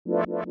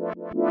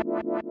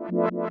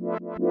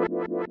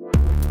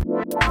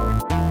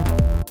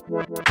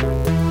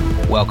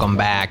Welcome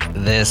back.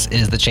 This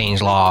is the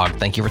Changelog.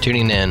 Thank you for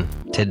tuning in.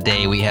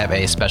 Today we have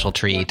a special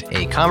treat,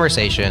 a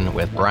conversation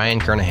with Brian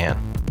Kernighan.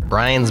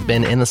 Brian's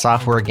been in the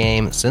software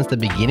game since the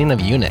beginning of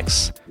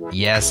Unix.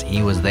 Yes,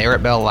 he was there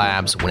at Bell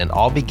Labs when it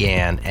all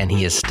began, and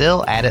he is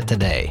still at it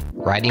today,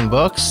 writing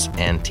books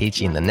and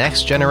teaching the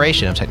next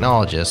generation of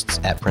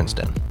technologists at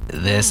Princeton.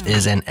 This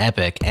is an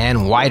epic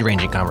and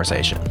wide-ranging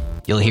conversation.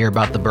 You'll hear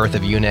about the birth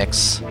of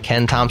Unix,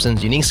 Ken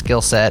Thompson's unique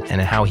skill set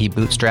and how he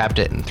bootstrapped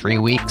it in 3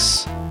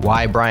 weeks,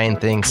 why Brian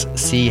thinks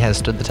C has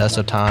stood the test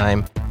of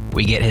time.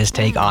 We get his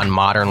take on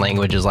modern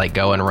languages like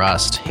Go and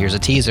Rust. Here's a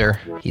teaser.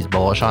 He's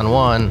bullish on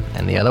one,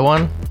 and the other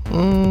one,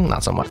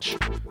 not so much.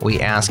 We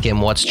ask him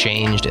what's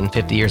changed in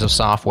 50 years of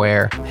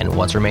software and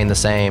what's remained the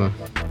same.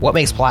 What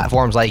makes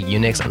platforms like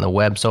Unix and the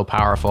web so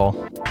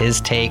powerful?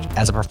 His take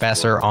as a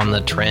professor on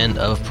the trend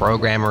of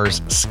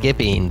programmers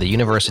skipping the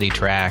university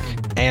track,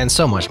 and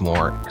so much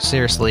more.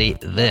 Seriously,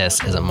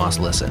 this is a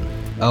must listen.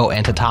 Oh,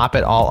 and to top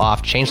it all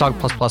off,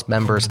 Changelog++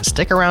 members,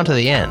 stick around to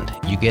the end.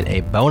 You get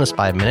a bonus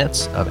 5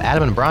 minutes of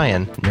Adam and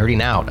Brian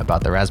nerding out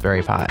about the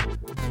Raspberry Pi.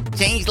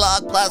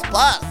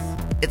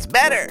 Changelog++. It's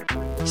better.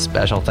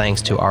 Special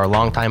thanks to our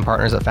longtime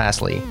partners at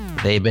Fastly.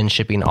 They've been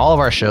shipping all of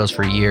our shows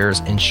for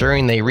years,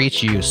 ensuring they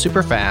reach you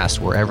super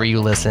fast wherever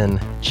you listen.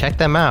 Check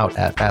them out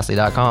at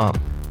fastly.com.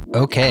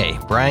 Okay,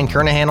 Brian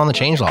Kernighan on the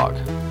Changelog.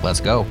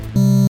 Let's go.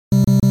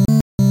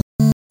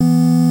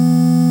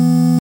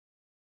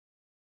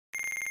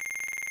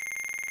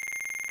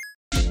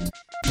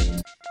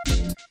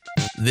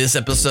 This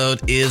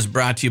episode is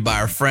brought to you by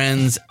our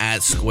friends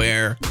at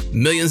Square.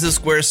 Millions of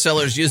Square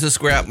sellers use the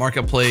Square App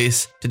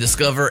Marketplace to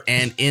discover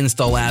and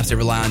install apps they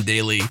rely on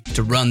daily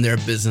to run their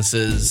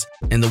businesses.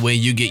 And the way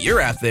you get your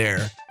app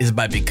there is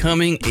by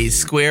becoming a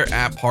Square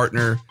App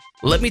partner.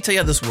 Let me tell you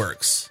how this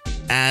works.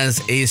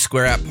 As a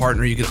Square App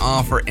partner, you can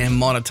offer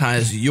and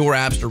monetize your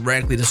apps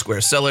directly to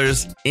Square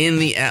sellers in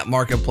the app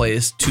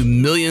marketplace to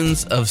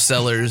millions of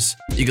sellers.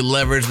 You can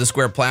leverage the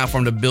Square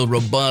platform to build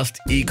robust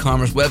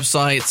e-commerce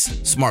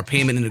websites, smart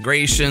payment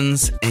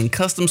integrations, and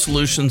custom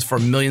solutions for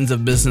millions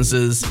of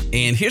businesses.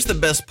 And here's the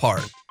best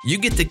part. You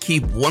get to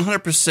keep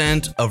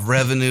 100% of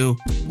revenue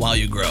while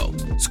you grow.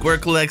 Square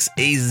collects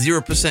a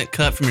 0%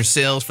 cut from your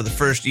sales for the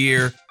first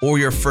year or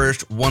your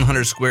first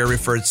 100 Square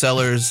referred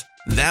sellers.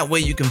 That way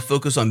you can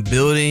focus on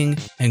building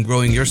and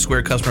growing your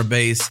Square customer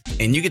base,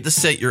 and you get to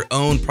set your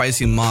own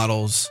pricing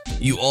models.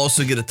 You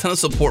also get a ton of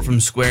support from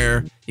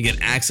Square. You get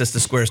access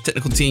to Square's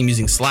technical team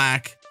using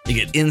Slack. You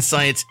get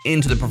insights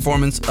into the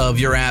performance of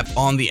your app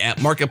on the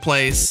app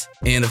marketplace.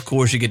 And of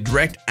course, you get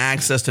direct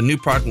access to new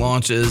product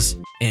launches.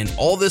 And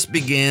all this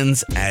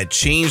begins at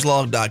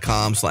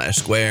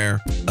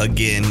changelog.com/square.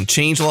 Again,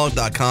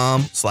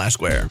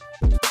 changelog.com/square.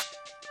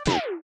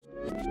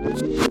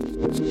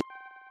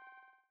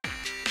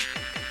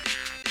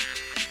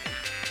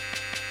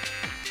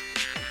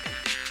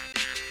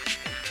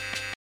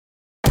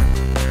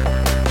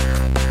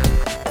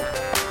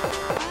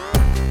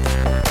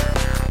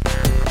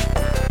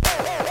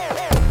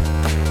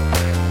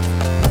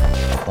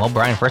 Well,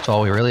 Brian, first of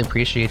all, we really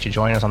appreciate you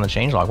joining us on the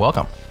Changelog.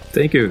 Welcome.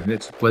 Thank you.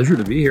 It's a pleasure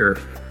to be here.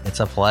 It's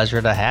a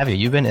pleasure to have you.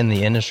 You've been in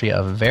the industry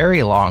a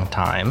very long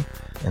time.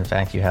 In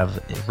fact, you have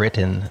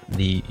written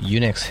the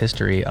Unix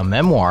history, a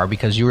memoir,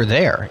 because you were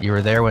there. You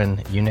were there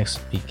when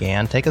Unix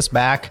began. Take us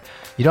back.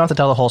 You don't have to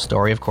tell the whole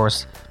story, of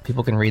course.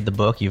 People can read the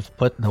book. You've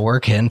put the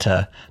work in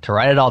to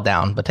write it all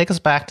down. But take us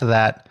back to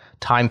that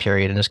time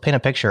period and just paint a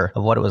picture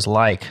of what it was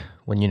like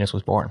when Unix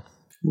was born.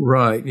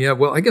 Right. Yeah.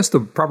 Well, I guess the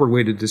proper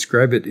way to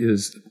describe it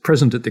is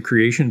present at the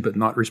creation, but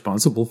not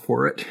responsible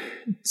for it.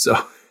 So,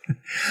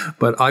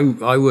 but I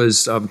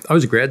was a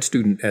grad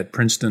student at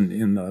Princeton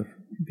in the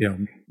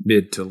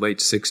mid to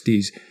late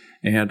 60s,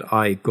 and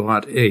I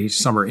got a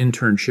summer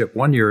internship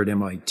 1 year at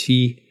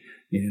MIT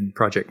in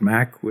Project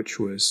Mac, which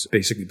was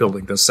basically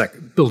building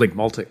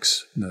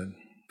Multics, the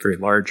very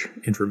large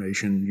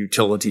information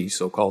utility,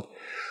 so-called.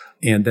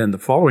 And then the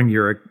following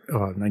year,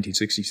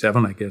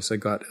 1967, I guess, I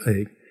got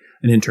an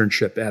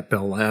internship at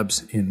Bell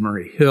Labs in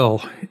Murray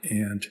Hill,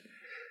 and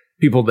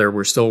people there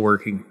were still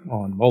working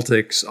on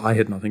Multics. I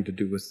had nothing to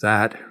do with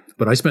that,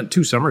 but I spent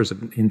 2 summers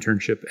of an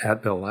internship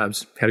at Bell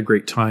Labs, had a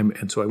great time,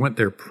 and so I went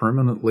there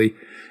permanently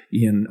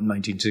in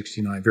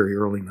 1969, very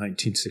early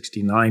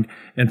 1969,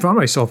 and found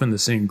myself in the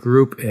same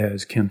group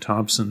as Ken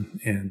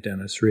Thompson and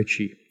Dennis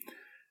Ritchie.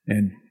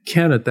 And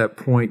Ken, at that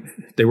point,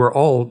 they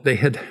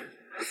had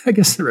I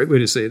guess the right way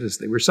to say it is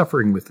they were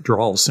suffering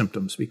withdrawal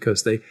symptoms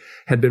because they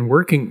had been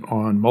working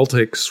on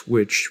Multics,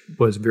 which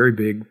was very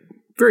big,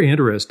 very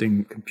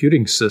interesting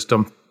computing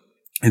system.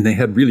 And they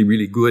had really,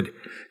 really good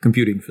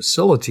computing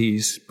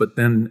facilities. But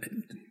then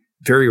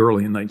very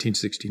early in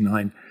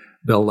 1969,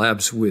 Bell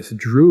Labs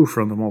withdrew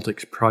from the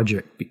Multics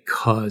project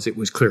because it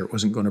was clear it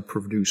wasn't going to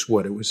produce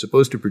what it was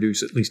supposed to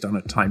produce, at least on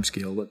a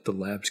timescale that the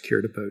labs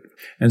cared about.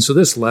 And so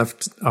this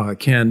left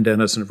Ken,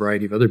 Dennis, and a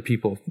variety of other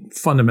people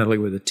fundamentally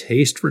with a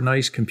taste for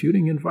nice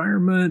computing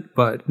environment,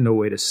 but no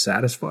way to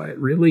satisfy it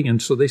really. And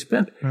so they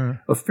spent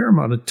a fair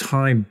amount of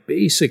time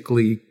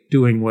basically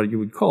doing what you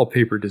would call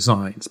paper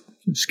designs,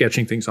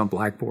 sketching things on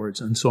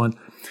blackboards and so on.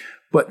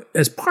 But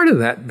as part of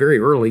that, very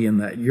early in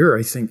that year,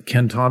 I think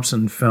Ken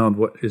Thompson found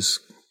what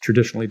is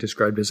traditionally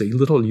described as a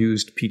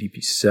little-used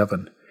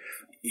PDP-7.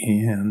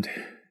 And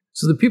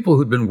so the people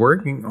who'd been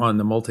working on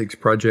the Multics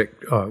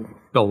project,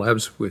 Bell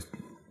Labs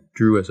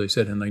withdrew, as I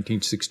said, in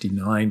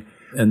 1969.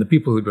 And the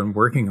people who'd been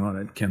working on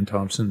it, Ken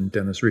Thompson,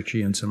 Dennis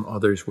Ritchie, and some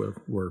others,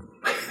 were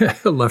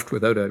left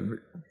without a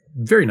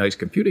very nice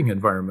computing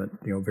environment,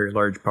 very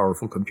large,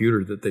 powerful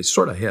computer that they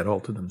sort of had all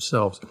to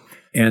themselves.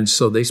 And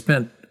so they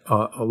spent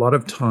a lot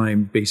of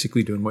time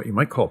basically doing what you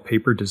might call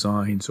paper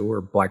designs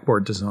or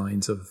blackboard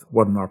designs of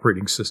what an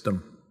operating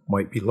system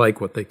might be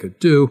like, what they could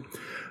do.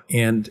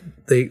 And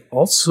they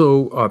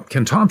also,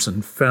 Ken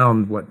Thompson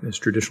found what is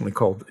traditionally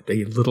called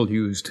a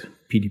little-used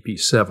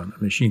PDP-7,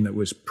 a machine that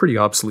was pretty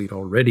obsolete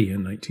already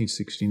in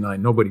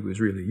 1969. Nobody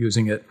was really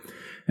using it.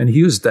 And he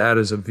used that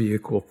as a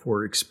vehicle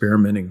for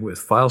experimenting with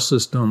file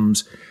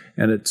systems.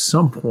 And at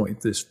some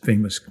point, this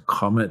famous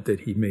comment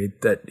that he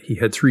made that he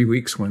had 3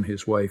 weeks when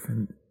his wife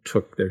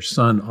took their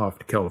son off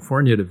to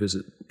California to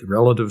visit the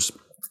relatives.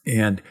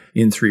 And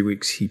in 3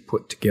 weeks, he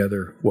put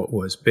together what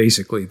was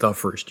basically the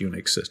first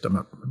Unix system,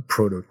 a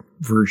proto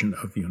version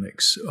of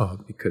Unix,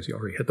 because he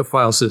already had the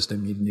file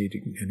system. He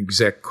needed an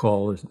exec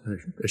call,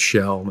 a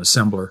shell, an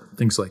assembler,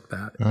 things like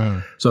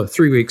that. So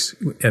 3 weeks,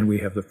 and we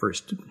have the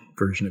first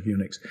version of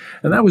Unix.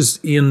 And that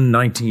was in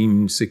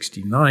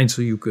 1969,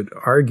 so you could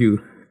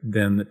argue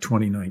then that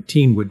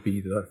 2019 would be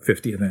the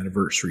 50th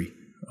anniversary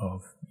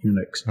of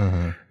Unix.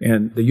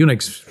 And the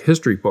Unix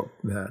history book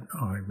that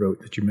I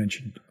wrote that you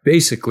mentioned,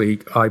 basically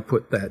I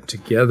put that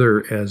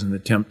together as an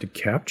attempt to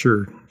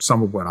capture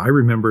some of what I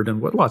remembered and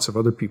what lots of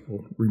other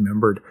people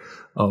remembered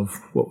of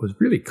what was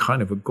really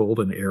kind of a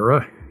golden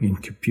era in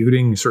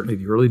computing. Certainly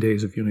the early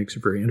days of Unix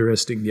are very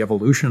interesting. The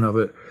evolution of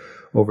it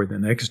over the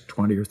next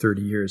 20 or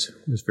 30 years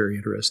was very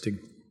interesting,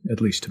 at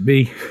least to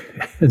me.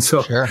 And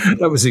so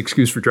that was the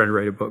excuse for trying to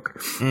write a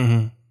book.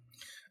 I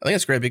think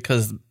it's great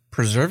because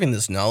preserving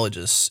this knowledge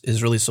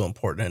is really so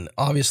important. And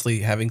obviously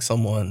having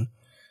someone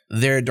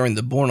there during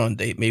the born on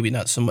date, maybe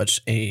not so much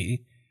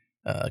a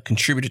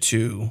contributor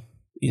to,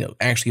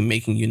 actually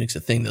making Unix a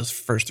thing those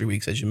first 3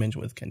 weeks, as you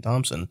mentioned with Ken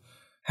Thompson,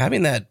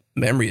 having that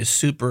memory is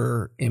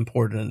super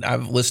important.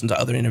 I've listened to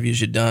other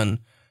interviews you've done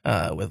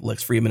with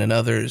Lex Friedman and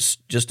others,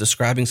 just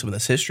describing some of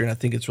this history. And I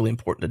think it's really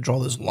important to draw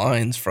those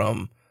lines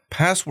from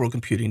past world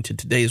computing to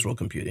today's world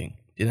computing.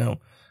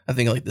 I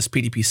think like this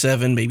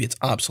PDP-7, maybe it's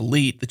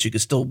obsolete, that you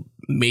could still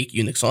make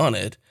Unix on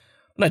it.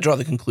 And I draw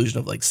the conclusion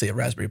of like, say, a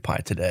Raspberry Pi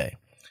today.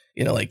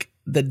 Like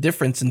the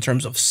difference in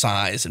terms of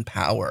size and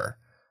power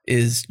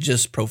is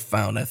just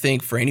profound. I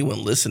think for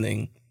anyone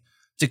listening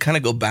to kind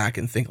of go back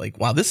and think like,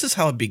 wow, this is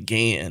how it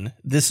began.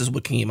 This is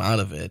what came out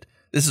of it.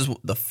 This is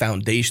the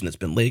foundation that's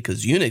been laid,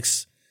 because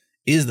Unix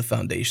is the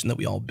foundation that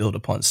we all build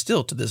upon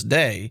still to this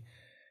day.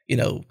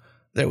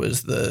 There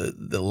was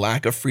the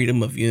lack of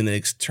freedom of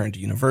Unix, turned to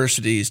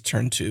universities,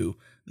 turned to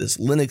this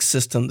Linux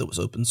system that was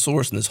open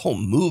source, and this whole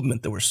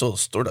movement that we're still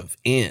sort of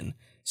in.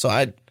 So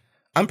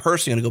I'm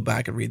personally going to go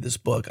back and read this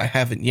book. I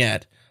haven't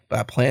yet, but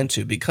I plan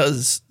to,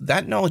 because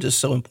that knowledge is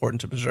so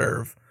important to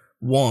preserve,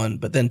 one,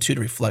 but then two,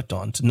 to reflect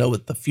on, to know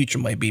what the future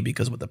might be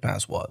because of what the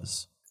past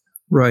was.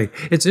 Right.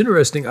 It's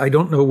interesting. I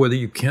don't know whether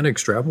you can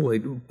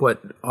extrapolate,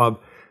 but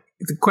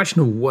the question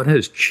of what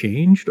has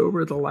changed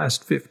over the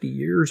last 50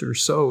 years or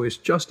so is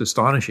just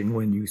astonishing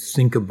when you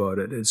think about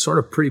it. It's sort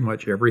of pretty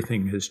much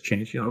everything has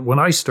changed. When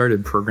I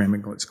started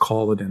programming, let's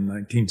call it in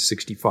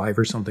 1965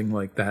 or something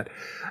like that,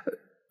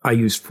 I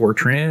used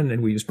Fortran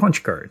and we used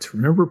punch cards.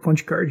 Remember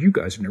punch cards? You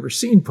guys have never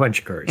seen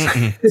punch cards.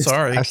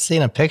 Sorry. I've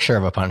seen a picture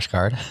of a punch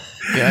card.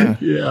 Yeah.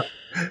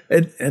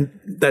 And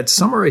that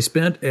summer I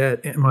spent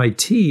at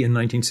MIT in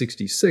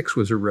 1966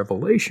 was a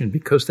revelation,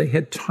 because they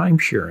had time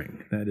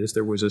sharing. That is,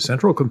 there was a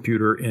central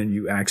computer and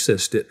you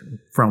accessed it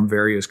from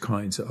various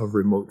kinds of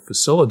remote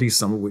facilities,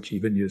 some of which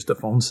even used a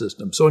phone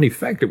system. So in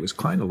effect, it was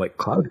kind of like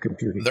cloud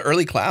computing. The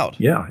early cloud.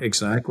 Yeah,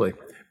 exactly.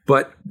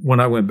 But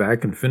when I went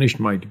back and finished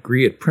my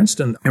degree at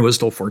Princeton, it was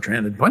still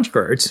Fortran and punch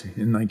cards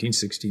in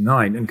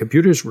 1969. And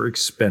computers were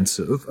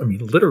expensive. I mean,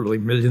 literally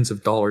millions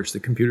of dollars. The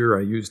computer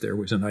I used there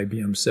was an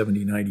IBM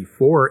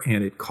 7094,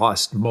 and it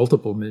cost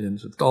multiple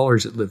millions of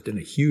dollars. It lived in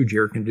a huge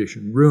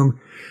air-conditioned room.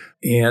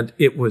 And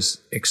it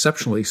was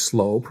exceptionally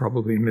slow,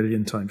 probably a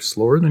million times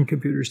slower than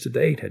computers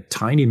today. It had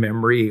tiny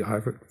memory,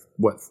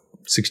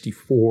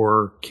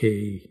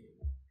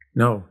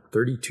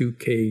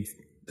 32K,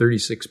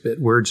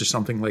 36-bit words or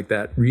something like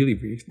that,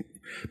 really,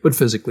 but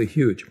physically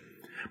huge.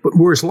 But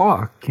Moore's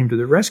Law came to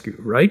the rescue,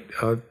 right?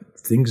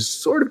 Things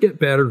sort of get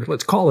better.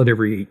 Let's call it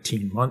every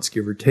 18 months,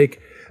 give or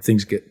take.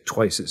 Things get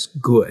twice as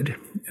good.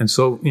 And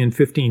so in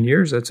 15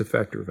 years, that's a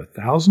factor of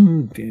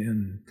 1,000.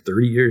 In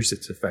 30 years,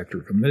 it's a factor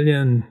of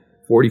 1,000,000.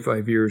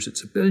 45 years,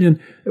 it's 1,000,000,000.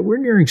 And we're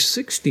nearing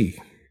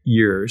 60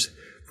 years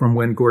from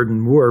when Gordon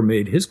Moore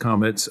made his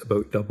comments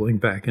about doubling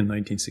back in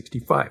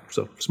 1965.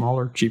 So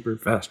smaller, cheaper,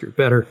 faster,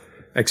 better,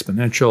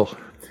 exponential.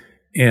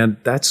 And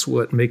that's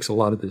what makes a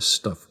lot of this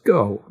stuff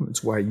go.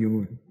 It's why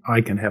you and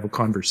I can have a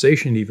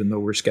conversation, even though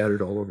we're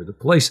scattered all over the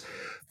place.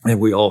 And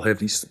we all have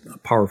these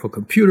powerful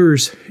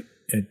computers,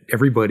 and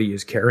everybody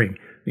is carrying an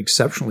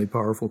exceptionally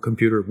powerful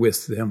computer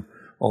with them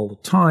all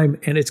the time,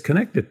 and it's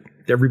connected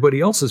to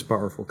everybody else's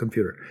powerful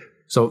computer.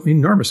 So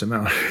enormous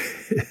amount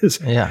is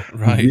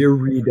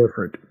very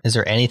different. Is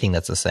there anything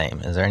that's the same?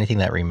 Is there anything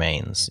that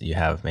remains? You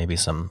have maybe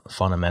some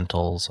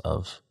fundamentals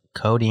of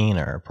coding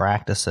or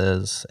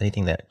practices,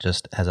 anything that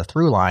just has a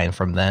through line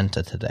from then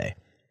to today?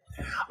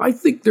 I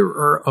think there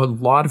are a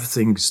lot of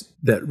things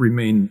that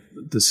remain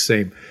the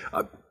same.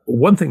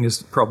 One thing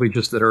is probably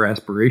just that our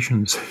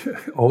aspirations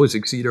always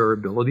exceed our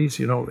abilities.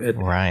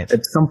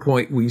 At some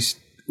point we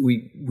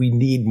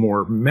need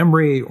more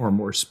memory or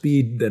more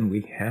speed than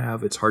we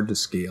have. It's hard to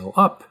scale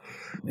up.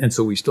 And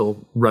so we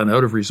still run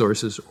out of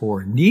resources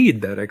or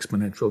need that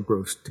exponential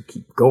growth to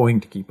keep going,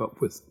 to keep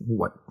up with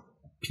what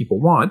people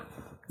want.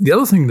 The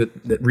other thing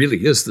that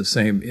really is the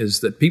same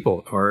is that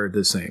people are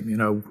the same.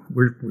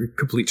 We're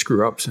complete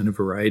screw-ups in a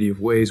variety of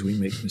ways. We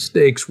make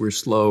mistakes. We're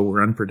slow.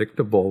 We're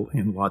unpredictable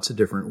in lots of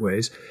different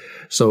ways.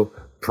 So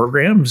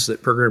programs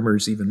that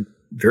programmers, even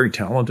very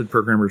talented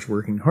programmers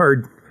working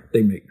hard,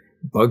 they make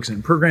bugs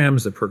in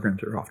programs. The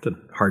programs are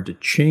often hard to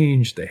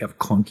change. They have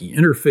clunky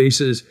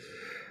interfaces.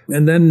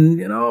 And then,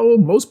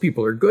 most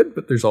people are good,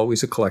 but there's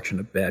always a collection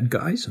of bad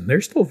guys, and they're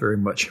still very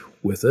much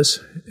with us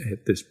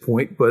at this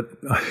point. But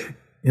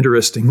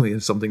interestingly,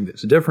 and something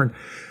that's different,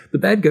 the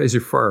bad guys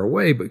are far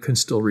away, but can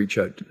still reach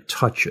out to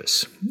touch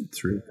us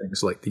through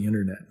things like the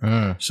internet.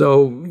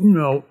 So,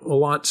 a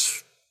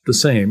lot's the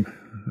same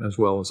as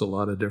well as a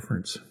lot of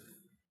difference.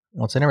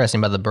 What's interesting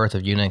about the birth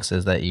of Unix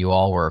is that you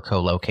all were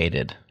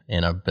co-located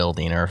in a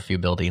building or a few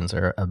buildings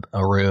or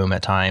a room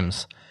at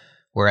times,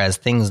 whereas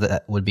things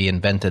that would be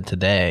invented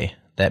today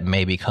that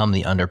may become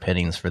the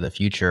underpinnings for the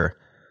future,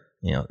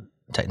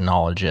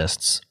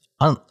 technologists,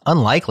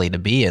 unlikely to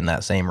be in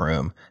that same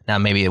room. Now,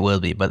 maybe it will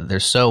be, but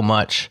there's so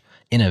much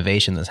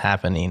innovation that's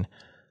happening,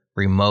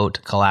 remote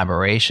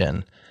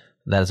collaboration,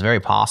 that it's very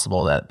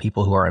possible that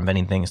people who are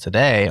inventing things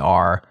today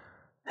are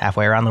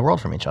halfway around the world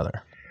from each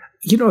other.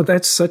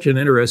 That's such an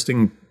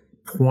interesting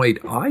point.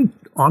 I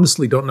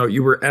honestly don't know.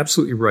 You were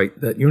absolutely right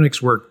that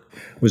Unix work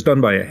was done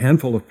by a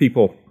handful of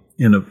people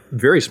in a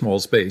very small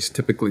space.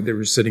 Typically, they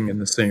were sitting in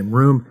the same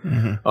room.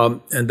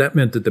 And that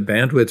meant that the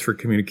bandwidth for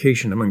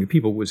communication among the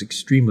people was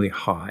extremely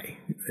high.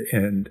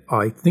 And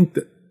I think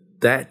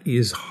that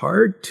is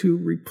hard to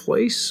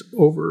replace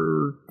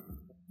over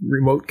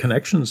remote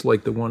connections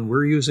like the one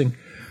we're using.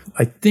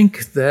 I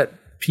think that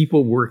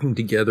people working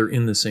together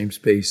in the same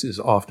space is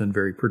often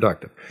very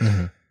productive.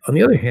 On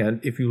the other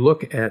hand, if you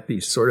look at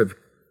these sort of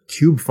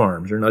cube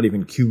farms, or not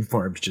even cube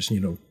farms, just,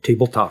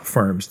 tabletop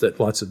farms that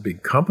lots of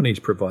big companies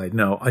provide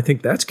now, I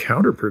think that's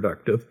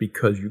counterproductive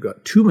because you've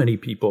got too many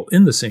people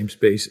in the same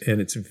space and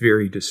it's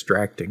very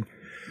distracting.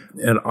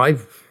 And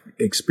I've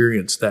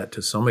experienced that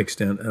to some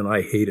extent, and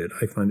I hate it.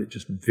 I find it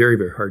just very,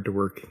 very hard to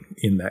work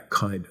in that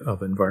kind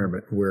of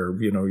environment where,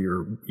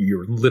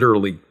 you're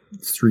literally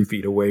 3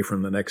 feet away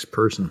from the next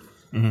person.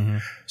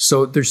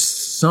 So there's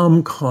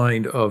some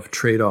kind of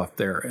trade-off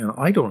there.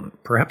 And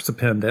perhaps the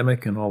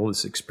pandemic and all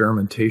this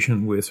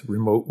experimentation with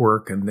remote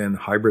work and then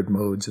hybrid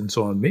modes and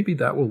so on, maybe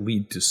that will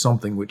lead to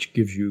something which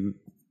gives you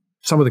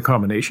some of the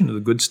combination of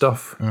the good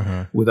stuff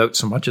without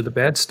so much of the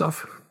bad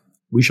stuff.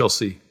 We shall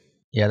see.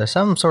 Yeah, there's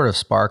some sort of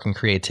spark and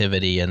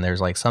creativity, and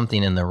there's like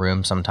something in the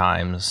room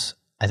sometimes.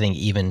 I think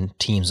even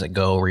teams that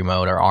go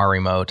remote or are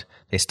remote,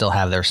 they still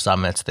have their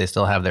summits. They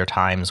still have their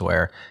times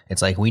where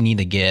it's like, we need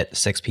to get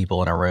 6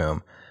 people in a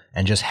room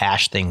and just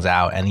hash things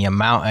out. And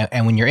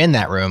and when you're in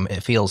that room,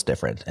 it feels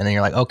different. And then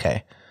you're like,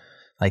 okay,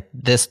 like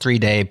this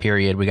 3-day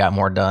period, we got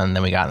more done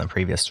than we got in the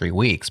previous 3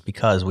 weeks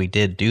because we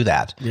did do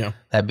that. Yeah.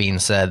 That being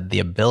said, the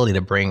ability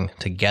to bring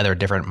together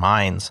different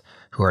minds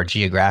who are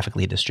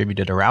geographically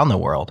distributed around the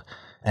world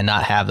and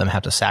not have them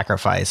have to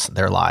sacrifice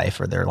their life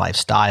or their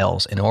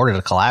lifestyles in order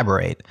to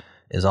collaborate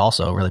is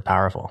also really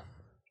powerful.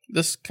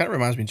 This kind of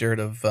reminds me, Jared,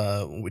 of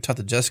when we talked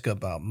to Jessica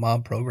about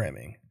mob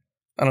programming.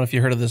 I don't know if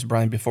you heard of this,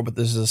 Brian, before, but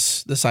there's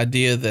this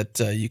idea that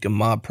you can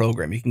mob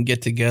program. You can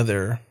get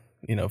together,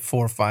 4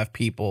 or 5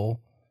 people.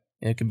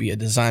 It could be a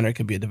designer, it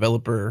could be a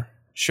developer,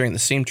 sharing the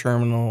same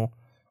terminal,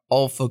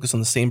 all focused on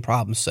the same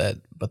problem set,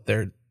 but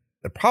they're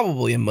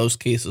probably in most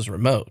cases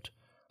remote.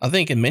 I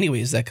think in many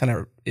ways that kind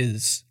of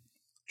is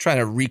trying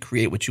to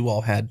recreate what you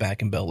all had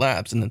back in Bell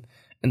Labs. And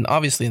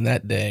obviously in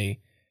that day,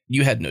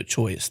 you had no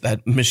choice.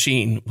 That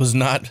machine was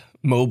not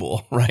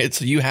mobile, right?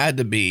 So you had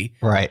to be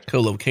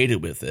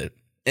co-located with it.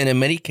 And in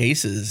many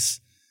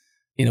cases,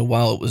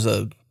 while it was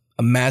a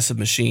a massive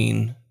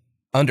machine,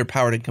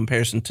 underpowered in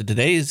comparison to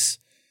today's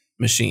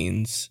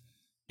machines.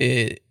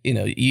 You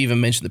even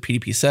mentioned the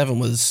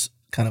PDP-7 was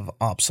kind of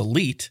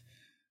obsolete,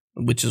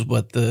 which is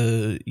what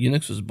the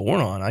Unix was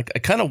born on. I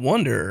kind of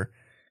wonder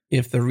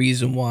if the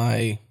reason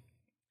why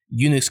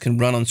Unix can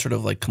run on sort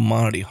of like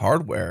commodity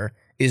hardware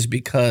is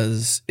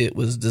because it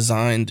was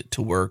designed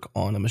to work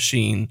on a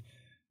machine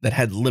that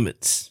had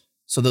limits.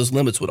 So those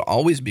limits would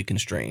always be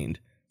constrained.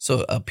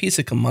 So a piece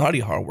of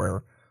commodity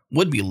hardware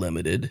would be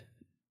limited,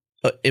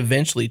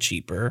 eventually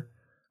cheaper.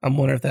 I'm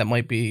wondering if that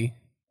might be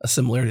a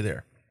similarity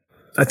there.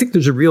 I think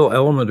there's a real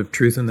element of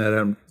truth in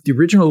that. The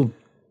original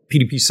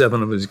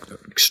PDP-7 was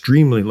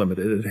extremely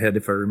limited. It had,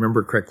 if I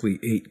remember correctly,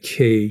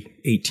 8K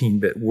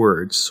 18-bit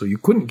words, so you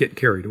couldn't get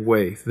carried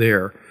away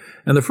there.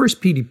 And the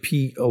first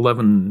PDP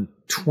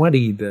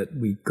 1120 that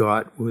we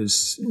got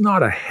was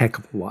not a heck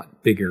of a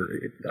lot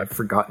bigger. I've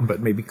forgotten,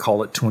 but maybe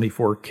call it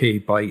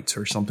 24K bytes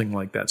or something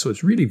like that. So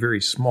it's really very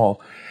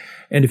small.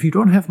 And if you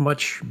don't have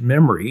much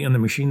memory and the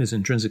machine is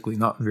intrinsically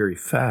not very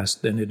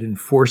fast, then it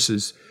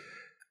enforces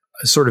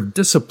a sort of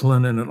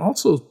discipline, and it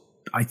also,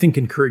 I think,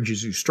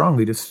 encourages you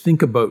strongly to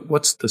think about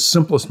what's the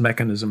simplest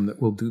mechanism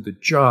that will do the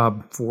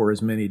job for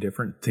as many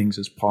different things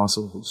as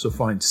possible. So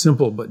find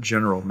simple but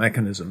general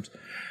mechanisms.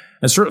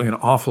 And certainly an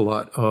awful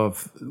lot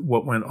of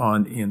what went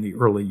on in the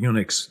early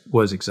Unix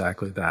was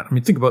exactly that. I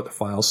mean, think about the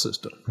file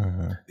system.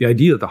 Mm-hmm. The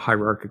idea of the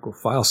hierarchical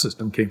file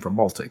system came from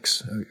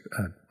Multics,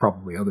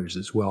 probably others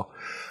as well.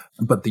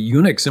 But the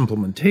Unix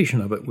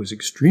implementation of it was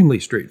extremely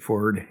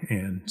straightforward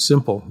and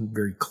simple,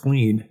 very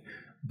clean.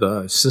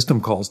 The system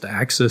calls to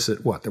access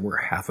it, there were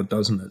half a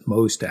dozen at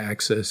most to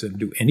access and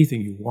do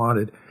anything you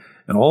wanted.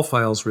 And all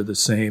files were the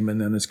same. And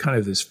then there's kind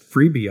of this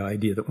freebie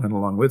idea that went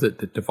along with it,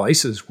 that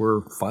devices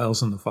were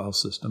files in the file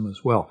system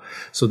as well.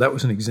 So that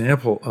was an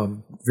example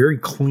of very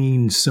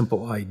clean,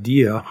 simple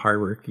idea,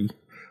 hierarchy.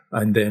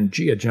 And then,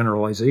 a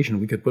generalization.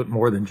 We could put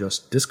more than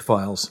just disk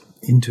files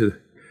into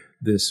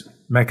this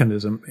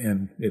mechanism,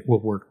 and it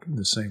will work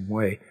the same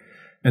way.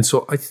 And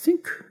so I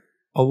think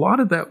a lot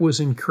of that was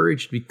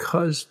encouraged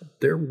because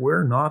there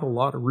were not a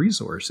lot of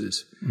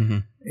resources. Mm-hmm.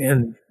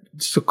 And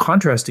so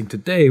contrasting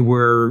today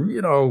where,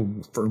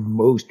 for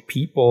most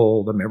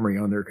people, the memory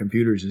on their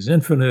computers is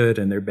infinite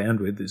and their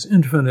bandwidth is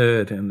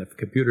infinite, and if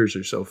computers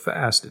are so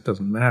fast, it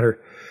doesn't matter.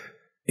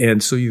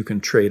 And so you can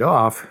trade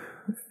off.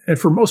 And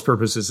for most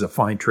purposes, it's a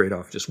fine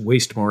trade-off. Just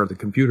waste more of the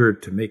computer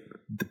to make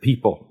the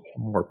people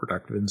more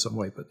productive in some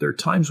way. But there are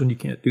times when you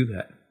can't do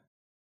that.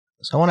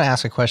 So I want to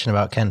ask a question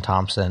about Ken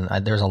Thompson.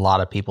 There's a lot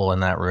of people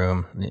in that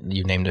room.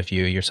 You named a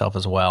few yourself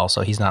as well.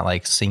 So he's not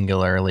like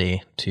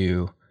singularly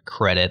to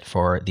credit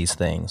for these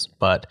things.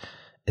 But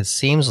it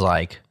seems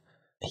like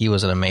he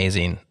was an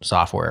amazing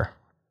software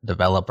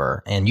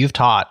developer. And you've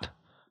taught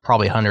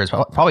probably hundreds,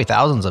 probably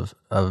thousands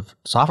of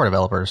software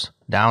developers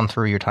down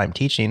through your time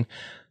teaching,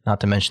 not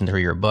to mention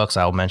through your books.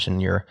 I'll mention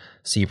your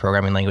C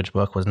programming language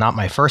book was not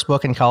my first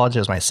book in college. It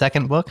was my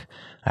second book.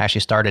 I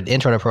actually started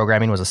Intro to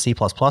Programming, was a C++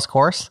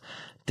 course.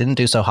 Didn't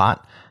do so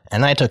hot.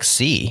 And then I took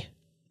C.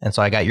 And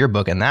so I got your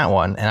book in that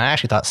one. And I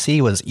actually thought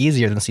C was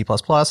easier than C++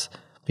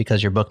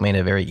 because your book made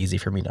it very easy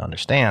for me to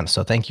understand.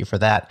 So thank you for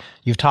that.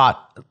 You've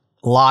taught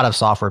a lot of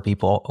software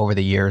people over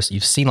the years.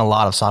 You've seen a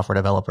lot of software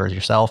developers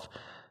yourself,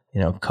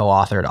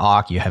 co-authored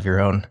awk. You have your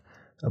own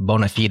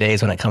bona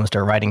fides when it comes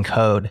to writing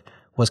code.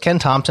 Was Ken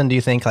Thompson, do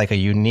you think, like a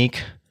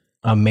unique,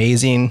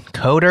 amazing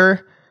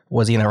coder?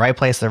 Was he in the right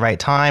place at the right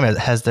time? Is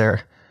he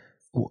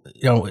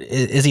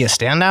a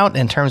standout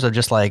in terms of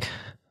just like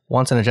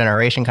once in a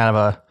generation kind of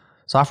a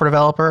software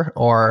developer?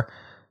 Or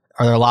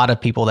are there a lot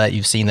of people that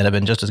you've seen that have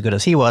been just as good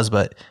as he was,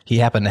 but he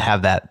happened to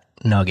have that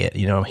nugget?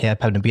 He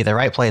happened to be at the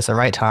right place, the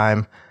right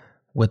time,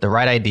 with the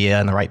right idea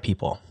and the right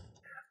people.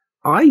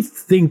 I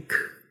think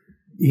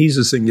he's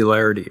a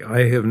singularity.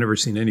 I have never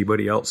seen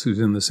anybody else who's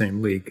in the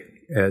same league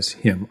as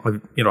him.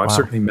 I've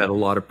certainly met a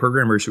lot of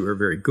programmers who are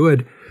very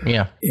good.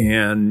 Yeah.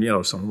 And,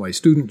 some of my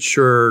students,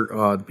 sure.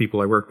 The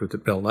people I worked with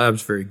at Bell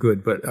Labs, very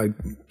good. But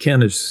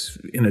Ken is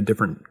in a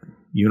different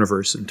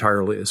universe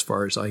entirely as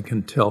far as I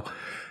can tell.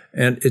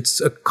 And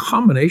it's a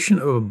combination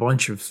of a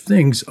bunch of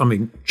things. I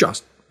mean,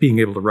 just being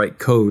able to write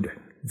code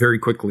very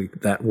quickly,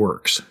 that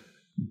works.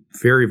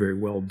 Very, very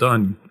well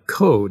done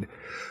code.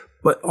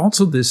 But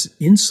also this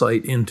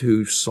insight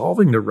into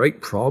solving the right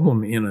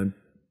problem in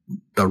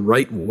the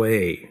right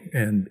way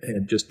and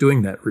just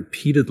doing that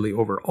repeatedly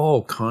over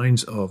all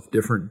kinds of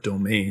different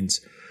domains.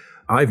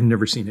 I've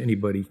never seen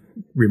anybody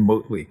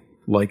remotely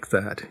like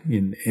that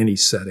in any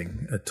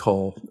setting at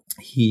all.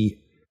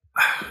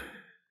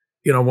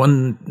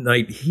 One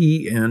night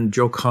he and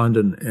Joe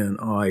Condon and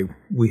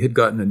we had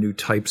gotten a new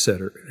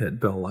typesetter at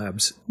Bell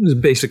Labs. It was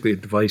basically a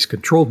device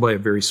controlled by a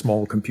very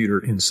small computer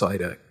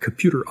inside a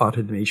computer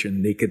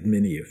automation naked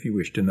mini, if you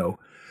wish to know.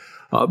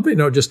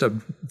 Just a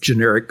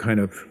generic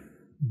kind of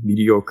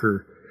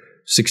mediocre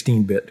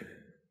 16-bit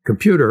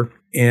computer.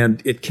 And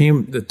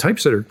the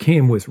typesetter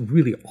came with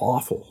really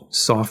awful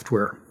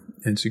software.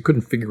 And so you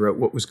couldn't figure out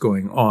what was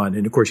going on.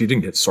 And of course, you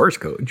didn't get source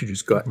code. You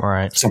just got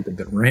something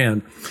that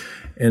ran.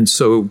 And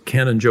so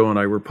Ken and Joe and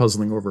I were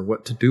puzzling over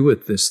what to do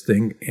with this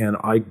thing. And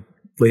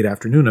late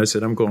afternoon, I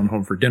said, I'm going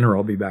home for dinner.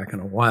 I'll be back in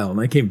a while. And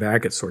I came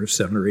back at sort of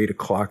 7 or 8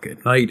 o'clock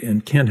at night.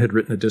 And Ken had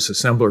written a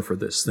disassembler for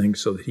this thing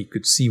so that he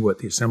could see what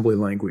the assembly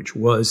language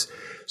was,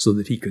 so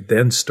that he could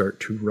then start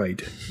to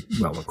write.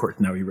 Well, of course,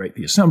 now you write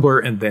the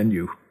assembler and then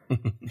you.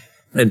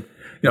 And,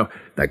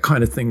 that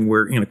kind of thing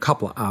where in a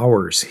couple of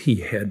hours, he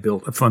had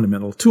built a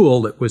fundamental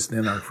tool that was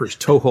then our first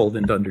toehold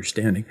into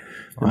understanding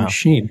the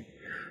machine.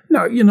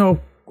 Now,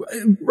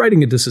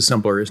 writing a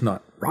disassembler is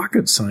not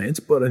rocket science,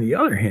 but on the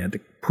other hand, to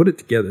put it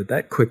together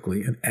that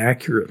quickly and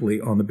accurately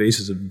on the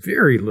basis of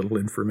very little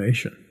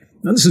information.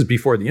 Now, this is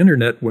before the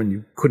internet, when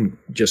you couldn't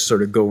just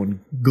sort of go and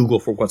Google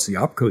for what's the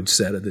opcode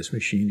set of this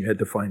machine. You had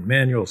to find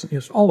manuals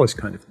and all this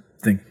kind of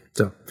thing.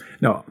 So,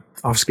 no,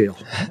 off scale.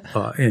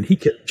 And he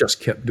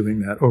just kept doing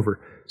that over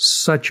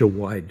such a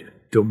wide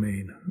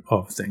domain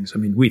of things. I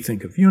mean, we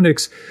think of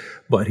Unix,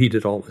 but he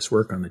did all this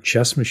work on the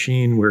chess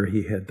machine, where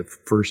he had the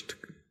first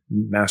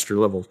master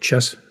level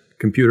chess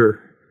computer.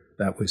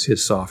 That was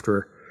his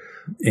software.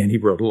 And he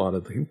wrote a lot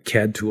of the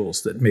CAD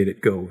tools that made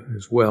it go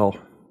as well.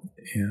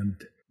 And,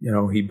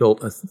 he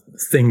built a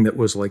thing that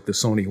was like the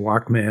Sony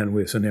Walkman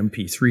with an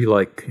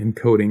MP3-like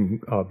encoding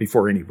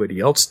before anybody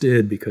else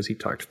did, because he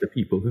talked to the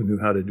people who knew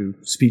how to do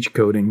speech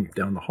coding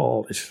down the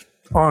hall. It's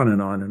on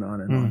and on and on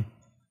and on.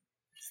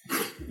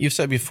 You've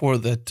said before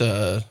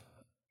that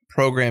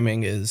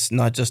programming is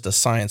not just a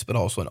science, but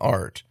also an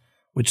art,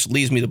 which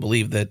leads me to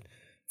believe that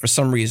for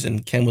some reason,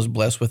 Ken was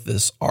blessed with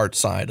this art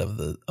side of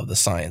the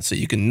science. So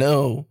you can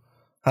know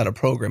how to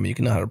program, you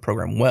can know how to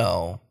program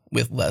well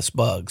with less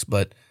bugs,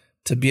 but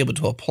to be able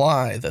to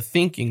apply the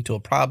thinking to a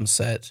problem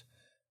set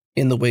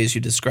in the ways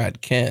you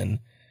described Ken,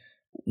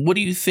 what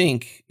do you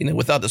think,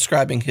 without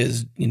describing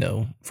his,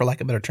 for lack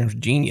of better terms,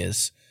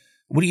 genius,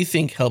 what do you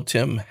think helped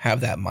him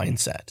have that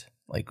mindset?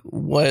 Like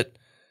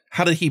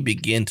how did he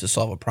begin to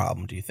solve a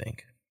problem, do you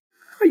think?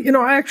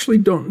 I actually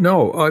don't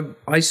know.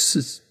 I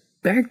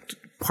suspect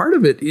part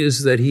of it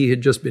is that he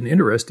had just been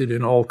interested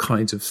in all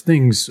kinds of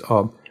things.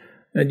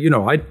 And,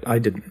 I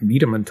didn't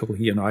meet him until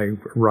he and I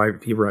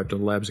arrived. He arrived at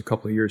the labs a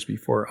couple of years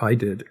before I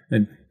did.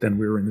 And then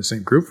we were in the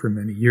same group for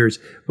many years.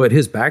 But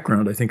his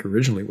background, I think,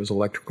 originally was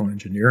electrical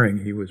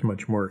engineering. He was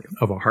much more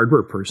of a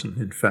hardware person,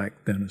 in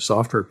fact, than a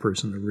software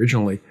person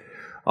originally.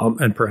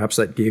 And perhaps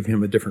that gave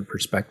him a different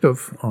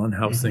perspective on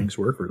how things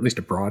work, or at least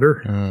a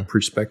broader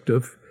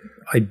perspective.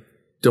 I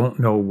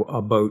don't know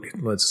about,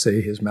 let's say,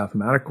 his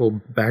mathematical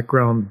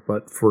background,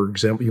 but for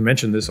example, you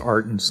mentioned this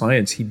art and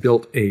science. He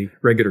built a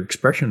regular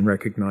expression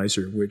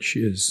recognizer, which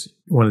is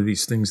one of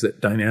these things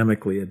that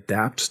dynamically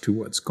adapts to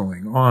what's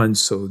going on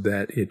so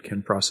that it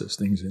can process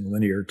things in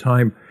linear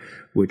time,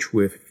 which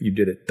if you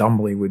did it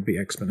dumbly would be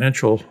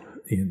exponential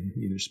in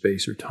either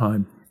space or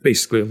time.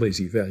 Basically a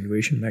lazy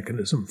evaluation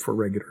mechanism for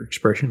regular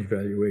expression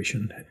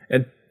evaluation.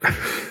 And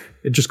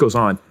it just goes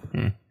on.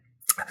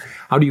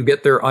 How do you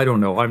get there? I don't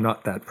know. I'm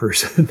not that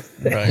person.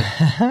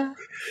 Right.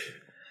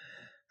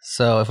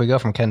 So if we go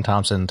from Ken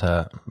Thompson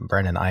to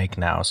Brendan Eich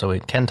now. So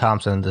Ken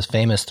Thompson, this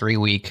famous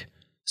 3-week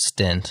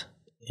stint,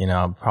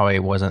 probably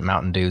wasn't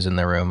Mountain Dews in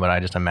the room, but I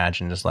just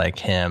imagine just like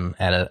him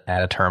at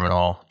a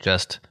terminal,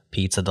 just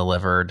pizza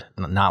delivered,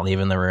 not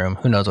leaving the room.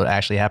 Who knows what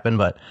actually happened,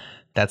 but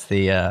that's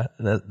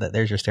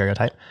there's your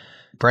stereotype.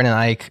 Brendan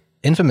Eich,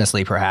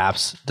 infamously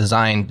perhaps,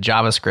 designed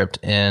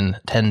JavaScript in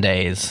 10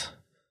 days.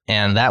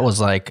 And that was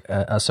like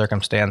a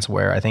circumstance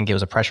where I think it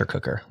was a pressure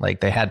cooker. Like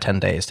they had 10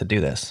 days to do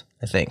this,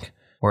 I think.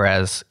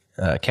 Whereas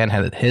Ken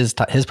had his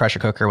pressure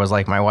cooker was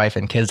like, my wife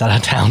and kids out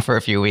of town for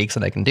a few weeks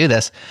and I can do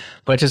this.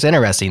 But it's just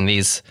interesting,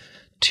 these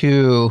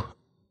two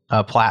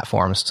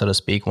platforms, so to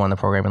speak, one the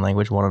programming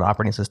language, one an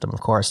operating system, of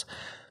course,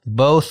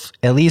 both,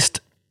 at least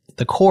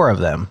the core of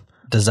them,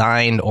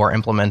 designed or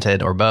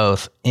implemented or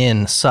both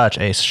in such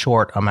a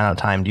short amount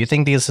of time. Do you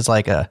think this is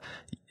like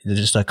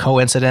just a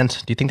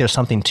coincidence? Do you think there's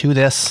something to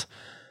this?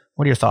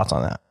 What are your thoughts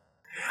on that?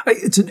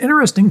 It's an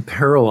interesting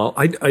parallel.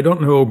 I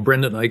don't know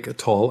Brendan Eich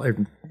at all.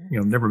 I've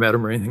never met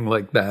him or anything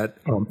like that.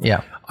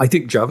 I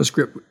think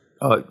JavaScript,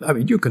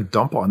 you can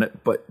dump on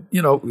it, but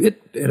it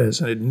has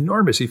an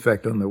enormous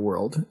effect on the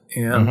world.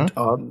 And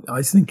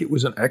I think it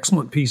was an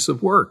excellent piece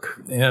of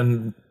work.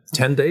 And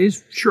 10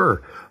 days,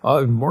 sure.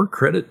 More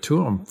credit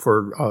to him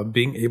for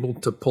being able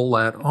to pull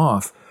that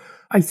off.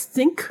 I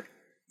think,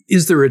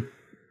 is there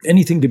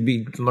anything to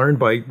be learned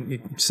by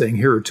saying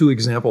here are two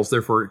examples,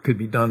 therefore it could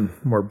be done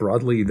more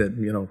broadly,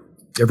 that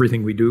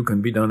everything we do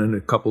can be done in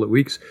a couple of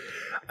weeks?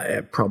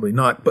 Probably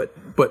not, but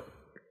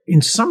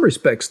in some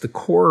respects the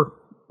core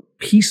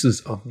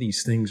pieces of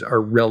these things are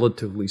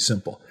relatively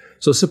simple.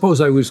 So suppose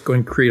I was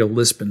going to create a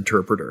Lisp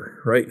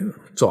interpreter, right?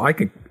 So I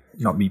could,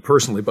 not me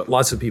personally, but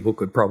lots of people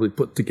could probably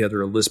put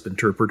together a Lisp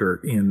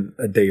interpreter in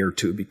a day or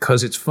two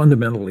because it's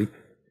fundamentally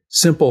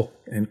simple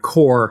and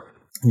core,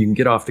 and you can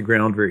get off the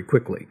ground very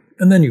quickly.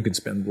 And then you can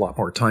spend a lot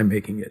more time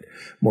making it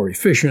more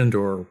efficient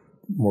or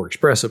more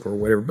expressive or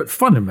whatever. But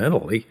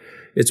fundamentally,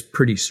 it's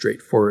pretty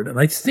straightforward. And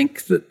I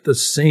think that the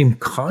same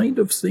kind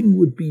of thing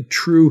would be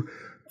true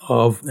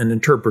of an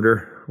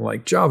interpreter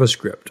like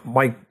JavaScript.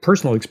 My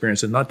personal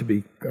experience, and not to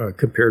be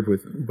compared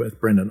with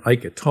Brendan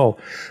Eich at all,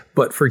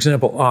 but for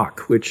example,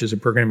 Awk, which is a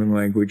programming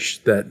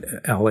language that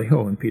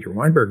Alejo and Peter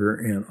Weinberger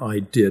and I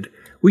did,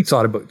 we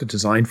thought about the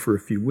design for a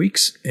few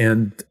weeks,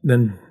 and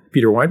then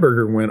Peter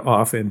Weinberger went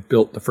off and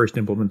built the first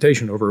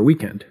implementation over a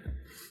weekend.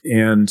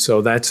 And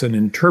so that's an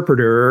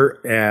interpreter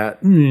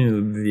at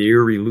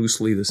very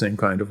loosely the same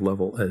kind of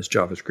level as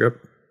JavaScript.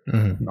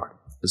 Mm-hmm. Not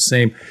the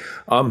same.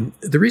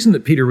 The reason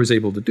that Peter was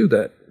able to do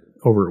that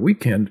over a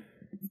weekend,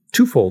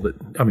 twofold.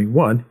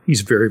 One,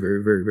 he's very,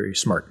 very, very, very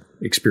smart,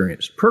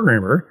 experienced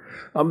programmer.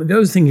 The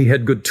other thing, he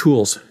had good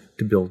tools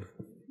to build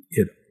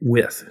it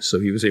with. So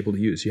he was able to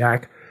use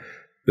Yak,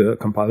 the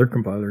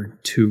compiler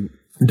to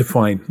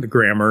define the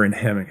grammar and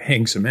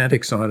hang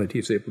semantics on it.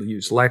 He's able to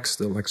use Lex,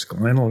 the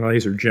lexical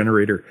analyzer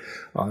generator,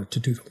 to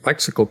do the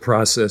lexical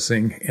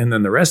processing. And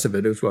then the rest of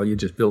it is, well, you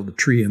just build the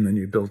tree and then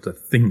you build the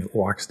thing that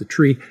walks the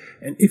tree.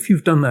 And if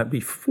you've done that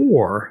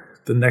before,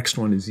 the next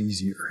one is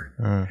easier.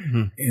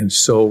 Mm-hmm. And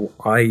so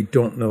I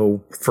don't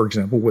know, for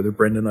example, whether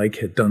Brendan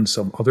Eich had done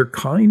some other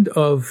kind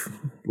of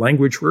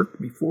language work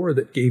before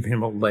that gave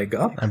him a leg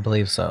up. I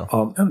believe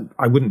so. And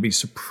I wouldn't be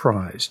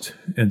surprised.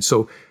 And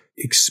so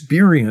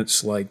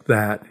experience like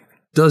that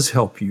does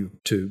help you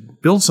to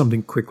build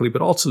something quickly,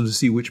 but also to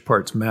see which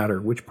parts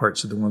matter, which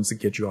parts are the ones that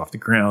get you off the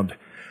ground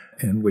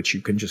and which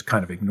you can just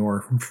kind of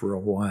ignore for a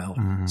while.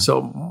 Mm-hmm.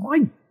 So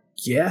my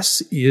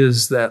guess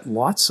is that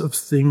lots of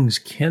things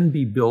can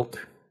be built,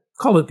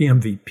 call it the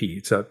MVP.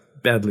 It's a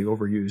badly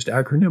overused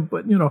acronym,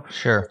 but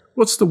sure.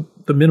 What's the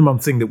minimum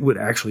thing that would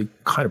actually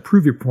kind of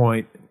prove your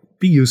point,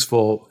 be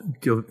useful,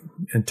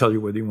 and tell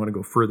you whether you want to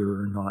go further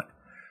or not.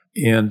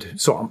 And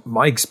so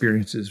my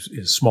experience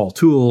is small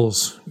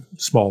tools,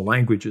 small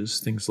languages,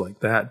 things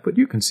like that. But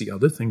you can see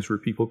other things where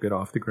people get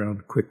off the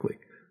ground quickly.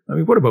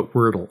 What about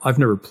Wordle? I've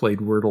never played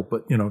Wordle,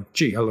 but,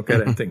 I look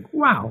at it and think,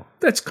 wow,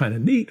 that's kind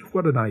of neat.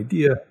 What an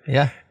idea.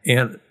 Yeah.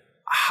 And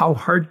how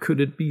hard could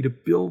it be to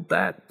build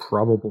that?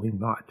 Probably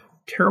not.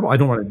 Terrible. I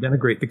don't want to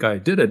denigrate the guy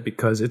who did it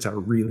because it's a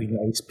really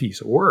nice piece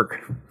of work.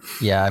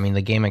 Yeah.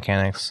 The game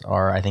mechanics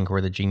are, I think,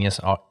 where the genius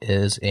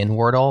is in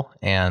Wordle.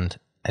 And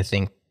I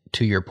think,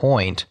 to your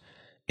point,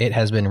 it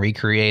has been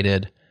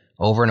recreated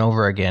over and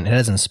over again. It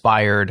has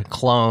inspired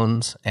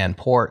clones and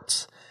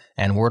ports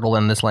and Wordle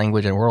in this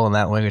language and Wordle in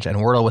that language and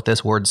Wordle with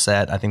this word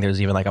set. I think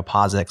there's even like a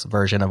POSIX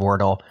version of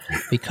Wordle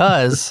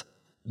because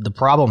the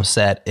problem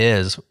set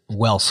is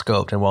well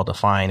scoped and well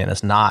defined and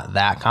it's not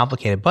that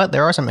complicated. But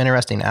there are some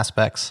interesting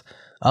aspects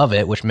of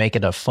it which make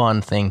it a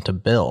fun thing to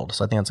build.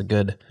 So I think that's a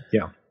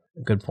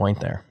good point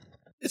there.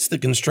 It's the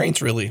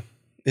constraints, really,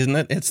 isn't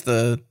it? It's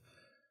the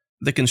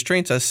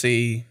constraints I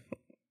see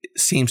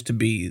seems to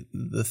be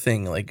the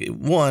thing. Like,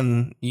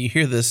 one, you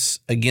hear this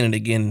again and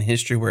again in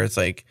history where it's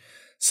like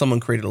someone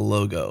created a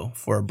logo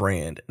for a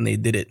brand and they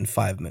did it in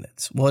 5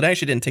 minutes. Well, it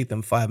actually didn't take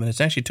them 5 minutes.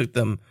 It actually took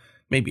them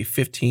maybe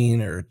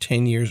 15 or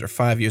 10 years or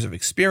 5 years of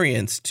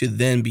experience to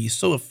then be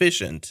so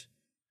efficient.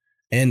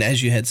 And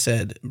as you had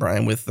said,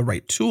 Brian, with the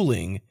right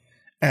tooling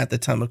at the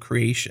time of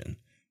creation.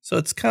 So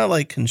it's kind of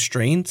like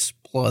constraints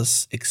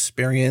plus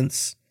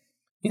experience,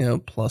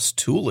 plus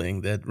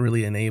tooling that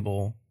really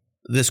enable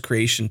this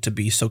creation to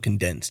be so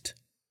condensed.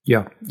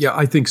 Yeah,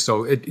 I think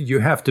so. You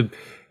have to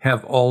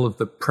have all of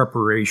the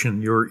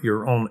preparation,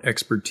 your own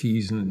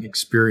expertise and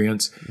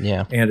experience,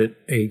 and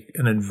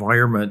an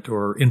environment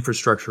or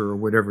infrastructure or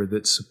whatever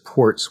that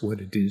supports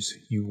what it is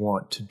you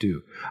want to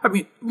do.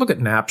 Look at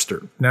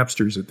Napster.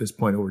 Napster's at this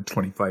point over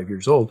 25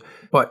 years old,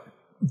 but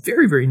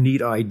very, very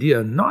neat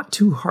idea. Not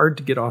too hard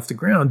to get off the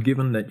ground,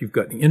 given that you've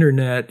got the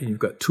internet and you've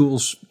got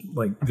tools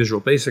like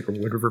Visual Basic or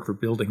whatever for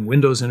building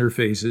Windows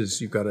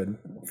interfaces. You've got a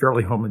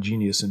fairly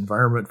homogeneous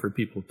environment for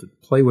people to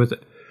play with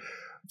it.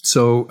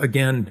 So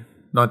again,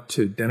 not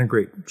to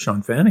denigrate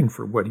Sean Fanning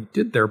for what he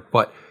did there,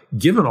 but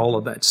given all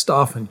of that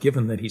stuff and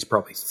given that he's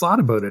probably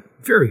thought about it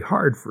very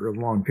hard for a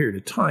long period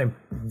of time,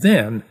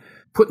 then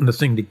putting the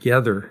thing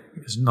together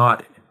is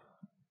not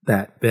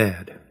that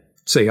bad.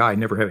 Say I,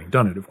 never having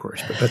done it, of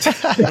course, but that's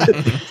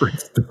a different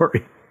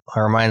story. It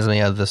reminds me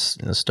of this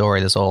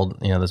story, this old,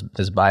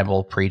 this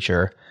Bible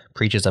preacher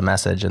preaches a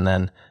message, and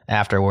then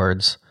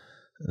afterwards,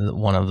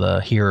 one of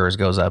the hearers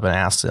goes up and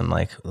asks him,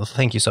 like, well,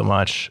 thank you so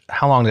much.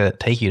 How long did it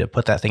take you to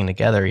put that thing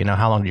together?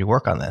 How long did you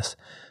work on this?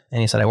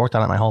 And he said, I worked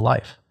on it my whole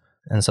life.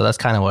 And so that's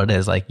kind of what it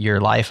is. Like, your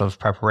life of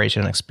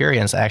preparation and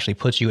experience actually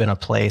puts you in a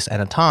place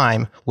and a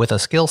time with a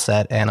skill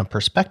set and a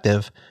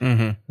perspective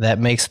that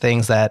makes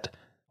things that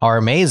are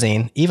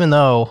amazing, even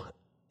though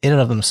in and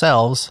of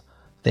themselves,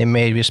 they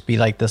may just be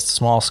like this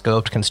small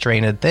scoped,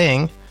 constrained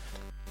thing,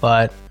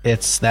 but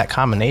it's that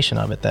combination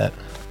of it that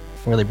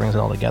really brings it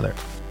all together.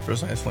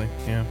 Precisely,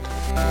 yeah.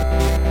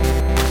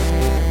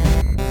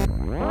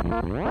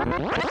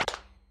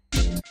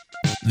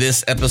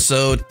 This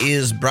episode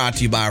is brought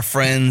to you by our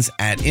friends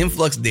at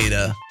Influx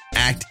Data.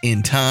 Act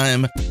in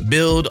time,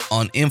 build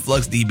on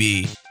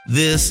InfluxDB.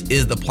 This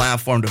is the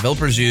platform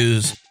developers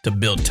use to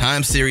build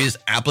time series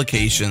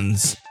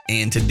applications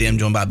And today I'm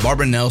joined by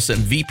Barbara Nelson,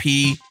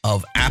 VP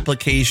of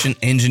Application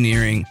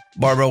Engineering.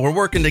 Barbara, we're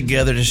working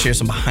together to share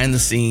some behind the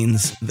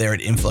scenes there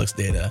at Influx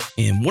Data.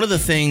 And one of the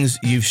things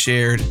you've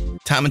shared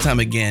time and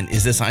time again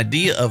is this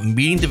idea of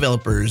meeting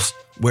developers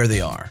where they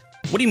are.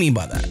 What do you mean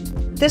by that?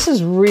 This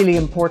is really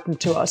important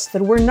to us,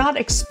 that we're not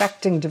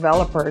expecting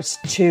developers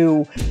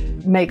to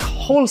make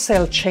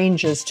wholesale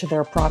changes to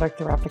their product,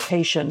 their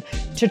application,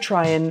 to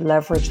try and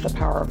leverage the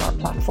power of our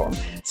platform.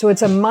 So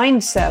it's a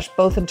mindset,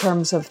 both in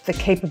terms of the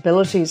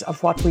capabilities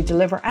of what we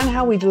deliver and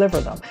how we deliver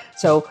them.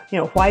 So,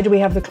 why do we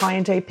have the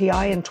client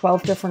API in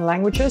 12 different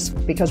languages?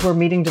 Because we're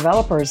meeting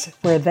developers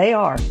where they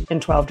are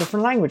in 12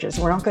 different languages.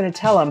 We're not going to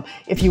tell them,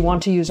 if you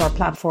want to use our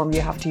platform,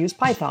 you have to use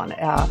Python.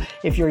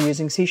 If you're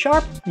using C#,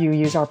 you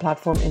use our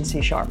platform in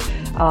C#.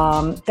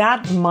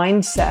 That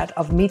mindset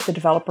of meet the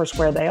developers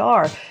where they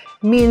are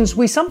means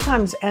we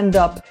sometimes end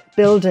up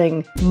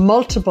building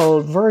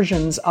multiple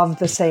versions of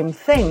the same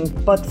thing,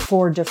 but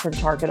for different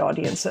target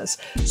audiences.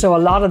 So a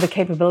lot of the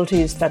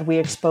capabilities that we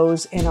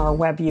expose in our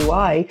web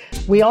UI,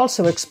 we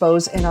also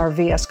expose in our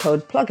VS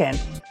Code plugin.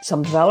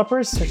 Some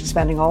developers are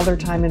spending all their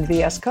time in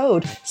VS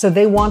Code, so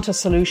they want a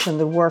solution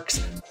that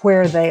works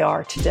where they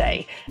are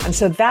today. And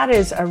so that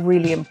is a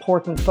really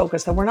important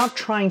focus, that we're not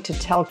trying to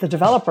tell the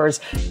developers,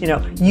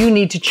 you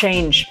need to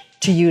change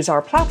to use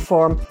our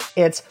platform.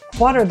 It's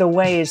what are the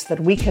ways that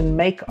we can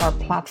make our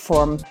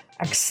platform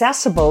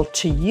accessible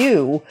to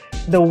you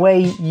the way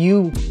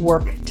you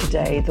work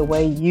today, the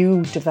way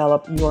you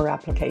develop your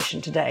application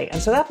today. And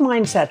so that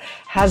mindset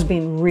has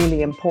been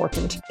really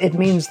important. It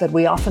means that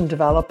we often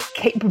develop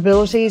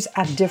capabilities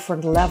at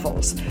different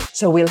levels.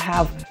 So we'll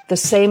have the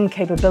same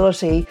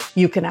capability.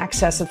 You can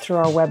access it through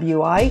our web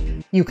UI.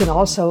 You can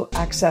also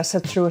access it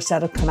through a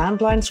set of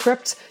command line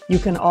scripts. You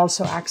can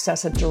also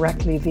access it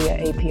directly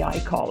via API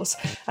calls.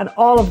 And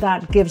all of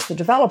that gives the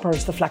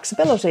developers the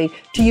flexibility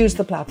to use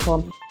the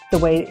platform the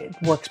way it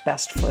works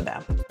best for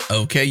them.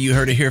 Okay, you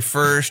heard it here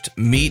first.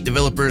 Meet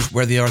developers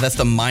where they are. That's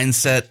the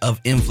mindset of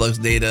Influx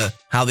Data,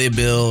 how they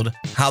build,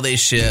 how they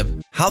ship,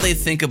 how they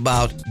think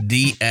about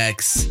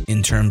DX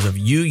in terms of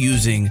you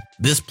using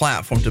this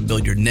platform to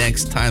build your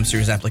next time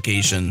series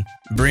application.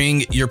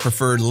 Bring your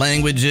preferred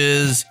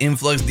languages.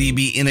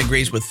 InfluxDB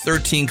integrates with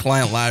 13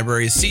 client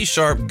libraries, C#,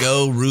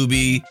 Go,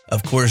 Ruby,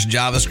 of course,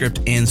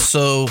 JavaScript, and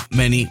so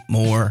many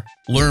more.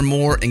 Learn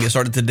more and get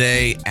started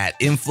today at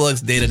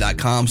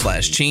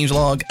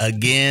influxdata.com/changelog.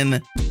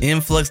 Again,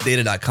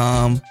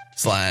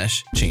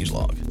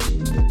 influxdata.com/changelog.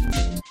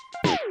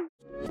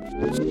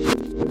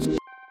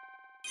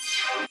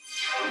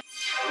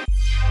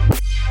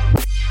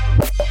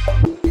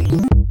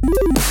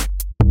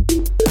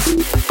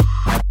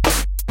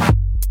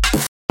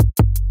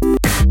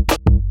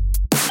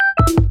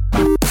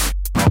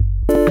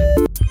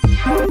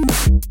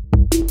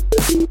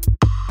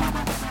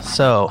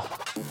 So,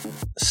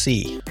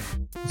 C.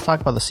 Let's talk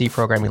about the C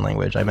programming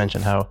language. I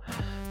mentioned how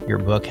your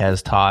book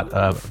has taught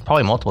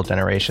probably multiple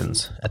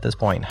generations at this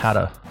point how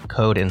to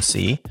code in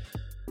C.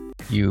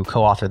 You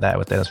co-authored that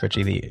with Dennis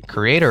Ritchie, the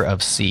creator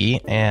of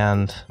C,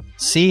 and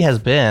C has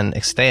been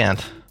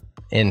extant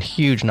in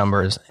huge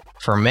numbers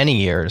for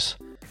many years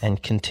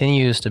and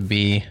continues to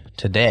be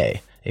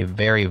today a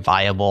very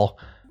viable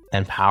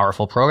and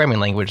powerful programming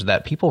language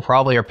that people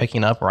probably are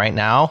picking up right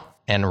now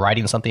and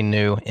writing something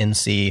new in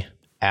C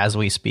as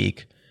we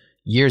speak,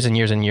 years and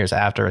years and years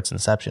after its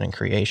inception and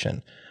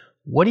creation.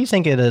 What do you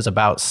think it is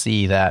about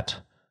C that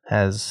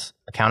has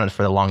accounted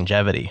for the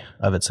longevity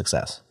of its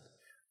success?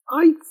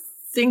 I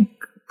think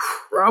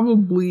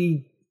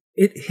probably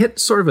it hit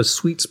sort of a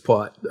sweet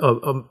spot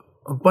of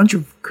a bunch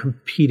of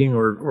competing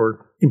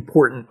or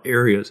important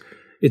areas.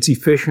 It's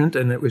efficient,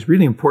 and it was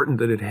really important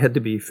that it had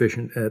to be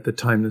efficient at the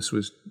time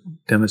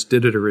Dennis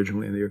did it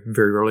originally in the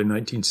very early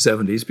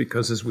 1970s,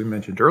 because as we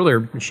mentioned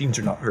earlier, machines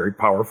are not very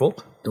powerful,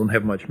 don't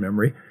have much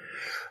memory.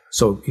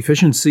 So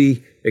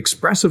efficiency,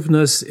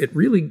 expressiveness, it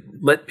really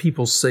let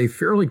people say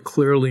fairly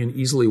clearly and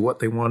easily what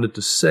they wanted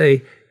to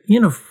say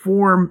in a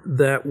form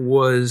that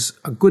was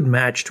a good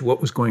match to what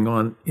was going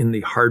on in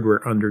the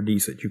hardware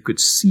underneath it. You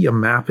could see a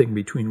mapping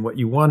between what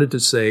you wanted to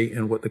say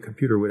and what the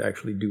computer would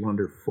actually do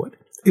underfoot.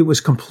 It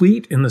was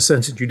complete in the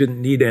sense that you didn't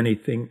need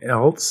anything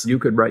else. You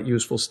could write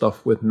useful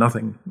stuff with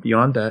nothing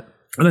beyond that.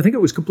 And I think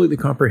it was completely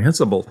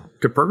comprehensible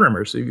to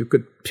programmers. So you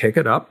could pick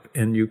it up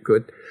and you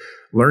could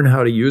learn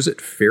how to use it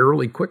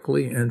fairly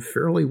quickly and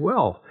fairly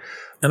well.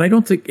 And I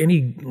don't think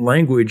any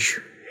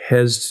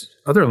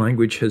other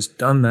language has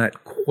done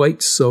that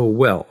quite so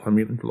well. I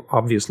mean,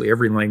 obviously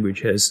every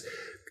language has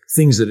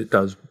things that it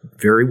does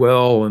very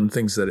well and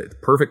things that it's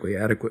perfectly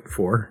adequate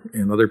for,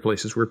 and other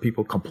places where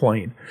people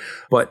complain.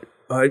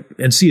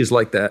 And C is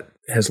like that,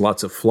 has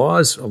lots of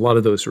flaws. A lot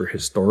of those are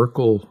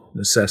historical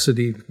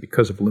necessity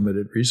because of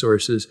limited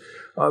resources.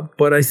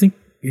 But I think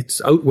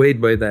it's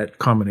outweighed by that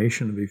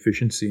combination of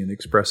efficiency and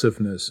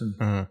expressiveness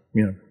and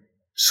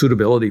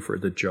suitability for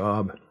the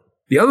job.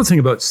 The other thing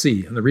about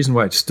C, and the reason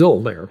why it's still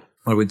there,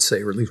 I would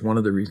say, or at least one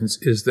of the reasons,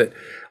 is that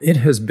it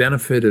has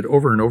benefited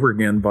over and over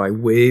again by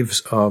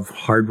waves of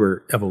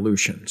hardware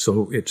evolution.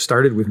 So it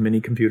started with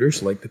mini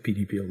computers like the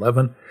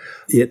PDP-11.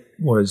 It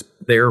was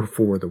there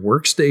for the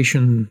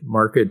workstation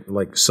market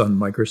like Sun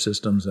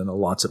Microsystems and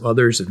lots of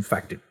others. In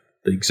fact,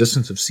 the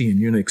existence of C and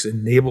Unix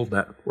enabled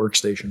that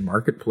workstation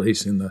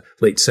marketplace in the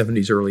late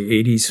 70s, early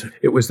 80s.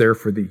 It was there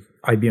for the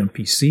IBM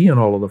PC and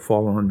all of the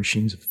follow-on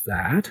machines of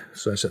that.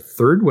 So that's a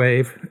third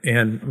wave.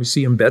 And we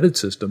see embedded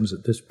systems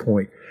at this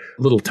point,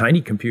 little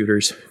tiny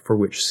computers for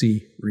which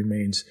C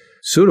remains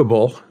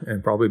suitable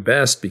and probably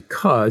best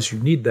because you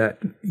need that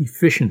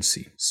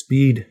efficiency,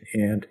 speed,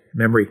 and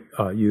memory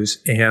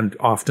use, and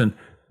often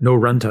no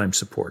runtime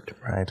support.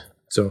 Right.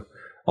 So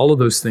all of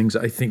those things,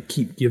 I think,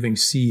 keep giving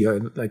C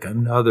like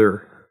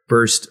another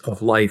burst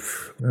of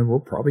life, and we'll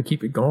probably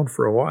keep it going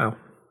for a while.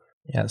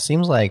 Yeah, it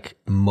seems like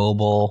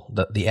mobile,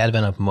 the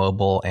advent of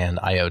mobile and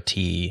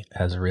IoT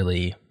has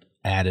really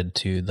added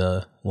to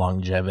the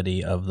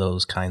longevity of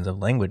those kinds of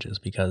languages,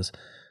 because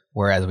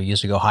whereas we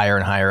used to go higher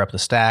and higher up the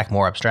stack,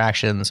 more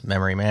abstractions,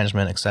 memory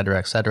management, et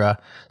cetera,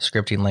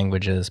 scripting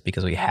languages,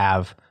 because we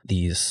have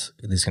these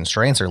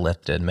constraints are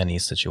lifted in many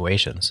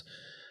situations.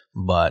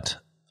 But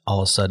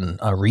all of a sudden,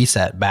 a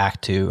reset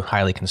back to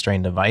highly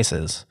constrained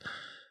devices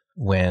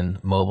when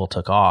mobile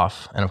took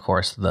off. And of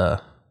course,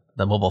 the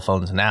mobile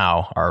phones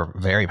now are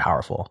very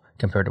powerful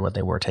compared to what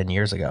they were 10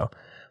 years ago.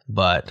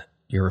 But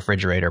your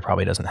refrigerator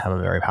probably doesn't have a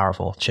very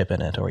powerful chip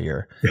in it, or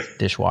your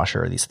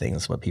dishwasher, or these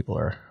things, what people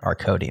are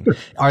coding.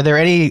 Are there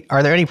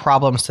any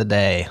problems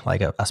today,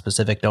 like a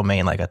specific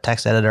domain, like a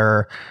text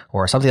editor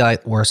or something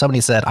like where somebody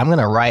said, I'm going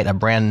to write a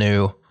brand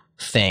new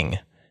thing,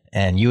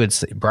 and you would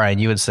say, Brian,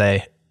 you would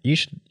say, you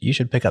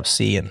should pick up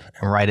C and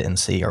write it in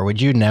C, or would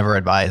you never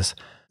advise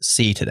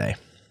C today?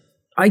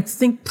 I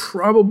think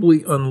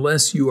probably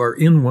unless you are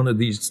in one of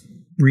these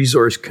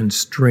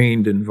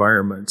resource-constrained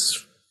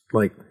environments,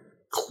 like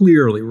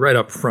clearly right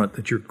up front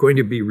that you're going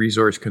to be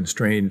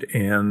resource-constrained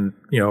and,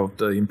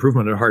 the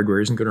improvement of hardware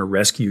isn't going to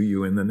rescue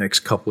you in the next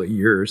couple of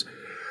years,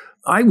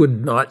 I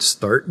would not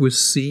start with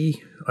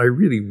C. I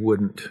really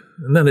wouldn't.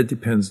 And then it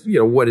depends,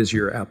 what is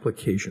your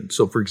application?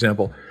 So, for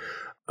example,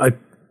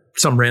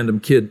 some random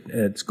kid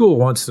at school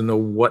wants to know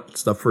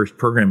what's the first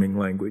programming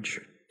language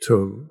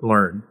to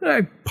learn.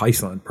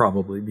 Python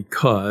probably,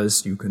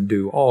 because you can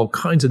do all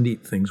kinds of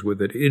neat things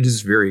with it. It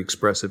is very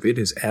expressive. It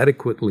is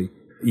adequately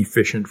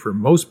efficient for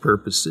most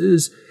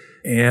purposes,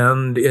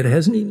 and it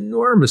has an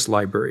enormous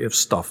library of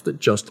stuff that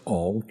just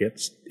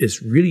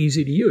is really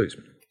easy to use.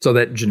 So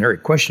that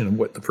generic question of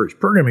what the first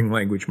programming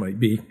language might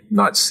be,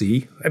 not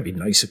C. That'd be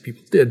nice if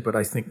people did, but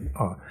I think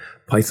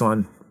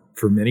Python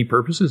for many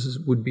purposes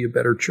would be a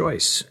better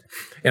choice.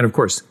 And of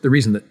course, the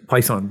reason that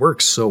Python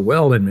works so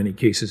well in many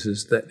cases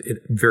is that it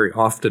very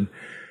often,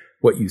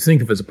 what you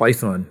think of as a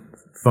Python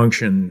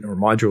function or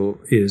module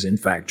is in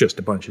fact just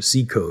a bunch of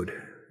C code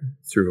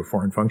through a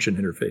foreign function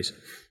interface.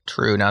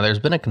 True. Now, there's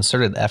been a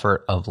concerted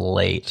effort of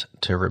late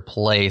to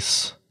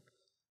replace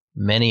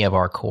many of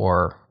our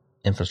core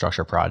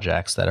infrastructure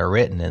projects that are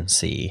written in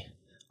C,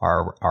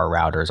 our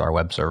routers, our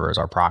web servers,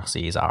 our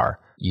proxies,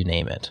 you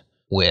name it,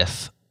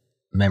 with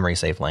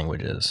memory-safe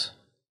languages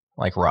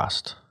like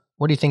Rust.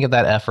 What do you think of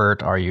that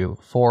effort? Are you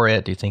for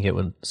it? Do you think it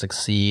would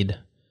succeed?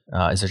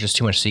 Is there just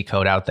too much C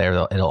code out there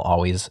that it'll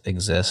always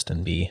exist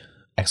and be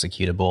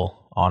executable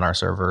on our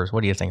servers?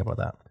 What do you think about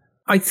that?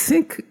 I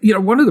think,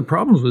 one of the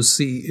problems with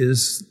C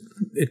is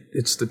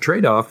it's the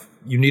trade-off.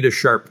 You need a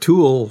sharp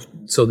tool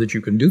so that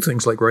you can do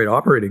things like write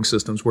operating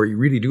systems where you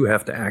really do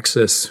have to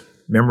access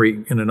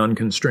memory in an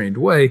unconstrained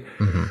way.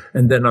 Mm-hmm.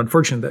 And then,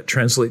 unfortunately, that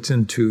translates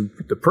into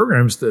the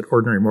programs that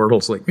ordinary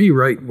mortals like me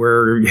write,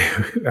 where you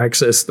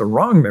access the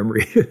wrong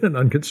memory in an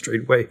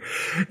unconstrained way,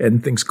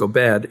 and things go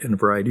bad in a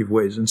variety of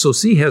ways. And so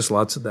C has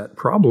lots of that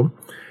problem.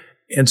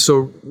 And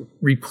so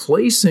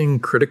replacing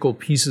critical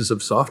pieces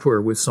of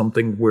software with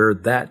something where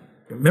that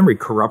memory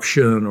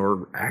corruption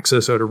or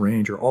access out of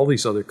range or all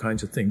these other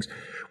kinds of things,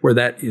 where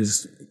that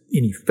is,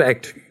 in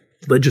effect,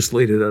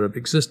 legislated out of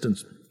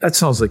existence, that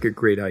sounds like a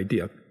great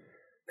idea.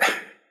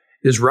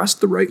 Is Rust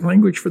the right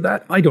language for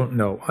that? I don't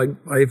know.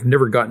 I've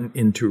never gotten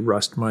into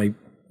Rust. My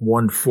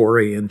one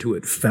foray into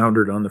it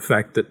foundered on the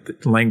fact that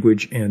the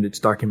language and its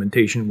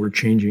documentation were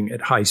changing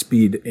at high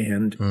speed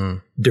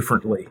and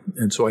differently.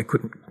 And so I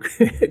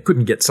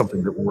couldn't get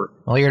something that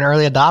worked. Well, you're an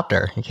early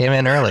adopter. You came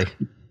in early.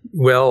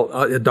 Well,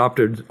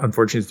 adopted,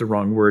 unfortunately, is the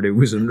wrong word. It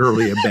was an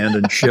early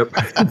abandoned ship.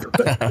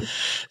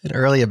 An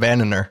early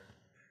abandoner.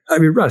 I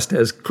mean, Rust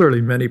has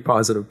clearly many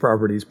positive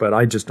properties, but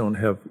I just don't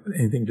have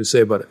anything to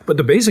say about it. But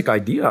the basic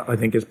idea, I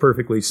think, is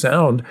perfectly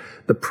sound.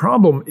 The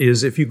problem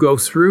is if you go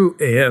through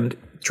and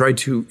try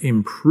to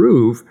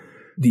improve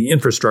the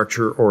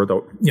infrastructure or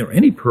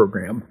any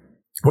program,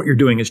 what you're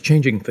doing is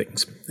changing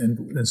things.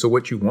 And so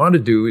what you want to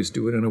do is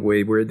do it in a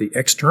way where the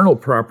external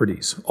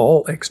properties,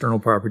 all external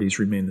properties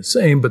remain the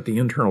same, but the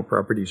internal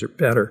properties are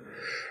better.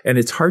 And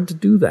it's hard to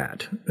do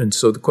that. And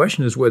so the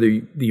question is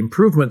whether the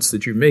improvements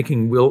that you're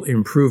making will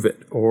improve it,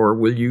 or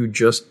will you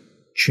just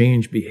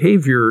change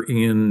behavior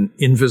in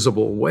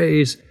invisible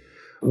ways,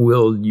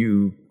 Will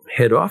you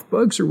head off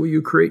bugs or will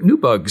you create new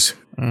bugs?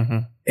 Mm-hmm.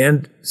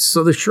 And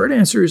so the short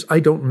answer is I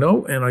don't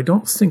know, and I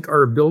don't think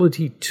our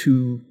ability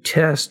to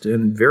test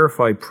and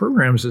verify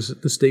programs is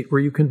at the state where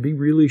you can be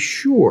really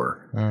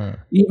sure.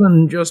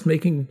 Even just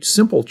making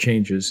simple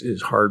changes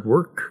is hard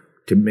work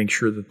to make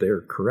sure that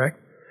they're correct.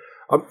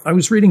 I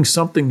was reading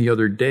something the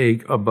other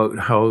day about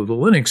how the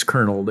Linux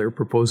kernel, they're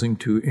proposing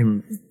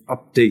to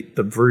update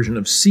the version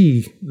of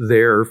C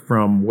there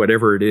from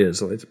whatever it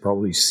is. It's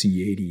probably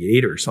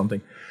C88 or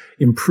something.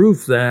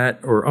 Improve that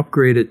or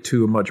upgrade it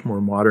to a much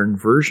more modern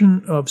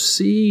version of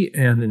C.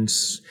 And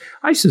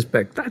I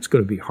suspect that's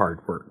going to be hard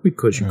work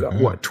because you've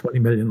got, 20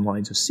 million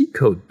lines of C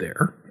code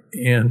there.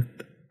 And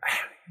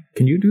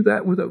can you do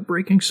that without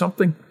breaking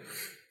something?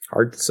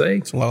 Hard to say.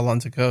 It's a lot of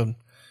lines of code.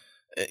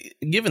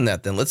 Given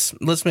that, then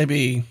let's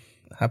maybe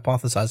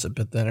hypothesize a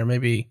bit then, or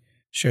maybe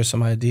share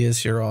some ideas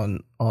here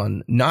on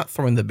not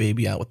throwing the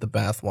baby out with the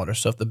bathwater.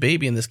 So if the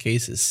baby in this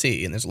case is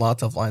C, and there's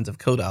lots of lines of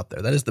code out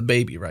there, that is the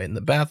baby, right? And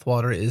the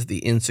bathwater is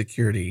the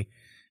insecurity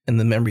and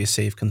the memory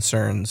safe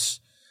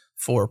concerns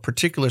for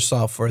particular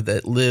software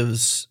that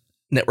lives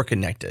network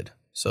connected.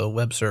 So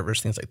web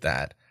servers, things like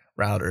that,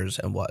 routers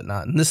and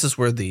whatnot. And this is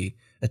where the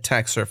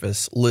attack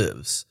surface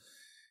lives.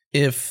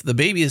 If the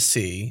baby is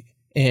C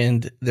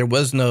and there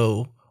was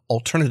no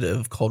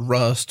alternative called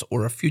Rust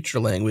or a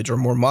future language or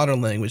more modern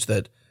language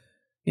that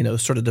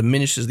sort of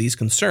diminishes these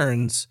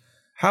concerns,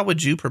 how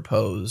would you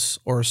propose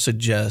or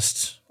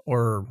suggest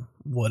or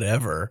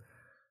whatever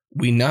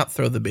we not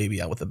throw the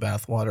baby out with the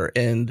bathwater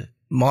and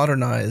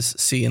modernize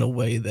C in a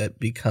way that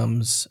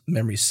becomes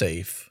memory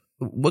safe?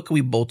 What can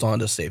we bolt on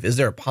to safe? Is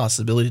there a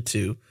possibility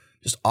to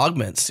just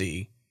augment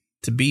C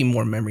to be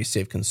more memory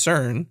safe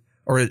concern?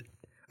 Or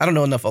I don't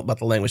know enough about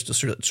the language to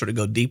sort of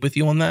go deep with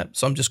you on that.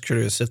 So I'm just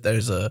curious if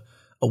there's a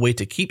way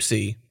to keep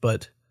C,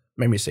 but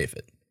memory safe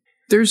it.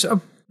 There's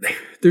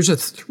a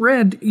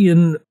thread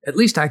in at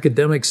least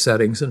academic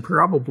settings and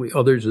probably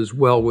others as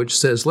well, which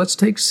says, let's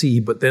take C,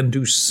 but then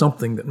do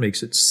something that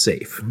makes it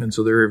safe. And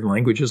so there are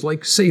languages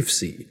like safe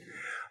C.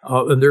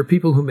 And there are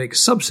people who make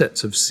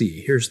subsets of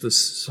C. Here's the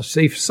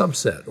safe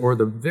subset or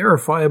the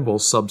verifiable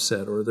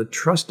subset or the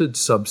trusted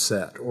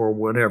subset or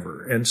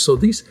whatever. And so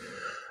these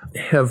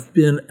have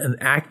been an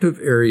active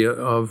area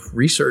of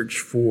research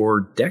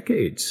for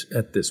decades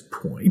at this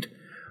point.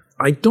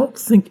 I don't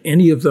think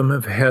any of them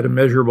have had a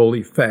measurable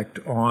effect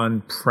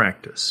on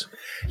practice.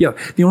 Yeah,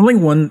 the only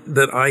one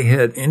that I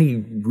had any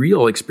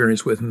real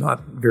experience with,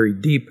 not very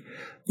deep,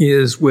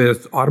 is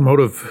with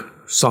automotive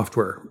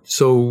software.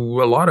 So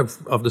a lot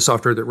of the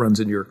software that runs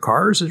in your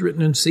cars is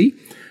written in C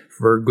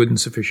for good and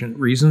sufficient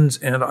reasons.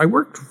 And I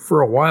worked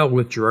for a while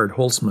with Gerard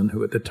Holtzman,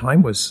 who at the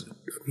time was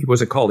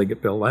a colleague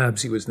at Bell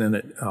Labs. He was then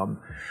at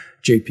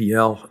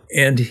JPL.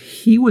 And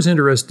he was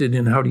interested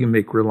in how do you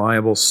make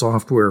reliable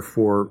software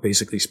for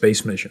basically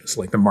space missions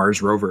like the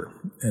Mars rover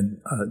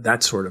and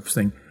that sort of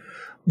thing.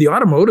 The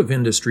automotive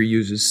industry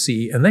uses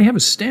C, and they have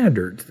a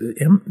standard,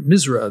 the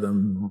MISRA,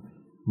 the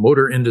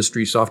Motor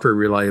Industry Software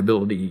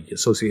Reliability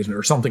Association,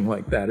 or something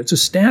like that. It's a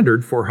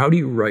standard for how do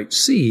you write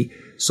C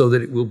so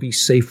that it will be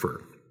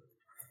safer.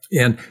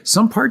 And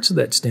some parts of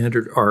that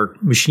standard are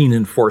machine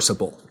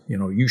enforceable.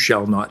 You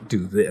shall not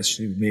do this,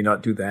 you may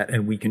not do that,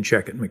 and we can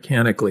check it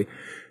mechanically.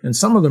 And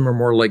some of them are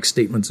more like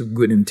statements of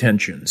good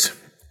intentions,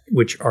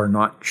 which are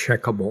not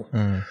checkable.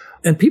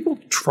 And people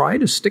try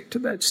to stick to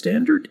that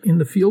standard in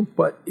the field,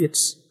 but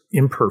it's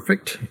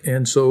imperfect.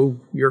 And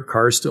so your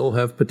cars still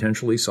have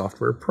potentially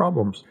software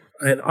problems.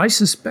 And I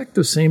suspect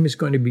the same is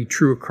going to be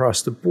true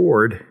across the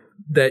board,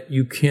 that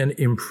you can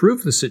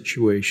improve the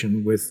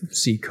situation with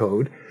C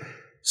code.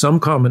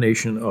 Some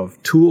combination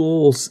of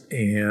tools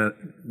and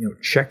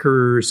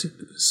checkers,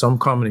 some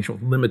combination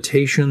of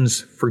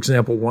limitations. For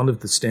example, one of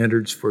the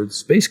standards for the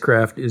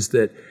spacecraft is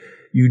that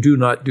you do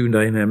not do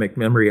dynamic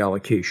memory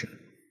allocation.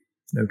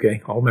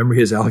 Okay, all memory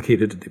is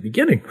allocated at the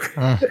beginning.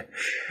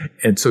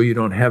 And so you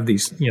don't have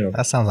these,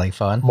 that sounds like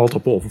fun.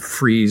 Multiple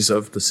frees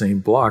of the same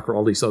block or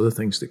all these other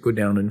things that go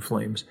down in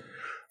flames.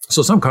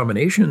 So some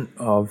combination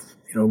of,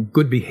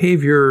 good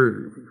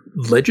behavior,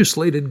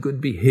 legislated good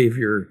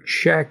behavior,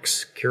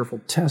 checks, careful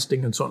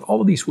testing, and so on.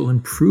 All of these will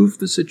improve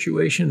the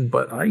situation,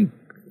 but I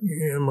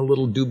am a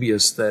little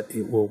dubious that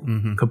it will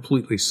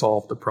completely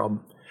solve the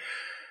problem.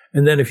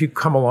 And then if you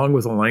come along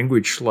with a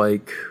language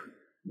like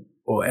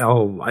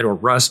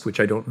Rust,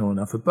 which I don't know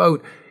enough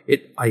about,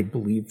 it, I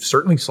believe,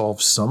 certainly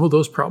solves some of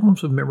those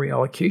problems of memory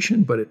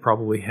allocation, but it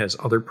probably has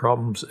other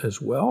problems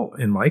as well.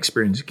 In my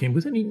experience, it came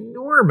with an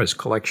enormous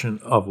collection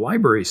of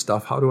library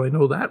stuff. How do I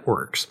know that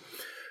works?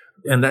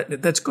 And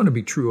that's going to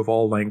be true of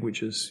all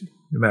languages,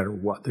 no matter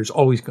what. There's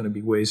always going to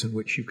be ways in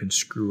which you can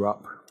screw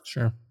up.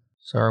 Sure.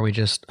 So are we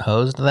just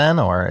hosed then,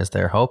 or is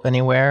there hope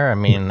anywhere? I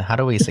mean, how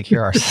do we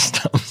secure our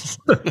systems?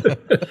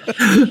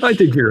 I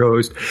think you're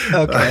hosed.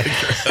 Okay.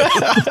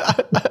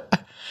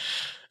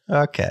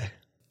 Okay.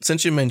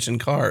 Since you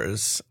mentioned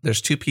cars, there's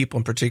two people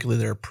in particular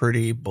that are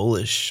pretty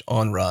bullish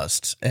on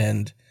Rust.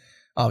 And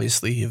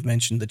Obviously, you've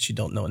mentioned that you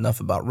don't know enough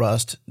about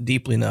Rust,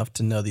 deeply enough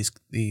to know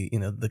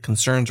the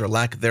concerns or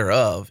lack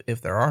thereof,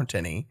 if there aren't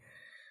any.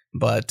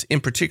 But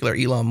in particular,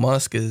 Elon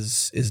Musk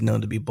is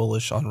known to be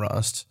bullish on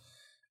Rust.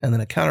 And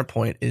then a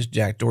counterpoint is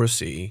Jack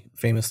Dorsey,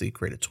 famously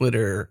created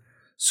Twitter,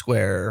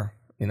 Square,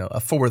 a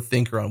forward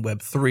thinker on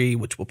Web3,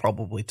 which we'll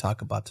probably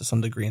talk about to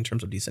some degree in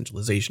terms of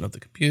decentralization of the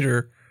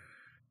computer,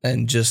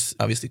 and just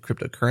obviously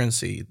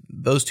cryptocurrency.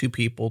 Those two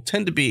people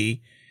tend to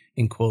be,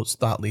 in quotes,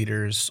 thought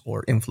leaders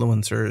or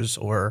influencers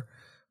or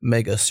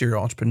mega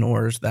serial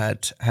entrepreneurs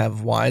that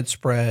have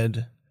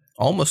widespread,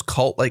 almost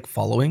cult-like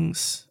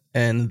followings,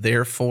 and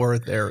therefore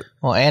they're...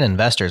 Well, and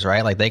investors,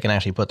 right? Like they can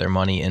actually put their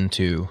money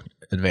into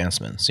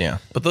advancements, yeah.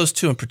 But those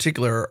two in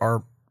particular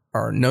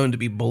are known to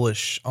be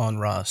bullish on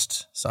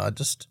Rust. So I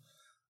just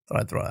thought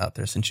I'd throw it out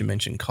there since you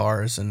mentioned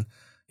cars and,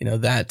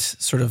 that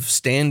sort of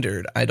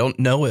standard. I don't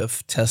know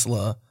if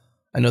Tesla...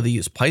 I know they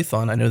use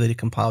Python. I know they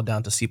compiled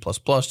down to C++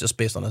 just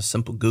based on a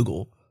simple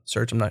Google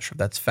search. I'm not sure if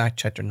that's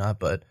fact-checked or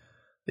not, but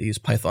they use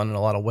Python in a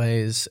lot of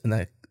ways, and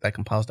that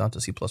compiles down to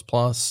C++.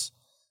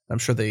 I'm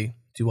sure they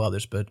do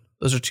others, but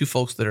those are two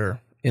folks that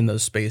are in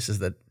those spaces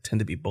that tend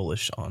to be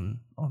bullish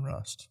on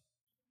Rust.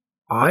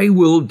 I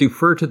will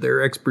defer to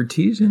their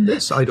expertise in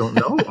this. I don't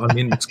know. I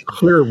mean, it's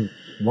clear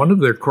one of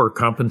their core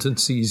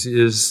competencies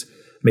is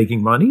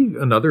making money.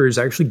 Another is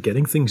actually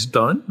getting things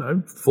done. I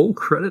have full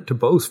credit to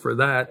both for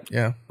that.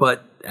 Yeah.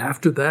 But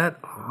after that,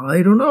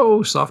 I don't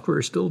know.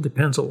 Software still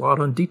depends a lot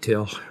on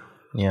detail.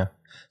 Yeah.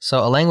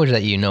 So a language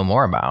that you know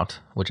more about,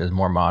 which is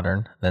more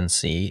modern than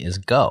C, is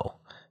Go.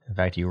 In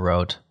fact, you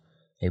wrote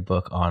a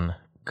book on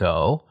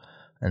Go.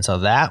 And so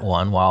that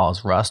one, while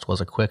Rust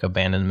was a quick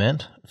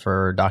abandonment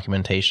for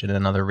documentation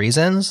and other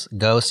reasons,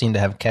 Go seemed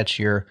to have catch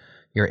your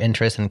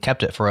interest and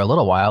kept it for a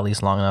little while, at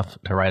least long enough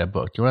to write a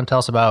book. Do you want to tell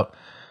us about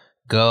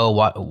Go,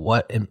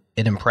 what it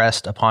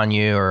impressed upon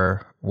you,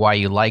 or why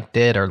you liked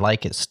it or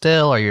like it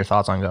still, or your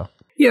thoughts on Go?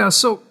 Yeah,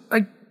 so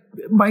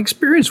my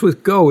experience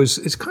with Go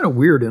is kind of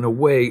weird in a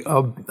way.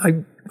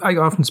 I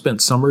often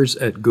spent summers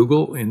at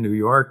Google in New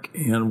York,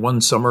 and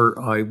one summer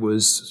I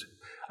was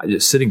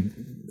just sitting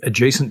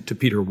adjacent to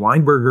Peter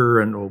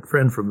Weinberger, an old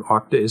friend from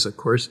Awk days, of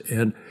course,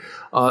 and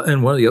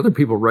one of the other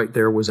people right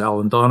there was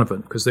Alan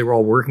Donovan, because they were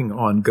all working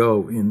on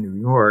Go in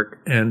New York,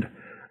 and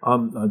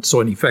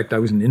so in effect, I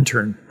was an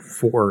intern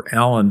for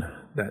Alan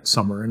that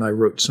summer, and I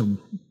wrote some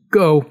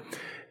Go,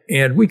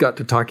 and we got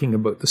to talking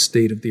about the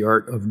state of the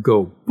art of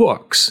Go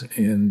books,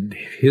 and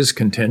his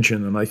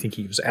contention, and I think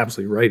he was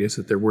absolutely right, is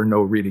that there were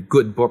no really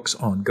good books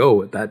on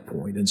Go at that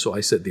point. And so I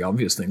said the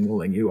obvious thing, well,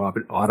 then you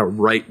ought to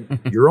write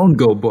your own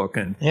Go book.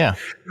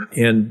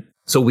 And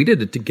so we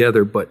did it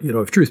together, but,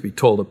 if truth be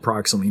told,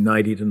 approximately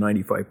 90 to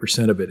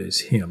 95% of it is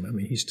him. I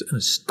mean, he's an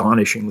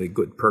astonishingly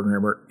good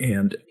programmer,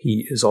 and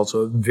he is also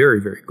a very,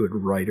 very good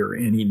writer,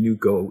 and he knew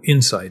Go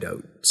inside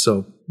out.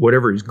 So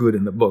whatever is good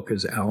in the book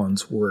is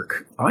Alan's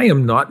work. I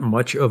am not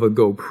much of a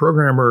Go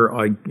programmer.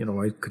 I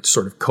could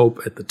sort of cope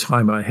at the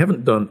time. I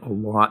haven't done a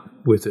lot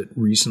with it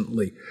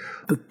recently.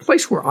 The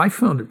place where I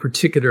found it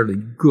particularly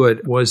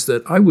good was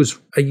that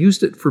I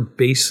used it for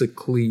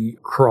basically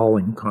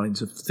crawling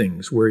kinds of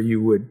things, where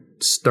you would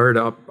start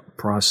up a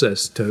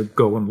process to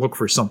go and look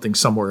for something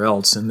somewhere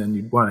else, and then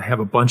you'd want to have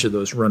a bunch of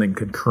those running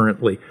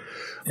concurrently,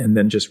 and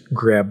then just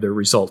grab their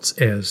results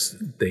as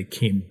they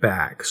came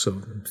back.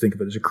 So think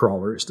of it as a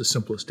crawler is the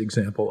simplest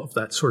example of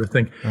that sort of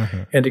thing.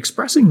 Mm-hmm. And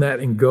expressing that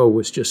in Go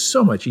was just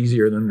so much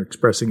easier than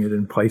expressing it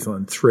in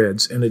Python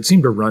threads, and it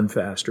seemed to run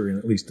faster in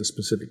at least the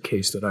specific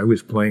case that I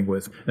was playing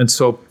with. And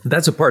so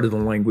that's a part of the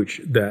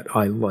language that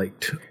I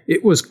liked.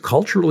 It was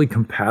culturally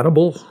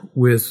compatible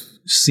with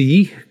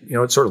C.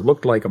 It sort of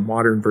looked like a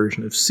modern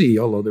version of C,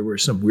 although there were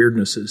some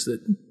weirdnesses that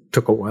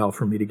took a while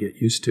for me to get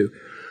used to.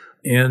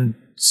 And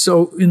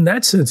so in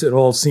that sense, it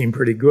all seemed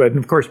pretty good.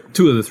 And of course,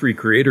 two of the three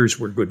creators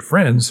were good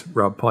friends,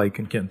 Rob Pike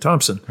and Ken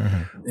Thompson.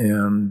 Mm-hmm.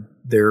 And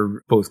they're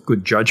both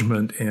good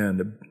judgment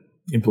and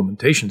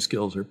implementation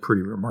skills are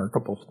pretty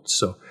remarkable.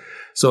 So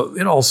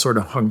it all sort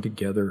of hung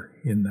together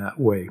in that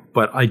way.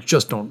 But I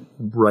just don't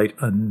write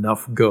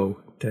enough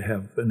Go to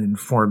have an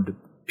informed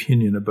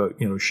opinion about,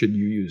 should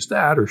you use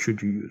that or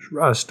should you use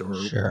Rust, or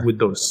would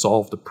those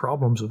solve the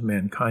problems of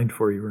mankind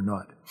for you or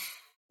not?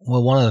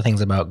 Well, one of the things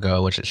about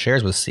Go, which it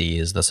shares with C,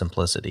 is the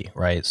simplicity,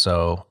 right?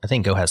 So I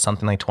think Go has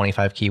something like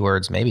 25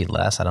 keywords, maybe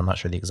less. I'm not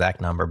sure the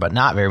exact number, but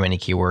not very many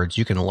keywords.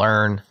 You can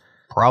learn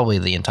probably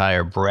the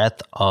entire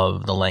breadth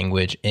of the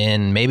language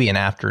in maybe an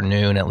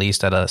afternoon, at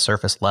least at a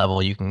surface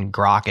level. You can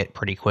grok it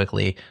pretty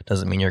quickly.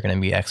 Doesn't mean you're going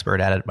to be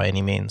expert at it by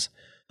any means,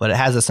 but it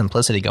has a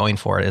simplicity going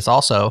for it. It's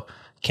also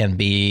can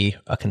be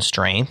a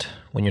constraint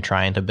when you're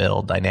trying to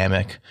build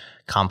dynamic,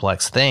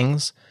 complex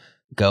things.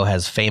 Go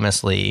has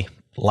famously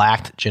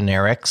lacked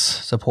generics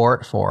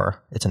support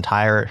for its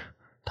entire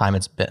time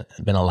it's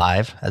been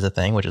alive as a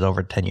thing, which is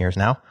over 10 years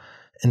now.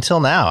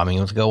 Until now, I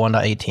mean, with Go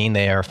 1.18,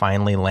 they are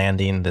finally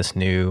landing this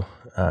new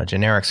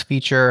generics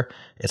feature.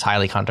 It's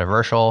highly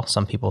controversial.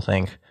 Some people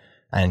think,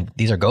 and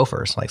these are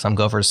gophers, like some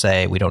gophers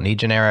say, we don't need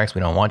generics,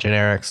 we don't want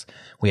generics,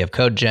 we have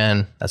code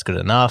gen, that's good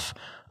enough.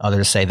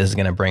 Others say this is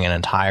going to bring an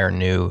entire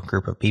new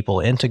group of people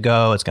into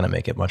Go. It's going to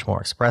make it much more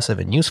expressive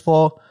and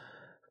useful.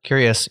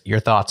 Curious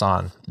your thoughts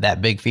on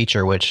that big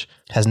feature, which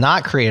has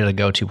not created a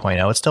Go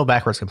 2.0. It's still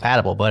backwards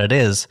compatible, but it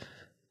is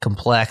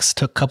complex.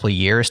 Took a couple of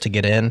years to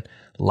get in.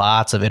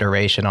 Lots of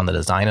iteration on the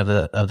design of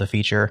the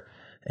feature,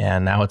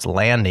 and now it's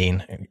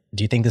landing.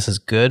 Do you think this is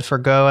good for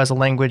Go as a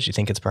language? Do you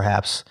think it's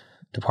perhaps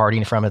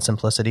departing from its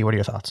simplicity? What are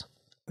your thoughts?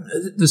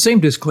 The same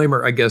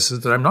disclaimer, I guess,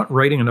 is that I'm not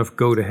writing enough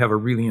Go to have a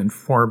really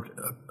informed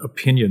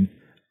opinion.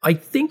 I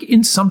think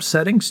in some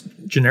settings,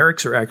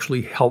 generics are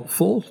actually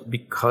helpful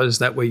because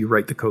that way you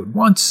write the code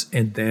once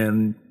and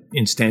then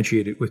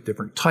instantiate it with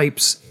different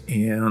types,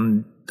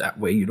 and that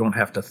way you don't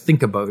have to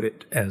think about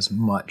it as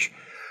much.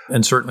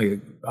 And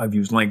certainly I've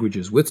used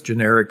languages with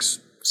generics,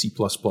 C++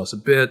 a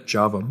bit,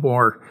 Java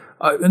more,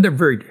 and they're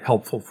very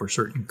helpful for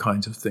certain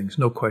kinds of things,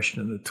 no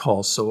question at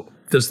all. So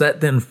does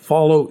that then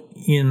follow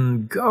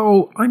in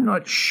Go? I'm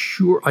not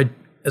sure.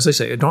 As I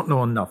say, I don't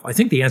know enough. I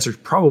think the answer is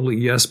probably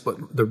yes, but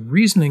the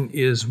reasoning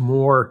is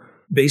more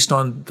based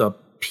on the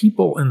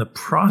people and the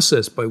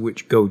process by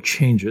which Go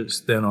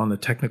changes than on the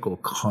technical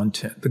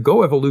content. The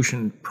Go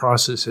evolution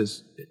process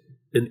has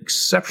been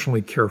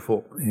exceptionally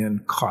careful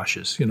and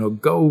cautious.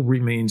 Go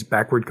remains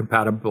backward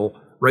compatible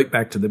right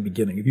back to the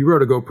beginning. If you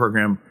wrote a Go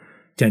program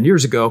 10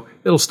 years ago,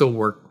 it'll still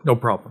work, no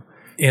problem.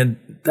 And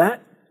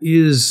that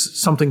is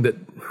something that,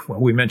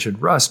 we mentioned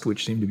Rust,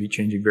 which seemed to be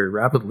changing very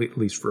rapidly, at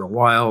least for a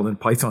while. And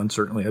Python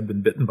certainly had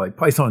been bitten by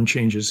Python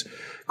changes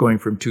going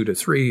from 2 to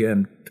 3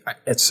 and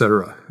et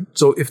cetera.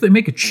 So if they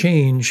make a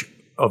change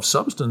of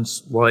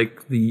substance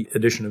like the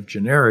addition of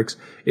generics,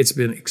 it's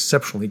been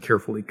exceptionally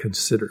carefully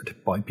considered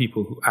by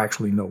people who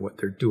actually know what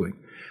they're doing.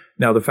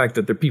 Now, the fact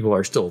that the people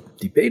are still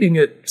debating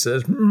it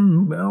says,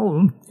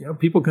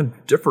 people can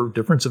differ.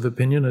 Difference of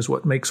opinion is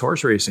what makes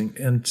horse racing.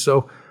 And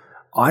so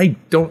I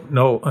don't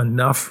know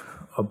enough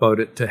about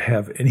it to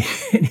have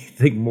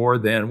anything more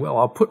than,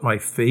 I'll put my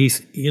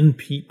faith in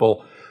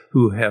people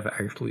who have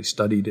actually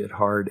studied it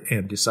hard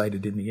and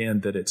decided in the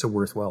end that it's a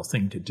worthwhile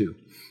thing to do.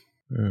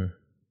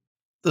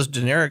 Those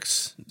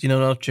generics, do you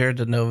know, Jared,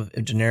 to know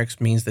if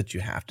generics means that you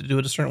have to do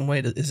it a certain way?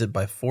 Is it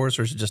by force,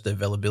 or is it just the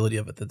availability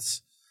of it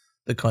that's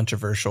the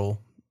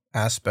controversial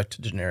aspect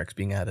to generics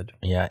being added?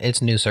 Yeah,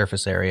 it's new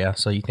surface area,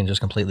 so you can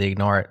just completely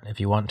ignore it if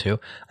you want to.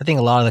 I think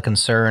a lot of the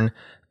concern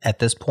at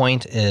this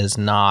point is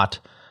not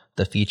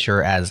the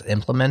feature as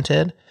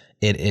implemented.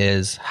 It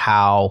is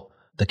how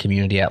the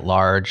community at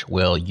large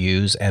will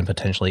use and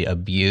potentially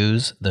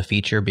abuse the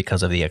feature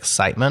because of the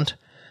excitement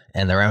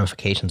and the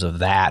ramifications of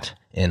that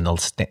in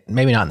the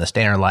maybe not in the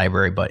standard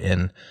library, but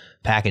in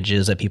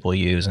packages that people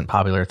use and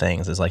popular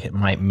things. Is like it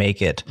might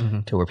make it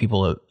to where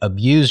people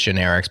abuse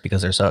generics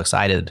because they're so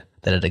excited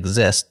that it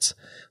exists,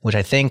 which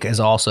I think is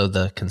also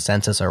the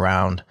consensus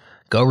around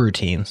Go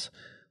routines,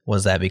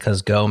 was that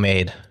because Go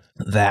made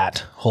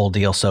that whole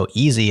deal so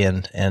easy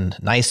and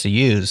nice to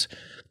use,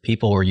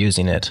 people were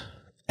using it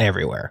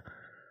everywhere.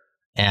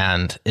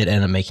 And it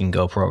ended up making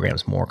Go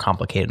programs more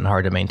complicated and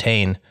hard to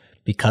maintain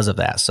because of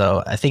that.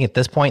 So I think at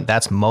this point,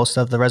 that's most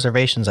of the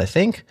reservations. I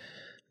think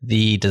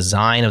the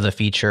design of the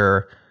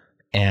feature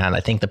and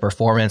I think the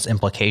performance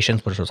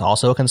implications, which was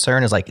also a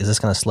concern, is like, is this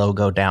going to slow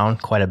Go down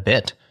quite a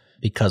bit?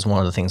 Because one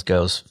of the things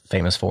Go's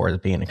famous for is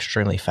being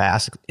extremely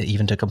fast,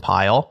 even to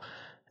compile.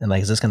 And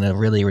like, is this going to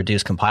really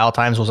reduce compile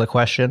times was a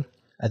question.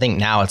 I think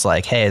now it's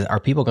like, hey, are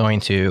people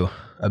going to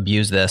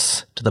abuse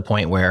this to the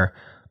point where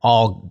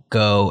all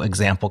Go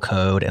example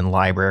code and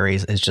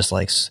libraries is just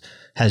like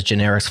has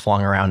generics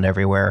flung around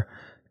everywhere?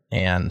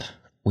 And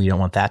we don't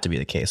want that to be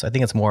the case. I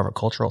think it's more of a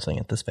cultural thing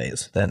at this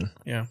phase than,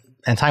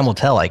 and time will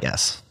tell, I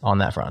guess, on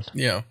that front.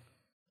 Yeah.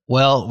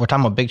 Well, we're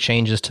talking about big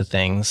changes to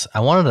things. I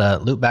wanted to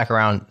loop back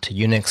around to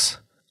Unix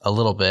a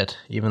little bit,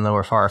 even though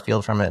we're far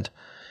afield from it,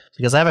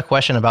 because I have a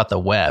question about the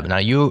web. Now,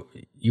 you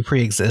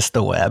pre-exist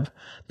the web,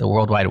 the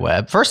World Wide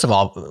Web. First of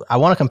all, I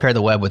want to compare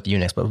the web with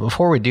Unix, but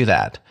before we do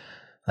that,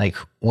 like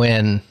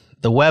when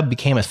the web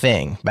became a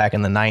thing back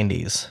in the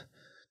 90s,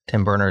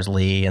 Tim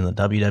Berners-Lee and the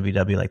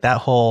www, like that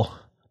whole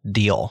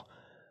deal,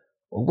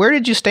 where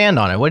did you stand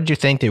on it? What did you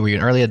think? Were you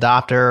an early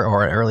adopter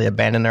or an early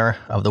abandoner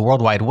of the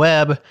World Wide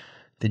Web?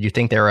 Did you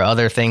think there were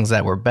other things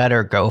that were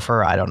better?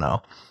 Gopher? I don't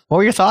know. What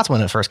were your thoughts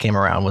when it first came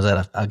around? Was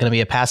it going to be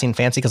a passing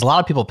fancy? Because a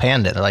lot of people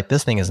panned it. They're like,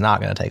 this thing is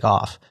not going to take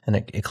off. And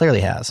it clearly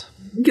has.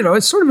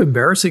 It's sort of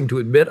embarrassing to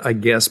admit, I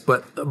guess,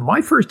 but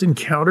my first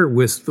encounter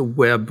with the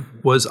web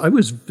was I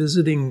was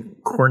visiting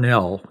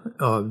Cornell.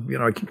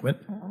 I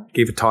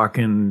gave a talk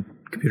in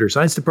computer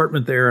science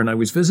department there, and I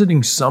was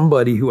visiting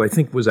somebody who I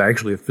think was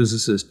actually a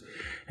physicist.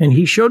 And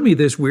he showed me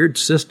this weird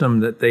system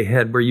that they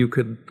had where you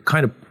could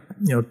kind of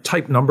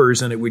type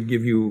numbers and it would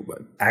give you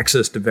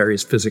access to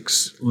various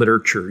physics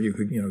literature. You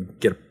could,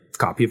 get a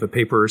copy of a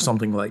paper or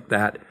something like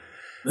that.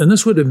 And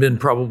this would have been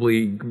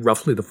probably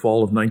roughly the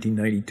fall of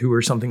 1992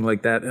 or something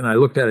like that. And I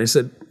looked at it and I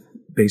said,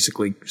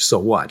 basically, so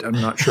what? I'm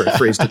not sure I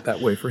phrased it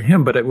that way for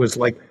him, but it was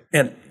like,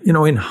 and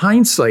in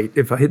hindsight,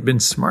 if I had been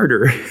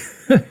smarter,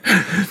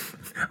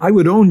 I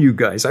would own you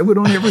guys. I would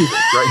own everything,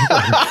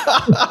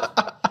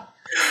 right?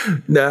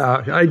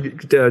 No,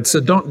 so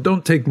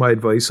don't take my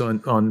advice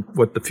on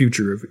what the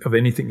future of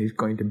anything is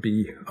going to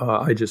be.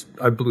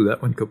 I blew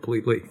that one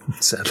completely,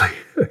 sadly.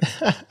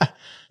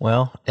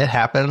 Well, it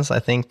happens. I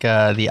think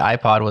the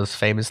iPod was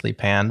famously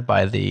panned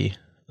by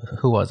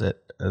who was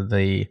it?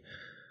 The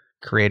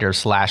creator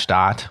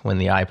Slashdot when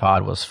the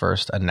iPod was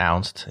first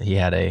announced. He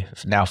had a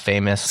now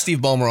famous... Steve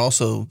Ballmer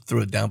also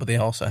threw it down, but they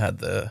also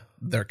had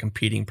their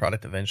competing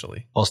product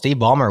eventually. Well, Steve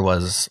Ballmer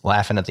was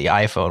laughing at the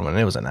iPhone when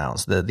it was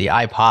announced. The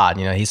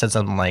iPod, he said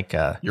something like,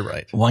 "You're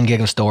right. 1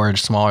 gig of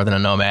storage, smaller than a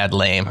Nomad,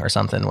 lame," or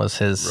something was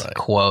his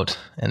quote.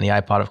 And the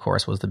iPod, of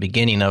course, was the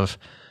beginning of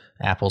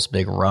Apple's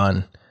big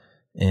run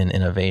in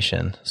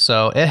innovation.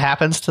 So it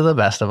happens to the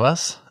best of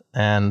us,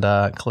 and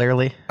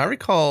clearly, I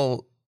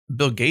recall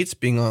Bill Gates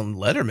being on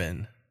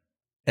Letterman,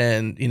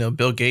 and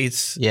Bill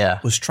Gates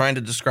was trying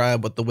to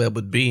describe what the web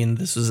would be, and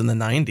this was in the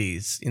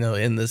 90s,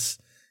 in this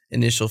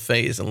initial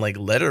phase, and like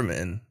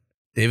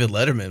David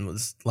Letterman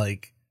was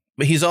like,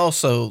 but he's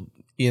also,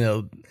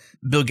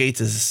 Bill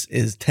Gates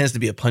tends to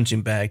be a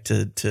punching bag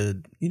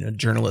to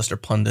journalists or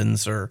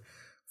pundits or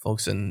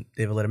folks in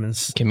David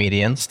Letterman's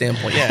comedians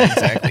standpoint. Yeah,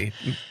 exactly.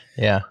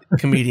 Yeah,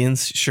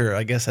 comedians. Sure,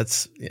 I guess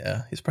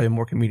he's probably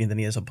more comedian than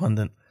he is a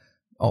pundit.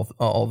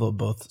 Although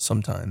both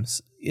sometimes,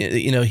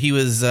 he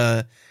was,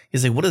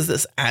 he's like, what is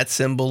this @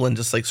 symbol? And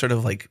just like sort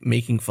of like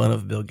making fun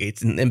of Bill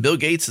Gates. And Bill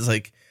Gates is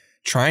like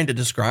trying to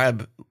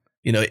describe,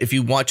 if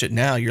you watch it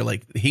now, you're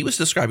like, he was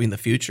describing the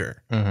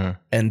future. Mm-hmm.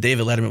 And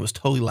David Letterman was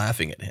totally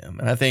laughing at him.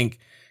 And I think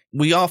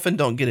we often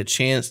don't get a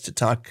chance to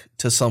talk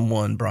to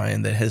someone,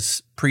 Brian, that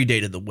has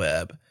predated the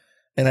web.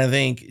 And I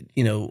think,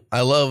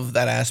 I love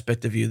that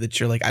aspect of you that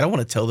you're like, I don't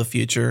want to tell the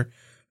future,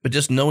 but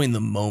just knowing the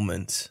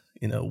moment,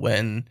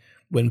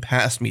 when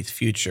past meets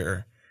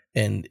future,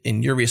 and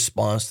your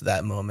response to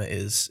that moment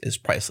is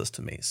priceless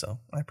to me. So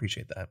I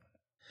appreciate that.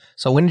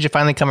 So when did you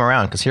finally come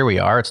around? Because here we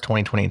are, it's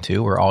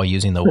 2022. We're all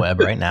using the web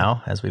right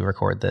now as we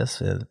record this,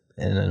 in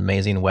an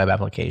amazing web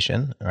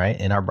application, right,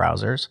 in our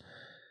browsers.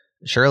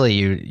 Surely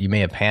you may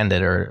have panned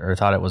it or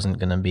thought it wasn't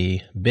going to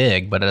be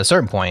big, but at a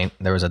certain point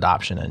there was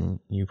adoption and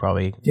you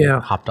probably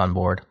hopped on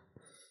board.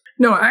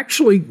 No,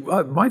 actually,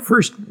 my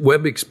first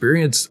web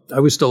experience, I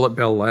was still at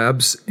Bell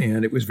Labs,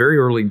 and it was very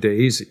early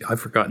days. I've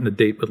forgotten the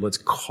date, but let's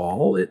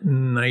call it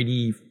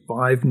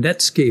 95.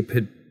 Netscape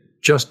had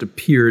just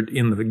appeared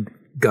in the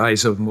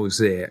guise of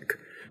Mosaic.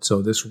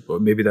 So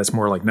maybe that's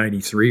more like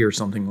 93 or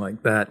something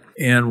like that.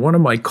 And one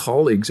of my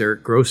colleagues,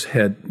 Eric Gross,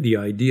 had the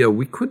idea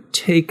we could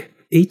take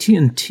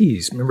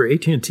AT&T's. Remember,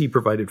 AT&T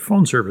provided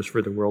phone service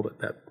for the world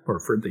or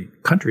for the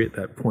country at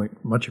that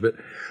point, much of it.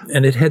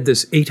 And it had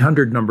this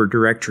 800 number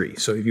directory.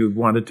 So if you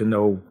wanted to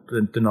know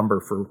the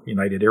number for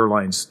United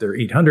Airlines, their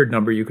 800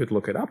 number, you could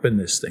look it up in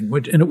this thing.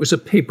 And it was a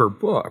paper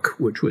book,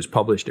 which was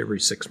published every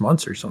 6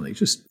 months or something,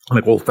 just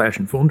like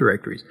old-fashioned phone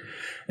directories.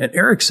 And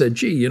Eric said,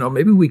 gee,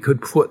 maybe we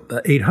could put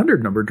the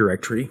 800 number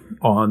directory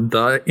on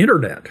the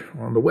internet,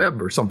 on the web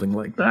or something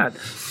like that.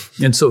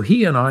 And so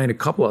he and I and a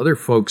couple other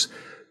folks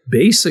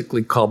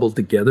basically cobbled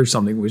together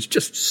something that was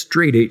just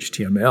straight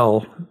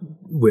HTML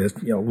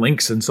with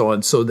links and so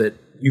on, so that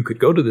you could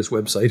go to this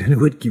website and it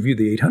would give you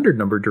the 800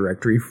 number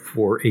directory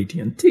for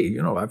AT&T.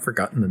 I've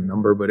forgotten the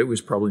number, but it was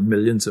probably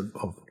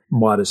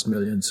modest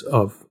millions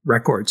of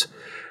records.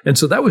 And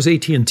so that was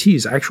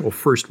AT&T's actual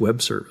first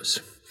web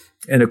service.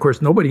 And of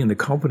course, nobody in the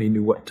company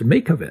knew what to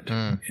make of it.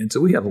 And so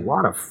we had a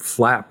lot of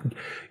flap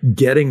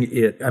getting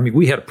it. I mean,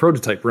 we had a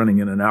prototype running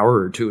in an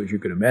hour or two, as you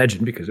could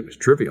imagine, because it was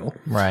trivial.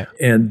 Right.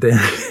 And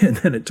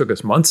then it took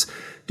us months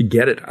to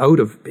get it out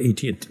of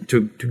AT&T,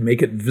 to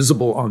make it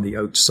visible on the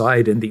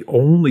outside. And the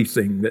only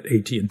thing that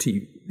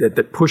AT&T,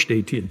 that pushed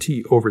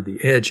AT&T over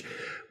the edge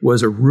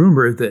was a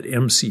rumor that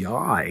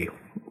MCI,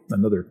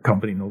 another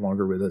company no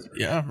longer with us.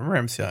 Yeah, I remember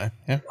MCI.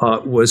 Yeah.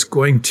 Was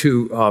going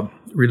to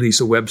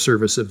release a web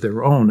service of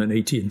their own, and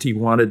AT&T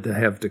wanted to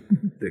have the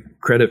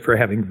credit for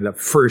having the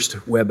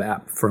first web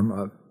app from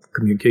a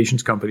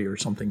communications company or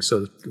something,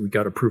 so we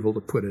got approval to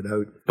put it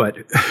out. But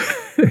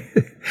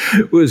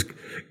it was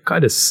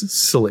kind of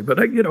silly. But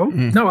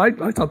no,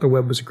 I thought the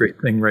web was a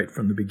great thing right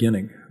from the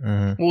beginning.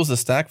 What was the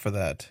stack for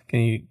that? Can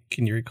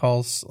you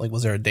recall? Like,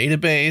 was there a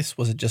database?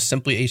 Was it just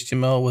simply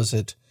HTML?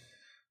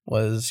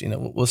 What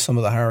was some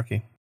of the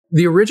hierarchy?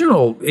 The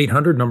original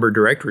 800 number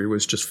directory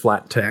was just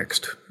flat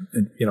text.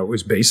 And, it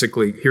was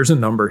basically, here's a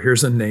number,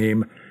 here's a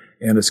name,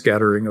 and a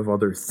scattering of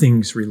other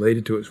things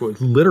related to it. So it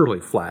was literally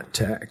flat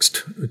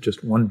text,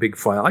 just one big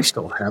file. I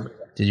still have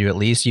it. Did you at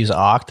least use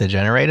awk to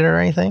generate it or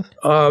anything?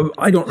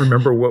 I don't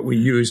remember what we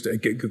used. I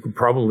could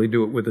probably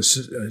do it with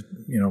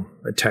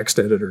a text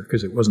editor,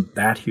 because it wasn't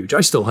that huge.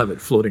 I still have it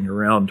floating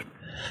around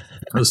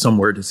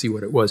somewhere to see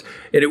what it was.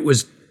 And it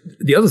was,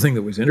 the other thing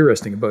that was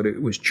interesting about it,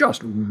 it was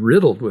just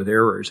riddled with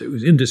errors. It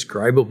was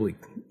indescribably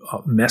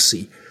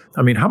messy.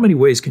 I mean, how many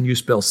ways can you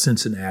spell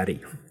Cincinnati?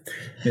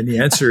 And the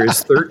answer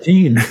is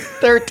 13.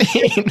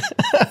 13.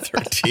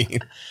 13.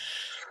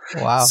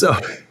 Wow.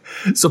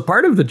 So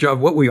part of the job,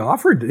 what we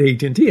offered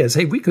at AT&T is,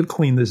 hey, we could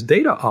clean this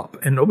data up.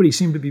 And nobody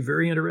seemed to be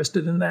very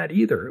interested in that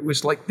either. It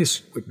was like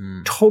this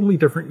totally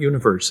different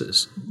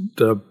universes.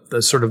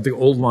 The sort of the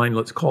old line,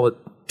 let's call it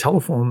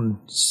telephone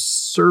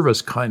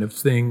service kind of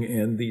thing,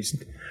 and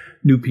these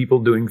new people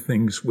doing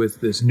things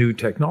with this new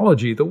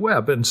technology, the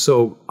web. And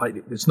so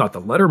it's not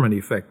the Letterman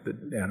effect that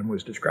Adam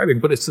was describing,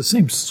 but it's the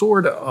same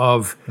sort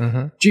of,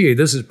 gee,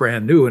 this is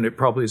brand new and it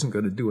probably isn't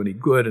going to do any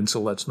good, and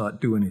so let's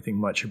not do anything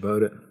much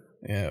about it.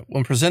 Yeah.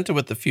 When presented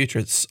with the future,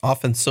 it's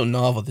often so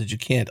novel that you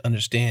can't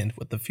understand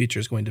what the future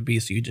is going to be,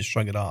 so you just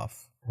shrug it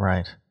off.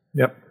 Right.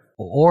 Yep.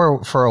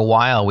 Or for a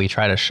while, we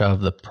try to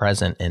shove the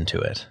present into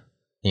it.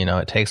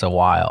 It takes a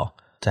while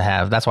to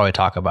have. That's why we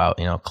talk about,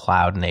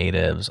 cloud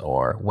natives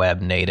or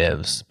web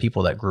natives,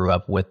 people that grew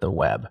up with the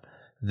web.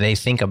 They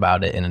think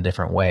about it in a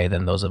different way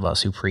than those of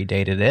us who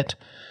predated it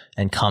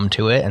and come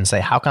to it and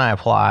say, how can I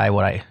apply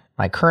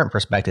my current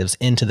perspectives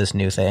into this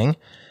new thing,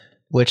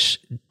 which,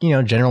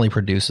 generally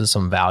produces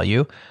some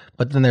value.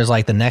 But then there's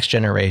like the next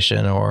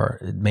generation, or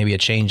maybe a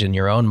change in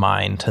your own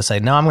mind to say,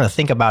 no, I'm going to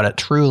think about it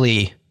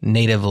truly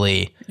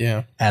natively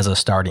as a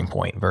starting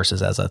point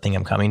versus as a thing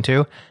I'm coming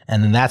to.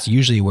 And then that's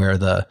usually where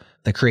the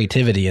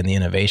creativity and the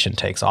innovation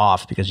takes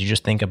off, because you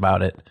just think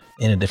about it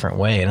in a different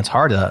way. And it's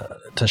hard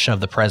to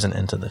shove the present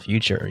into the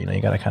future.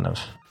 You got to kind of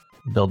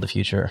build the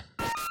future.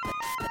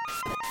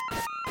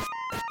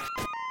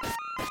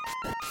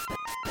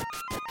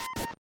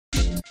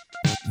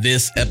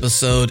 This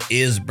episode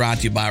is brought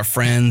to you by our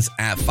friends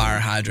at Fire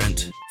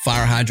Hydrant.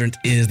 Fire Hydrant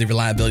is the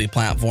reliability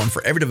platform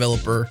for every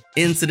developer.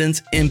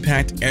 Incidents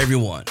impact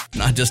everyone,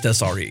 not just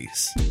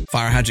SREs.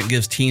 Fire Hydrant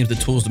gives teams the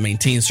tools to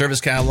maintain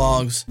service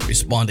catalogs,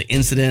 respond to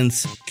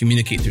incidents,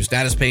 communicate through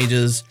status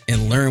pages,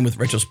 and learn with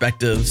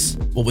retrospectives.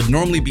 What would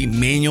normally be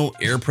manual,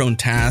 error-prone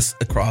tasks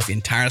across the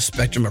entire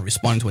spectrum of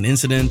responding to an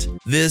incident,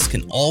 this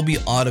can all be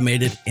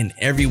automated in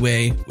every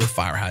way with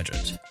Fire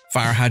Hydrant.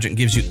 Fire Hydrant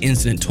gives you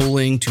incident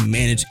tooling to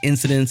manage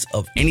incidents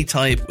of any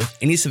type with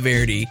any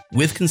severity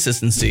with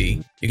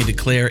consistency. You can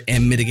declare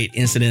and mitigate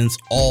incidents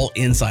all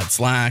inside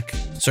Slack.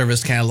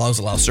 Service catalogs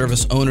allow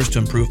service owners to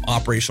improve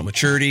operational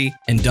maturity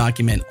and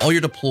document all your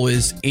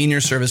deploys in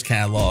your service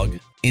catalog.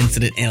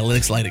 Incident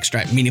analytics let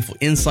extract meaningful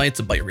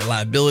insights about your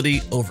reliability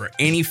over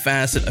any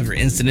facet of your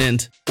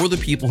incident or the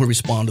people who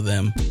respond to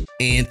them.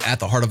 And at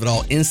the heart of it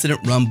all,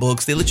 incident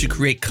runbooks, they let you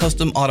create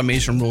custom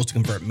automation rules to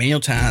convert manual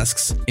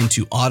tasks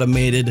into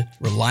automated,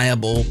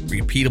 reliable,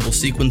 repeatable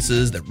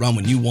sequences that run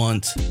when you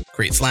want.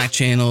 Create Slack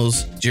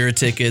channels, Jira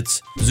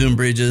tickets, Zoom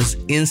bridges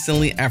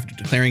instantly after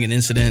declaring an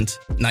incident.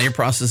 Now your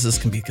processes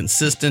can be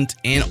consistent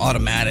and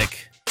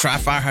automatic. Try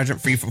Fire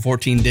Hydrant free for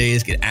 14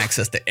 days. Get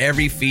access to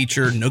every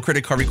feature. No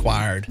credit card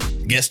required.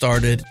 Get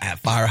started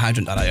at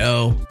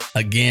firehydrant.io.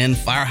 Again,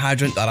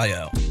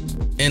 firehydrant.io.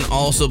 And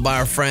also by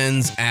our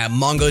friends at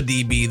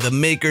MongoDB, the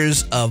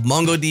makers of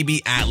MongoDB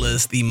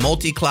Atlas, the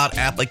multi-cloud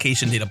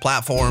application data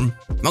platform.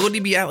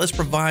 MongoDB Atlas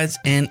provides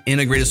an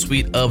integrated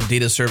suite of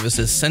data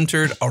services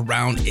centered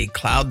around a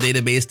cloud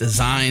database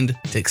designed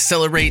to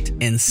accelerate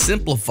and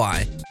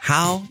simplify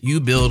how you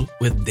build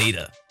with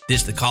data.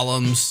 Ditch the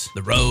columns,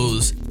 the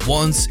rows,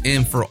 once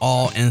and for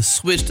all, and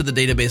switch to the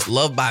database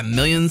loved by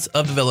millions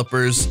of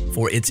developers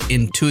for its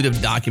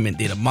intuitive document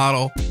data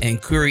model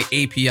and query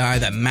API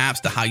that maps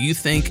to how you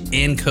think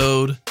and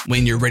code.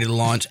 When you're ready to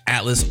launch,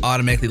 Atlas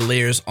automatically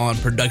layers on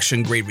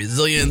production-grade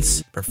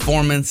resilience,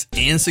 performance,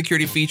 and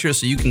security features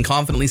so you can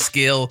confidently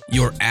scale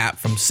your app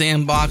from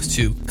sandbox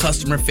to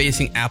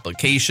customer-facing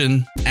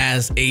application.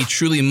 As a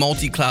truly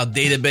multi-cloud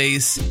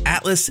database,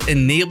 Atlas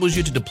enables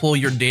you to deploy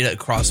your data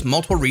across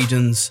multiple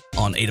regions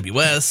on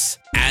AWS,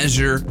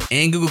 Azure,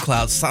 and Google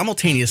Cloud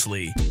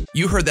simultaneously.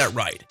 You heard that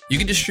right. You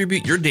can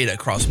distribute your data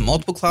across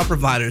multiple cloud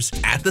providers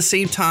at the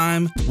same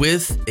time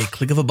with a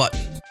click of a button.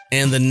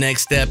 And the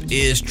next step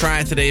is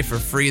try it today for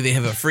free. They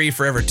have a free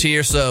forever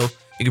tier, so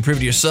you can prove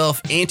to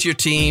yourself and to your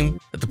team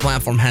that the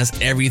platform has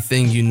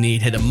everything you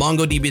need. Head to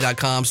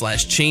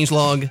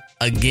mongodb.com/changelog.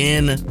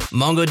 Again,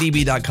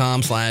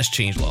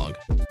 mongodb.com/changelog.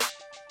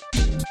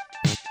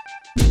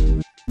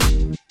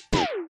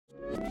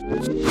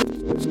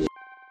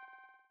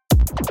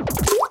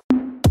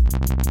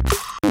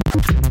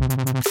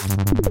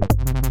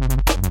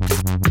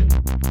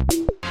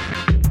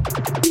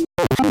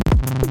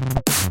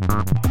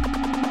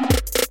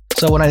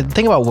 So when I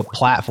think about what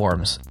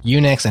platforms,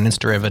 Unix and its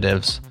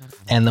derivatives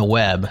and the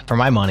web, for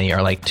my money,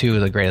 are like two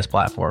of the greatest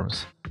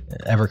platforms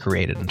ever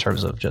created in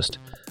terms of just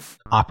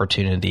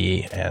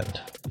opportunity and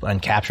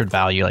uncaptured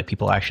value, like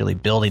people actually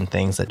building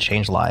things that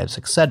change lives,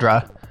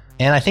 etc.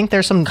 And I think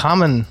there's some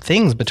common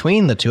things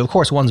between the two. Of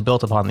course, one's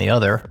built upon the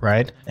other,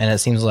 right? And it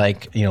seems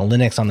like,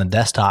 Linux on the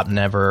desktop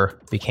never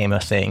became a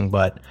thing,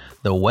 but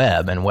the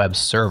web and web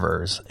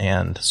servers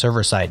and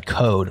server-side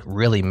code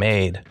really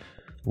made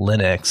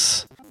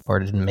Linux, or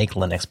didn't make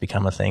Linux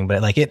become a thing,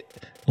 but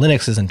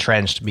Linux is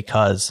entrenched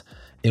because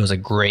it was a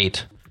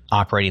great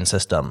operating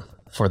system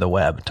for the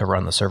web to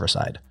run the server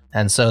side.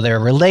 And so they're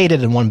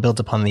related and one built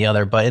upon the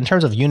other. But in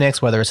terms of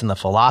Unix, whether it's in the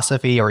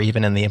philosophy or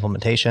even in the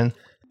implementation,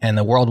 and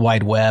the World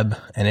Wide Web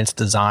and its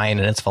design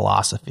and its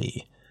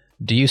philosophy,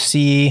 do you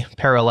see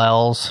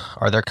parallels?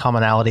 Are there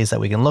commonalities that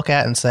we can look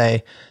at and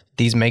say,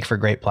 these make for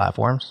great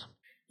platforms?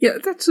 Yeah,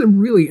 that's a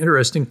really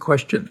interesting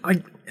question.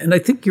 I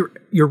think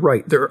you're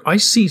right. I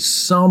see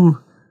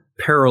some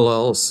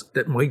parallels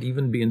that might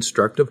even be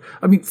instructive.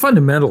 I mean,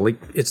 fundamentally,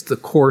 it's the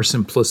core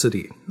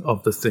simplicity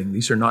of the thing.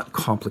 These are not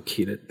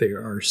complicated. They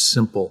are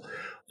simple.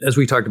 As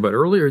we talked about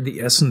earlier,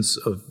 the essence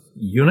of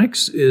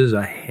Unix is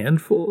a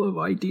handful of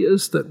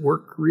ideas that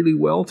work really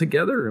well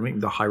together. I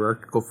mean, the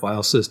hierarchical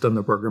file system,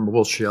 the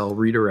programmable shell,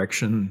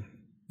 redirection,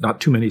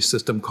 not too many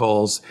system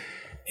calls,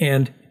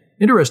 and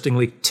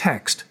interestingly,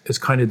 text as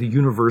kind of the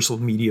universal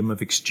medium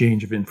of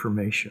exchange of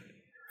information.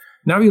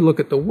 Now you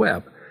look at the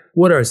web.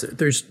 What are there?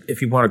 There's,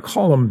 if you want to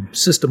call them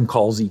system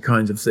callsy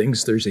kinds of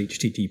things, there's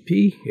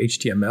HTTP,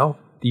 HTML,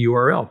 the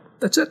URL.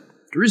 That's it.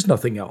 There is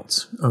nothing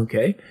else,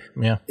 okay?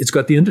 Yeah. It's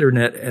got the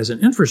internet as an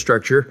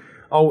infrastructure.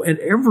 Oh, and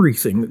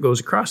everything that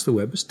goes across the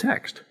web is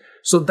text.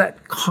 So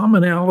that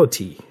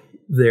commonality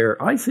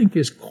there, I think,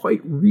 is quite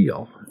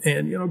real.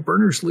 And,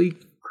 Berners-Lee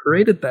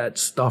created that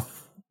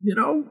stuff,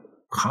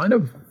 kind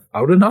of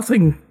out of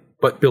nothing,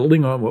 but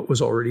building on what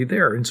was already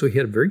there. And so he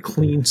had a very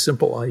clean,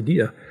 simple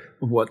idea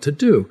of what to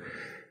do.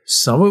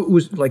 Some of it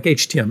was like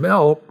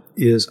HTML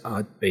is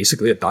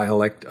basically a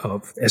dialect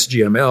of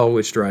SGML,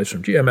 which derives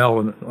from GML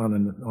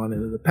and on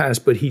into the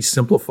past, but he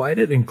simplified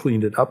it and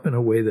cleaned it up in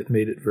a way that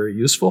made it very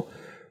useful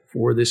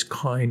for this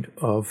kind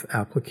of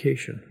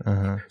application.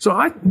 Uh-huh. So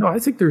I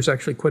think there's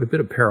actually quite a bit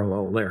of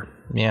parallel there.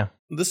 Yeah.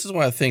 This is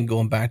why I think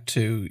going back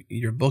to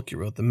your book you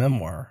wrote, the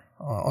memoir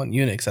on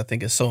Unix, I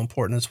think is so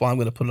important. That's why I'm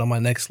going to put it on my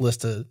next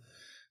list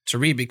to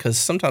read, because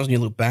sometimes when you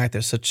look back,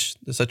 there's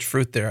such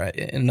fruit there.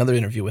 In another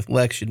interview with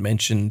Lex, you'd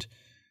mentioned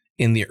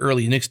in the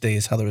early Unix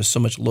days how there was so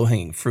much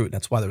low-hanging fruit.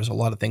 That's why there was a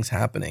lot of things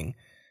happening.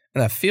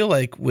 And I feel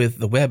like with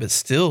the web, I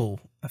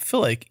feel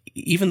like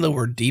even though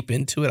we're deep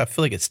into it, I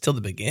feel like it's still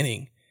the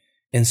beginning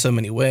in so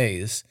many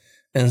ways.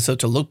 And so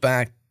to look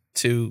back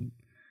to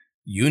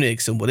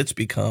Unix and what it's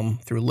become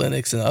through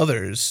Linux and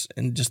others,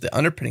 and just the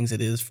underpinnings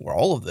it is for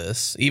all of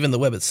this, even the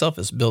web itself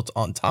is built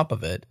on top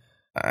of it,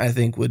 I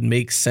think would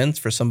make sense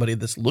for somebody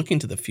that's looking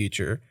to the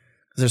future,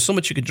 because there's so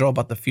much you could draw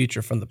about the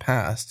future from the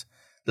past,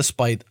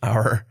 despite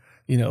our,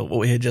 what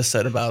we had just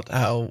said about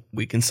how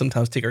we can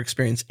sometimes take our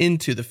experience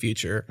into the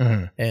future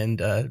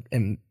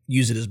and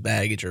use it as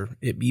baggage, or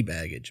it be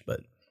baggage.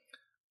 But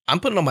I'm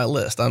putting it on my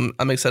list.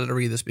 I'm excited to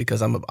read this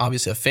because I'm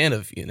obviously a fan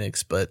of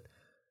Unix, but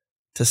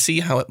to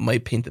see how it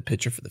might paint the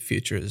picture for the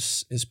future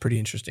is pretty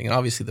interesting. And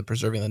obviously the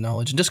preserving the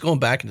knowledge and just going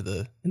back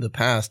into the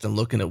past and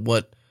looking at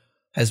what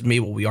has made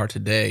what we are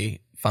today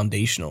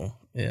foundational,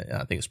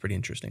 I think it's pretty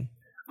interesting.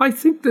 I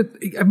think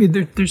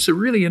that, there's a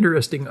really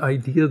interesting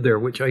idea there,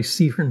 which I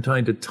see from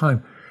time to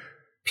time.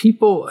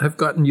 People have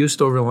gotten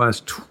used over the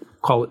last,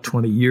 call it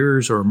 20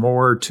 years or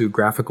more, to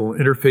graphical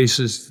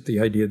interfaces, the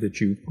idea that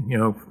you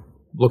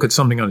look at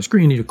something on a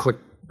screen, you click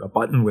a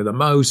button with a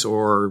mouse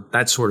or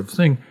that sort of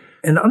thing.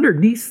 And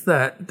underneath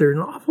that, there are an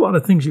awful lot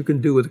of things you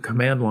can do with a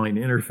command line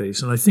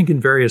interface. And I think in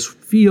various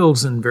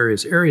fields and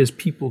various areas,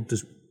 people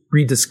just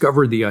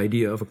rediscover the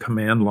idea of a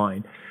command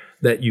line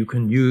that you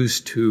can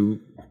use to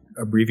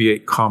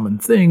abbreviate common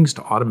things,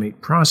 to automate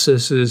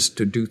processes,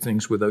 to do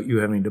things without you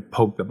having to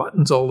poke the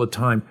buttons all the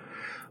time.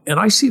 And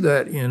I see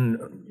that in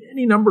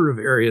any number of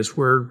areas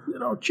where,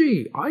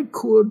 I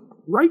could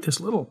write this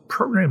little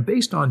program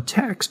based on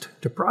text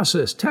to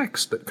process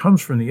text that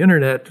comes from the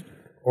internet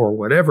or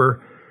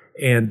whatever,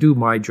 and do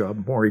my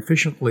job more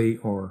efficiently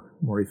or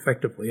more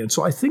effectively. And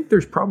so I think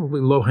there's probably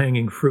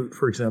low-hanging fruit,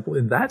 for example,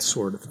 in that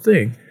sort of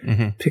thing.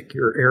 Mm-hmm. Pick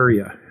your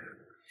area.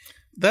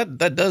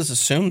 That does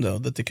assume, though,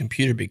 that the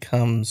computer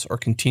becomes or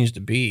continues to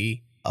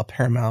be a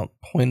paramount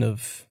point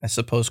of, I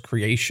suppose,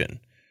 creation.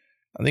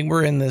 I think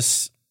we're in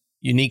this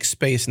unique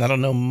space, and I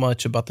don't know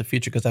much about the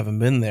future because I haven't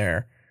been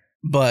there,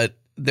 but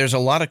there's a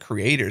lot of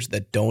creators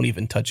that don't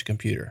even touch a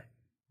computer.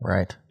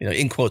 Right.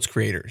 In quotes,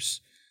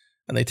 creators.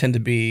 And they tend to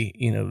be,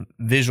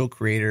 visual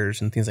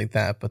creators and things like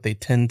that, but they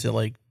tend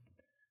to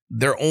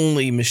their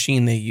only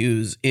machine they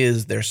use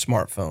is their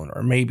smartphone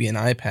or maybe an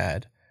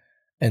iPad,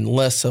 and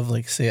less of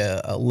say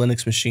a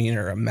Linux machine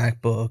or a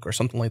MacBook or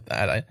something like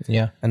that.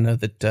 I know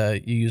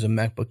that you use a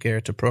MacBook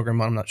Air to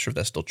program on. I'm not sure if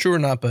that's still true or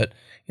not, but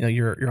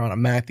you're on a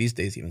Mac these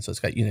days even, so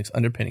it's got Unix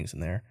underpinnings in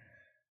there.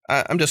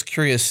 I'm just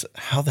curious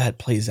how that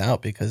plays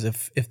out, because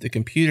if the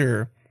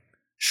computer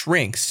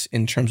shrinks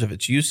in terms of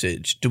its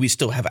usage, do we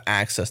still have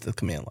access to the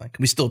command line?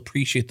 Can we still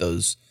appreciate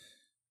those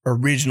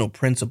original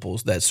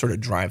principles that sort of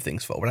drive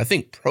things forward? I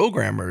think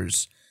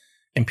programmers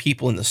and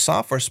people in the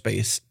software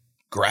space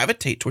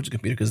gravitate towards the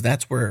computer because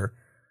that's where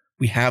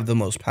we have the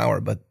most power.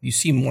 But you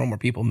see more and more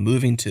people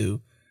moving to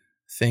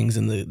things,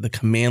 and the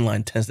command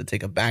line tends to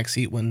take a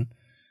backseat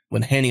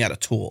when handing out a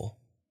tool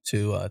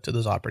to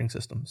those operating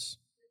systems.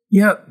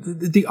 Yeah,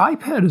 the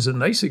iPad is a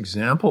nice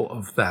example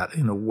of that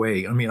in a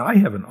way. I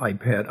have an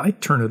iPad. I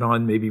turn it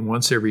on maybe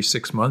once every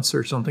 6 months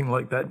or something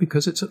like that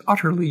because it's an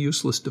utterly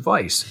useless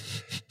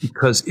device,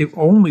 because it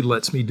only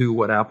lets me do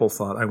what Apple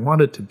thought I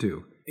wanted to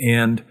do.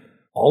 And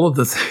all of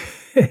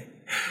the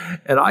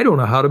and I don't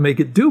know how to make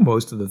it do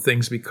most of the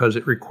things because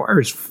it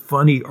requires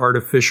funny,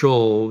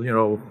 artificial,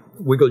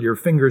 wiggle your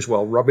fingers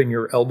while rubbing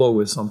your elbow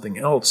with something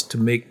else to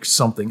make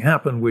something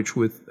happen, which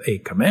with a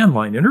command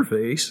line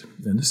interface,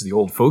 and this is the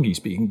old fogey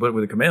speaking, but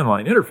with a command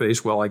line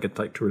interface, well, I could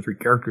type 2 or 3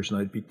 characters and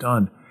I'd be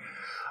done.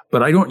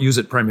 But I don't use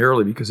it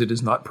primarily because it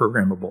is not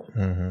programmable.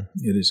 Mm-hmm.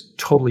 It is a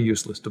totally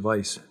useless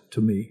device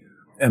to me.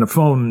 And a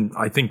phone,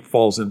 I think,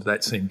 falls into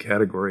that same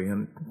category.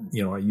 And,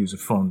 I use a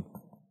phone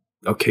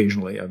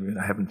occasionally. I mean,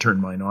 I haven't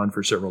turned mine on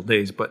for several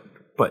days, but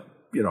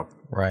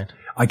right.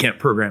 I can't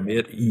program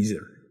it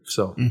either.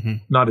 So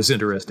not as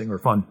interesting or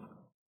fun.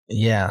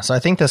 Yeah. So I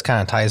think this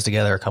kind of ties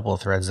together a couple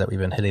of threads that we've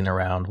been hitting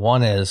around.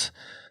 One is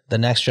the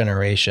next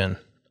generation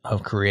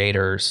of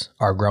creators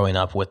are growing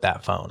up with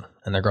that phone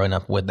and they're growing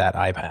up with that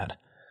iPad.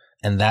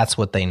 And that's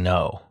what they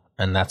know.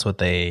 And that's what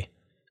they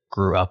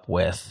grew up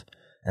with.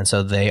 And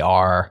so they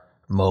are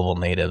mobile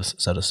natives,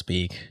 so to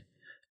speak.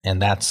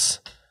 And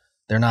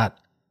they're not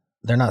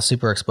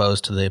super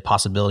exposed to the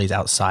possibilities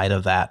outside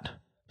of that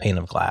pane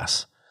of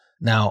glass.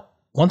 Now,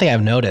 one thing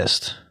I've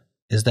noticed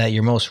is that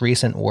your most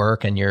recent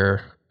work and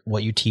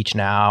what you teach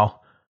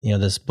now,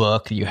 this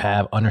book you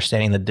have,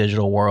 Understanding the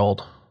Digital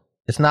World,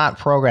 it's not a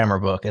programmer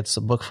book. It's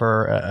a book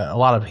for a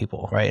lot of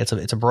people, right?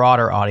 It's a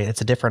broader audience.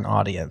 It's a different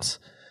audience.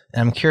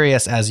 And I'm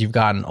curious, as you've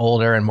gotten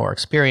older and more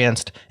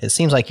experienced, it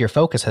seems like your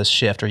focus has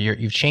shifted, or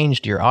you've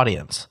changed your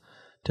audience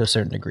to a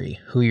certain degree.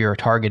 Who you're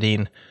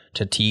targeting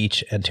to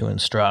teach and to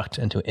instruct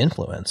and to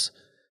influence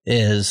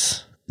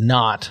is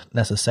not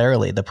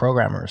necessarily the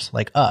programmers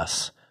like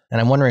us.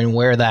 And I'm wondering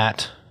where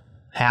that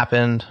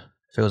happened,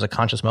 if it was a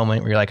conscious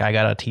moment where you're like, I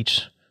got to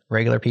teach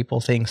regular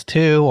people things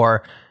too,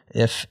 or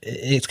if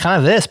it's kind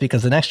of this,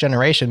 because the next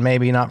generation may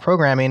be not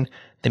programming,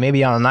 they may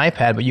be on an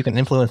iPad, but you can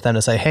influence them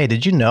to say, hey,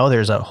 did you know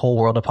there's a whole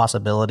world of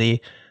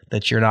possibility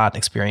that you're not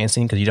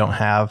experiencing because you don't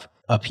have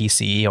a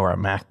PC or a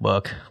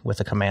MacBook with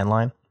a command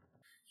line?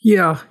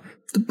 Yeah.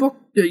 The book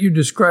that you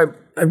described,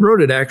 I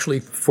wrote it actually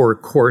for a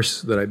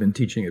course that I've been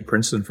teaching at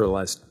Princeton for the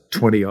last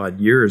 20 odd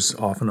years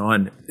off and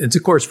on. It's a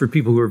course for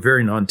people who are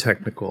very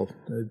non-technical.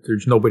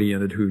 There's nobody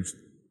in it who's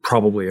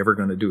probably ever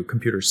going to do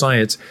computer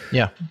science.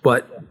 Yeah.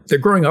 But they're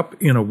growing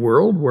up in a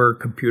world where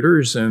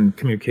computers and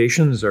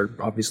communications are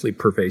obviously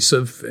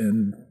pervasive,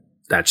 and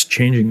that's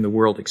changing the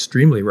world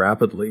extremely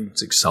rapidly.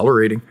 It's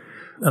accelerating.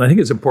 And I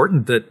think it's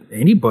important that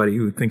anybody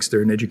who thinks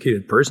they're an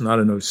educated person ought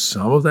to know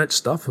some of that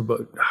stuff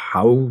about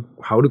how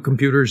do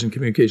computers and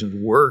communications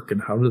work,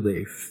 and how do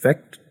they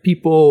affect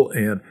people,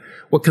 and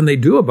what can they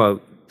do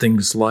about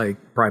things like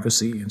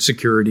privacy and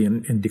security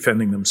and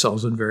defending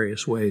themselves in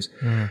various ways.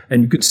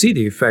 And you can see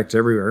the effects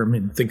everywhere. I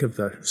mean, think of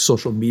the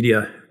social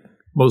media,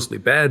 mostly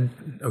bad,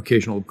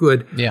 occasional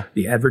good,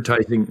 the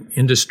advertising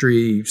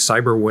industry,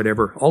 cyber,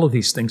 whatever, all of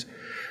these things.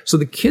 So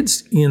the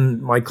kids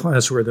in my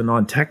class, who are the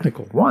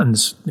non-technical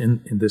ones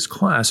in this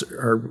class,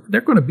 they're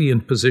going to be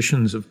in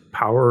positions of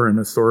power and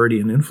authority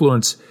and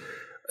influence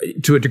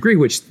to a degree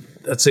which,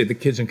 let's say, the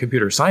kids in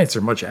computer science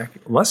are much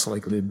less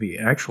likely to be,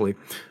 actually.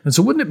 And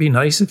so wouldn't it be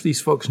nice if these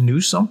folks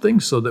knew something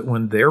so that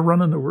when they're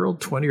running the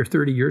world 20 or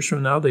 30 years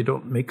from now, they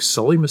don't make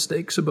silly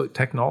mistakes about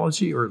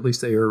technology, or at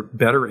least they are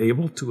better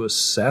able to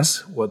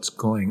assess what's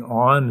going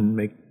on and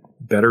make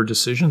better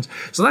decisions?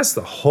 So that's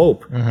the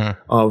hope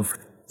of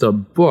the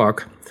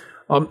book.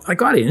 I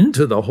got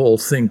into the whole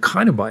thing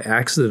kind of by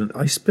accident.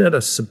 I spent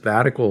a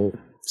sabbatical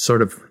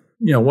sort of,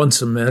 one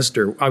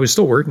semester. I was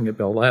still working at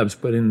Bell Labs,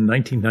 but in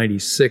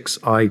 1996,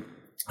 I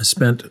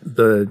spent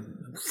the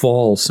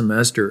fall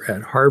semester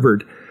at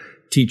Harvard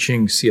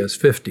teaching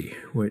CS50,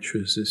 which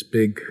was this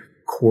big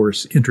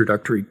course,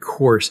 introductory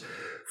course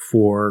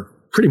for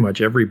pretty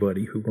much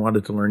everybody who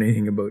wanted to learn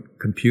anything about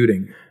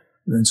computing.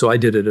 And so I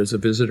did it as a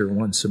visitor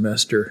one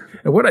semester.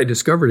 And what I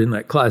discovered in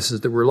that class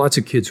is there were lots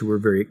of kids who were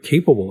very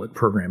capable at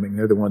programming.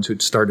 They're the ones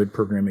who'd started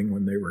programming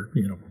when they were,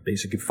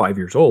 basically 5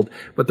 years old.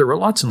 But there were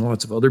lots and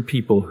lots of other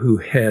people who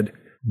had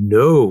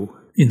no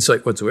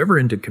insight whatsoever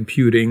into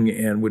computing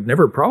and would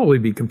never probably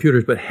be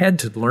computers, but had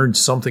to learn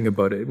something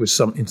about it. It was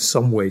in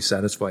some way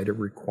satisfied a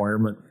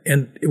requirement.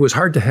 And it was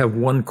hard to have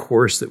one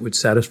course that would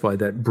satisfy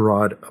that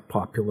broad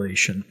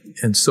population.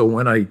 And so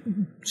when I,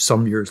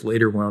 some years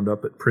later, wound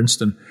up at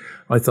Princeton,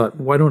 I thought,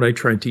 why don't I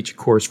try and teach a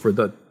course for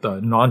the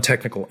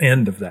non-technical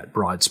end of that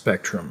broad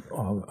spectrum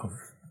of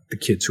the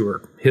kids who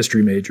are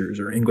history majors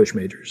or English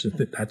majors,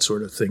 that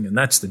sort of thing. And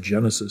that's the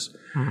genesis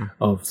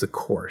of the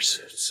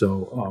course.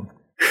 So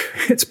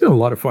it's been a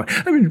lot of fun.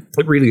 I mean,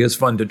 it really is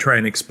fun to try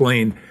and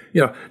explain,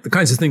 the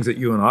kinds of things that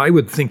you and I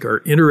would think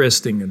are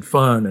interesting and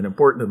fun and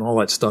important and all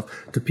that stuff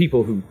to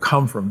people who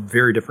come from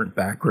very different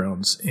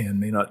backgrounds and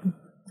may not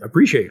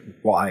appreciate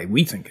why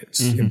we think it's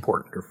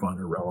important or fun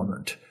or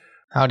relevant.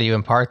 How do you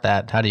impart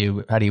that? How do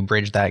you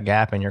bridge that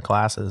gap in your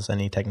classes?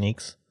 Any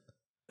techniques?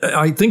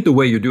 I think the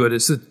way you do it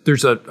is that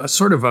there's a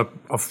sort of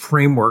a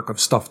framework of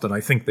stuff that I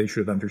think they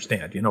should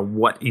understand.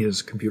 What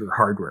is computer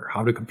hardware?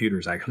 How do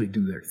computers actually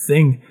do their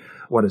thing?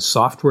 what is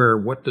software?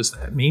 What does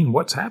that mean?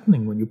 What's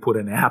happening when you put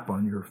an app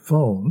on your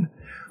phone?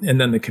 And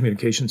then the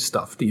communication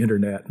stuff, the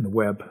internet and the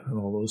web and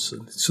all those.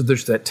 So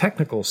there's that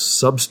technical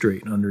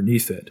substrate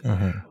underneath it.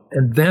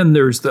 And then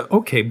there's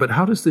okay, but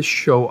how does this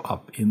show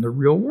up in the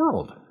real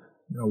world?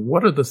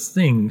 What are the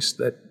things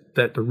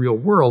that the real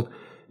world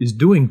is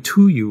doing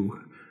to you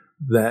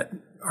that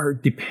are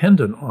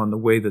dependent on the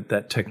way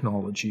that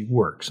technology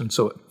works? And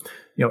so,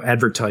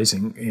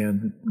 advertising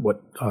and what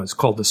is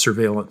called the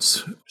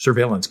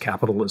surveillance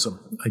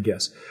capitalism, I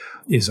guess,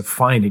 is a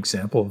fine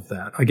example of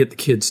that. I get the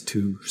kids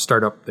to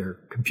start up their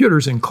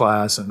computers in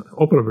class and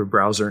open up a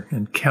browser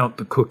and count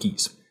the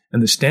cookies.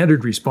 And the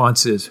standard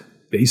response is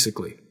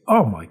basically,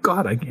 oh my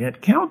God, I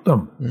can't count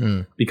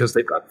them because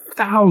they've got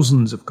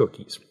thousands of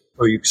cookies.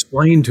 So you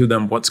explain to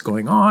them what's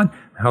going on,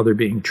 how they're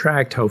being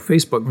tracked, how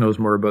Facebook knows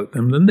more about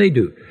them than they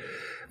do.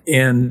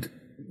 And,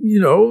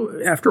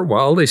 after a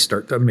while, they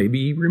start to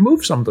maybe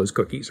remove some of those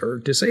cookies or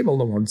disable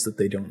the ones that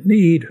they don't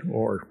need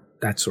or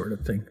that sort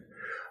of thing.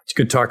 You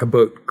could talk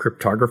about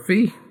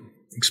cryptography,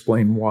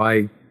 explain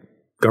why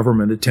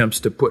government attempts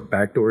to put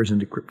backdoors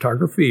into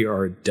cryptography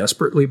are a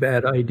desperately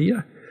bad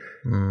idea.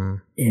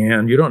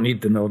 And you don't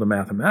need to know the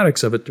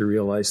mathematics of it to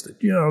realize that,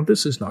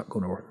 this is not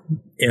going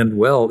to end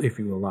well if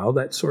you allow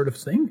that sort of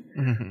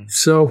thing.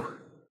 So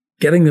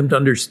getting them to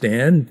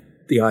understand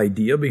the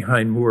idea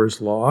behind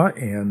Moore's Law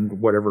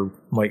and whatever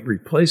might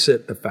replace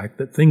it, the fact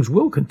that things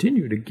will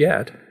continue to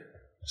get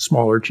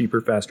smaller, cheaper,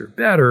 faster,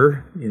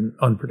 better in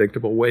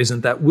unpredictable ways,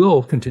 and that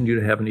will continue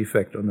to have an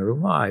effect on their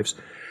lives.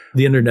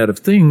 The Internet of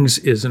Things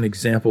is an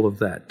example of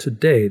that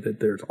today,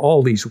 that there's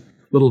all these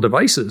little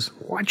devices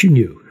watching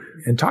you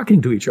and talking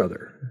to each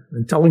other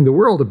and telling the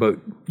world about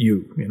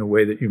you in a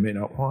way that you may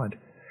not want.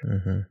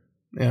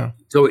 Yeah.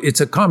 So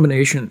it's a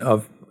combination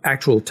of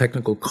actual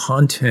technical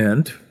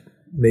content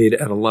made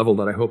at a level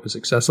that I hope is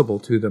accessible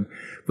to them,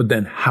 but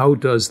then how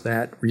does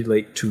that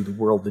relate to the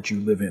world that you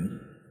live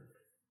in?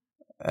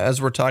 As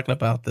we're talking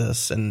about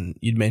this, and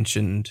you'd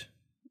mentioned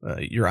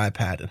your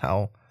iPad and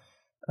how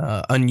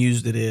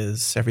unused it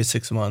is every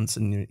 6 months,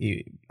 and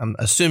I'm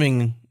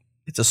assuming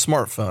it's a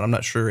smartphone. I'm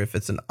not sure if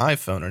it's an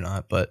iPhone or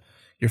not, but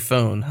your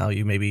phone, how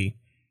you maybe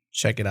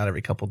check it out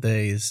every couple of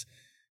days.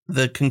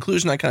 The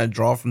conclusion I kind of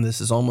draw from this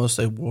is almost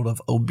a world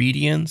of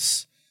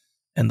obedience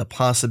and the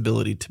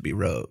possibility to be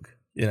rogue.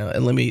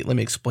 And let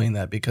me explain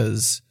that,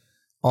 because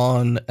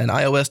on an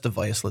iOS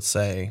device, let's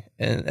say,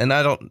 and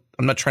I'm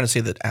not trying to say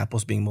that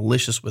Apple's being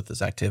malicious with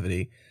this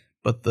activity,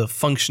 but the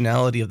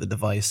functionality of the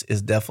device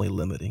is definitely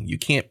limiting. You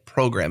can't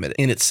program it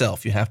in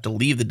itself. You have to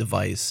leave the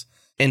device,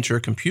 enter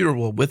a computer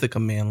world with a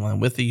command line,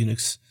 with the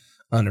Unix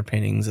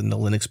underpinnings and the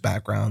Linux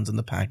backgrounds and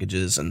the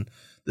packages and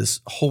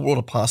this whole world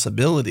of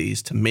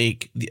possibilities to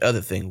make the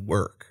other thing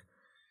work.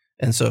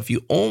 And so if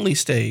you only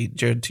stay,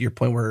 Jared, to your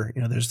point where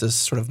there's this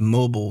sort of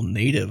mobile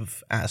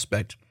native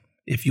aspect,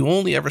 if you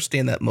only ever stay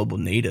in that mobile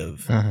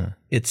native,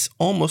 it's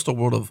almost a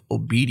world of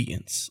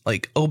obedience.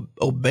 Like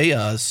obey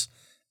us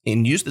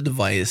and use the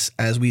device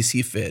as we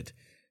see fit.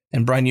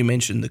 And Brian, you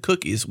mentioned the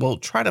cookies. Well,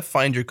 try to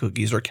find your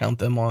cookies or count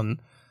them on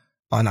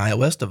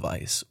iOS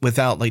device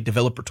without like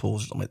developer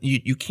tools.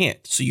 You can't.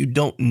 So you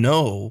don't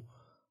know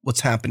what's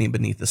happening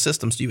beneath the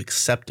system. So you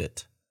accept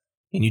it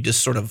and you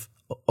just sort of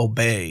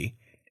obey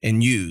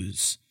and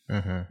use.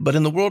 But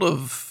in the world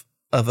of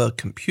a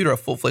computer, a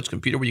full-fledged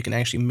computer where you can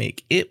actually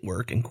make it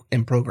work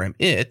and program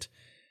it,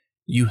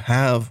 you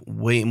have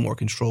way more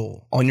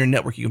control. On your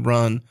network, you can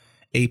run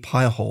a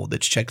Pi-hole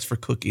that checks for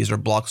cookies or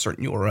blocks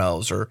certain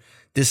URLs or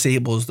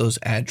disables those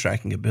ad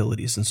tracking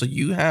abilities. And so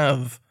you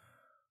have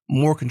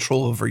more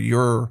control over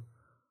your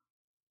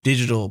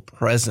digital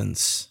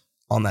presence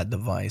on that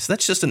device.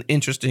 That's just an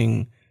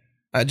interesting,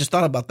 I just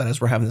thought about that as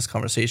we're having this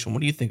conversation.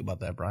 What do you think about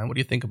that, Brian? What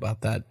do you think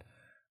about that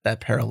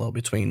parallel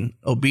between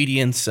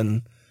obedience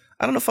and,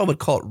 I don't know if I would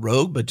call it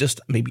rogue, but just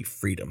maybe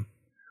freedom?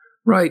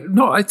 Right.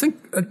 No, I think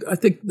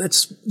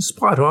that's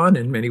spot on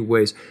in many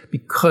ways,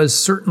 because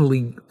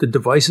certainly the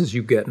devices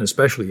you get, and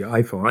especially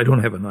iPhone, I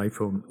don't have an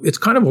iPhone, it's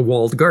kind of a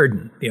walled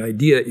garden. The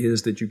idea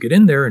is that you get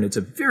in there and it's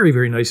a very,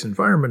 very nice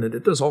environment and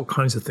it does all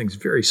kinds of things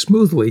very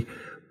smoothly,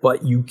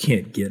 but you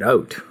can't get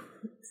out.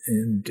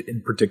 And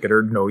in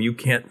particular, no, you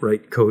can't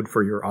write code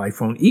for your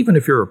iPhone. Even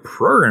if you're a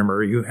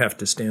programmer, you have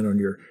to stand on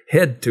your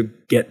head to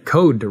get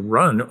code to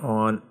run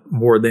on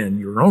more than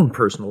your own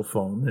personal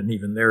phone. And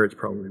even there, it's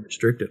probably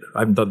restricted.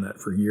 I haven't done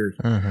that for years.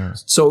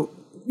 So,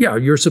 yeah,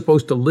 you're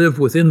supposed to live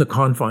within the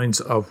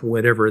confines of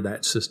whatever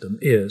that system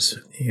is.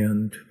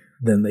 And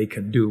then they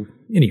can do,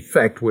 in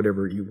effect,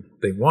 whatever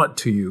they want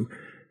to you.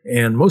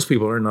 And most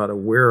people are not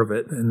aware of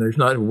it. And they're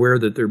not aware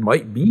that there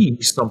might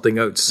be something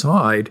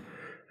outside.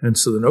 And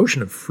so the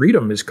notion of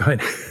freedom is kind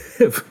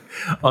of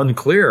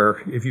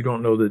unclear if you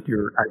don't know that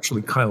you're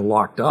actually kind of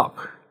locked up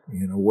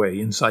in a way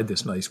inside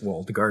this nice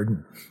walled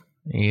garden.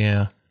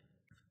 Yeah.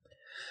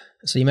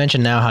 So you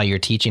mentioned now how you're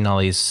teaching all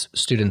these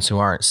students who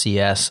aren't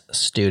CS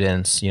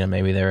students,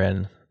 maybe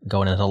they're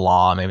going into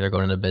law, maybe they're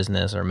going into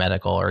business or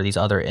medical or these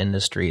other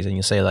industries. And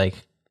you say like,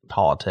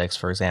 politics,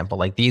 for example.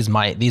 Like these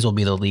will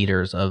be the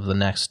leaders of the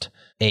next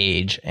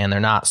age, and they're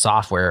not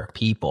software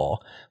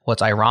people.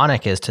 What's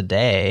ironic is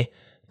today,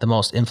 the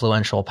most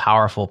influential,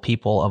 powerful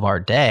people of our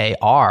day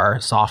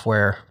are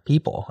software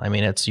people. I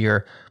mean, it's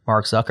your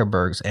Mark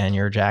Zuckerbergs and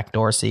your Jack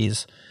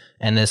Dorseys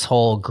and this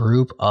whole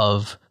group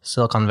of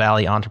Silicon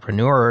Valley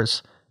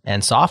entrepreneurs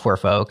and software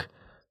folk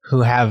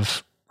who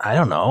have, I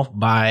don't know,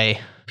 by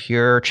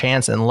pure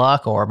chance and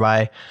luck or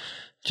by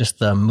just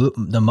the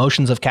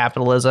motions of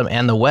capitalism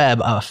and the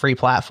web, a free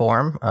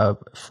platform, a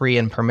free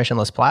and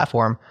permissionless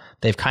platform,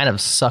 they've kind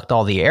of sucked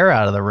all the air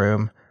out of the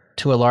room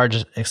to a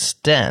large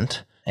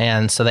extent.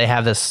 And so they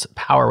have this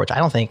power, which I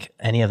don't think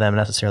any of them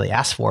necessarily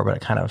asked for, but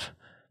it kind of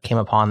came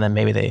upon them.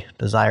 Maybe they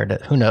desired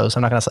it. Who knows?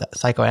 I'm not going to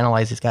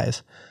psychoanalyze these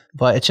guys.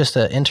 But it's just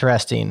an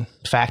interesting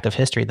fact of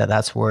history that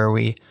that's where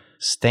we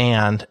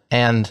stand.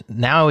 And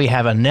now we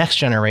have a next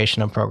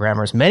generation of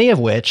programmers, many of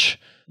which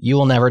you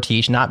will never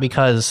teach, not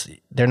because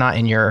they're not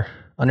in your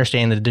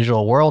understanding the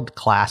digital world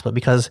class, but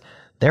because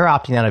they're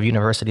opting out of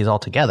universities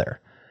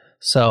altogether.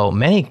 So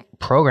many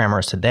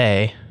programmers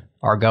today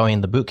are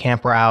going the boot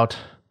camp route.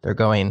 They're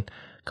going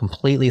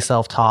completely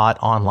self-taught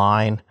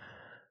online,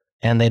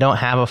 and they don't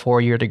have a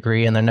 4-year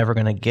degree, and they're never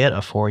going to get a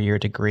 4-year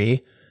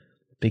degree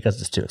because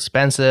it's too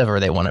expensive, or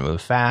they want to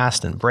move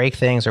fast and break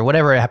things, or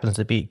whatever it happens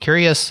to be.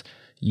 Curious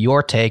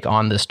your take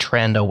on this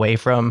trend away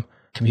from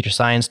computer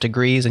science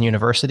degrees in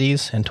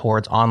universities and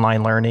towards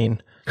online learning,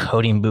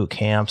 coding boot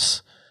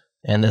camps,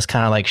 and this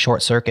kind of like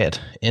short circuit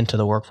into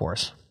the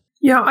workforce.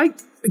 Yeah,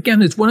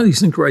 again, it's one of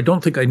these things where I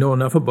don't think I know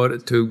enough about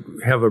it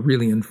to have a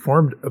really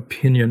informed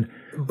opinion,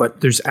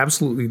 but there's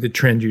absolutely the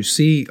trend you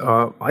see.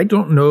 I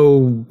don't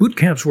know, boot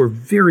camps were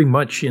very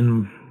much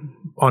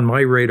on my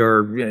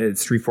radar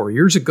 3-4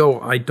 years ago.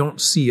 I don't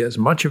see as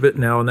much of it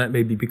now, and that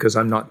may be because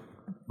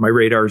my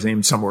radar is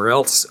aimed somewhere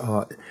else.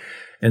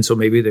 And so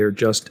maybe they're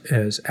just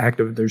as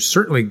active. There's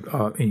certainly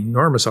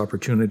enormous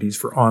opportunities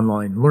for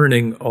online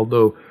learning,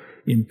 although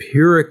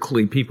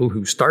empirically, people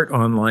who start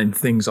online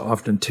things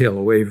often tail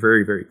away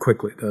very, very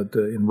quickly.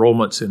 The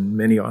enrollments in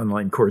many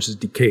online courses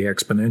decay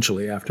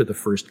exponentially after the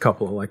first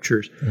couple of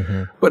lectures.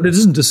 Mm-hmm. But it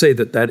isn't to say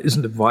that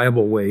isn't a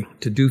viable way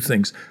to do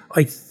things.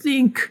 I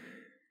think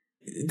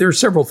there are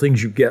several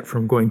things you get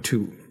from going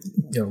to,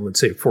 let's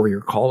say a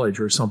 4-year college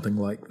or something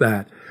like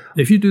that.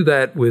 If you do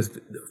that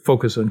with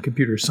focus on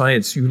computer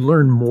science, you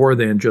learn more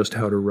than just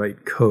how to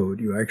write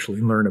code. You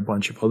actually learn a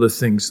bunch of other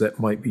things that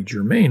might be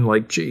germane,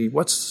 like, gee,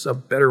 what's a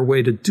better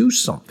way to do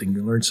something?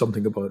 You learn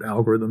something about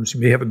algorithms. You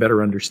may have a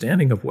better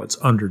understanding of what's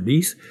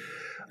underneath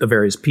the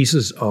various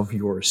pieces of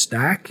your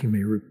stack. You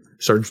may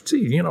start to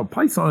see,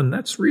 Python,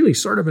 that's really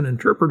sort of an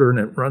interpreter, and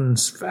it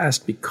runs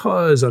fast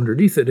because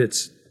underneath it,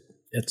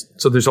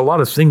 so there's a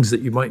lot of things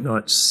that you might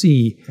not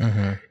see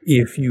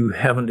if you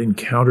haven't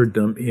encountered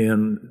them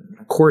in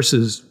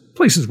courses,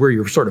 places where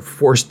you're sort of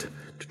forced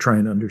to try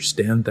and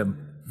understand them.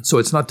 So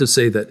it's not to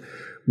say that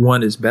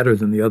one is better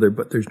than the other,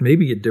 but there's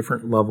maybe a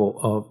different level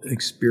of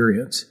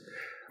experience.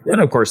 Then,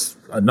 of course,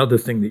 another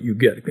thing that you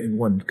get, and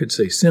one could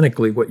say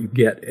cynically, what you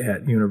get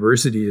at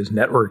university is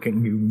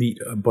networking. You meet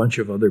a bunch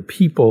of other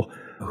people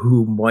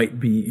who might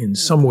be in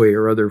some way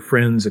or other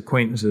friends,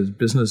 acquaintances,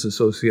 business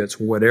associates,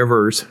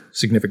 whatever's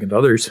significant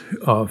others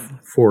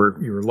for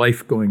your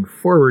life going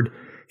forward.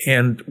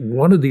 And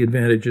one of the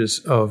advantages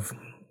of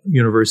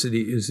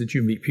university is that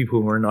you meet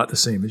people who are not the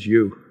same as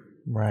you.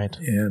 Right.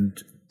 And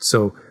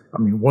so,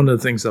 one of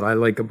the things that I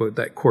like about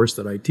that course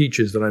that I teach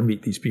is that I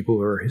meet these people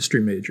who are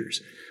history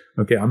majors.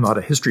 Okay, I'm not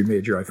a history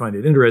major. I find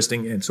it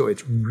interesting. And so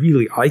it's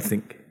really, I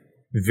think,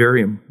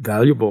 very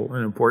valuable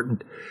and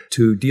important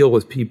to deal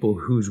with people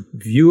whose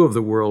view of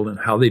the world and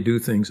how they do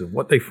things and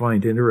what they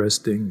find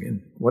interesting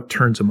and what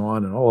turns them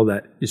on and all of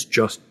that is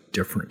just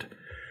different.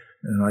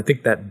 And I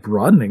think that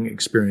broadening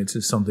experience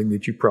is something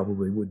that you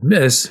probably would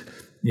miss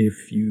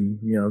if you,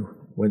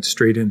 went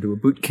straight into a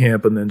boot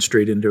camp and then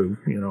straight into,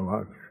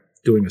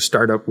 doing a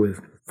startup with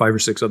 5 or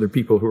 6 other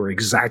people who are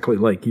exactly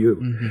like you.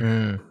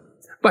 Mm-hmm.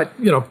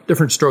 But,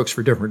 different strokes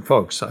for different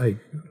folks. I'm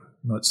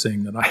not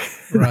saying that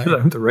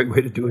I'm the right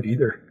way to do it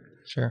either.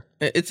 Sure.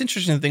 It's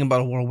interesting to think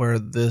about a world where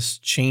this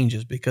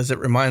changes because it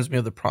reminds me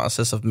of the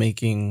process of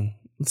making,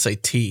 let's say,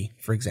 tea,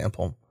 for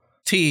example.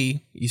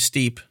 Tea, you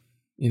steep,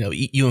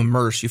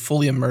 you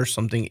fully immerse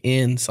something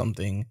in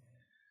something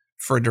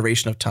for a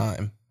duration of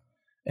time.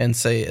 And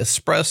say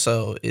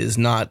espresso is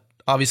not,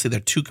 obviously they're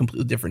two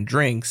completely different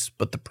drinks,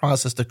 but the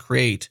process to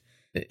create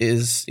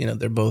is,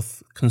 they're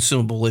both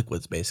consumable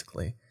liquids,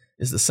 basically,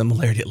 is the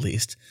similarity at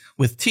least.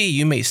 With tea,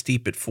 you may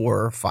steep it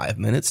for 5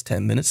 minutes,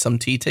 10 minutes. Some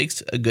tea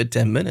takes a good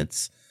 10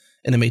 minutes,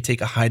 and it may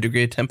take a high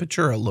degree of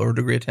temperature, a lower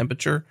degree of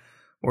temperature,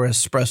 whereas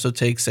espresso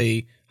takes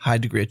a high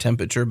degree of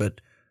temperature, but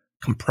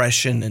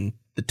compression and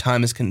the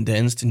time is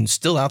condensed, and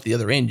still out the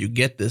other end, you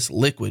get this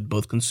liquid,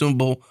 both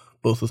consumable,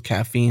 both with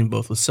caffeine,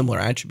 both with similar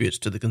attributes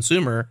to the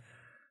consumer.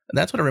 And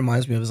that's what it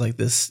reminds me of, is like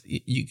this,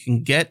 you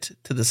can get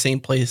to the same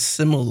place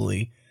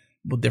similarly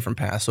with different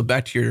paths. So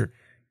back to your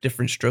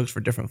different strokes for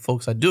different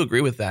folks, I do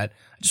agree with that.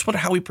 I just wonder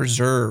how we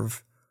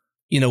preserve,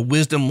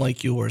 wisdom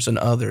like yours and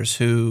others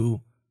who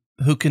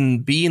who can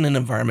be in an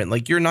environment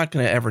like you're not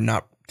going to ever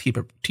not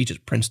teach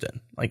at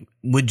Princeton. Like,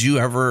 would you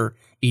ever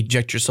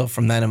eject yourself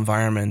from that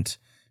environment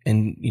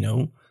and,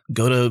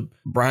 go to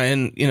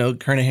Brian,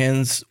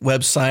 Kernighan's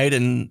website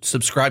and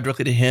subscribe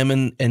directly to him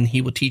and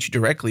he will teach you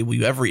directly? Will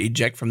you ever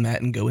eject from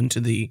that and go into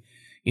the,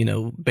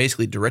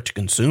 basically direct to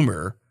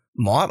consumer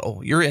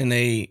model? You're in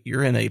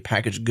a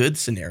packaged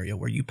goods scenario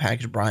where you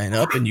package Brian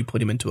up and you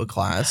put him into a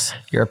class.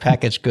 You're a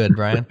packaged good,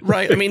 Brian.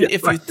 Right. I mean,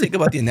 if you think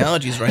about the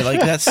analogies, right,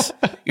 like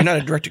you're not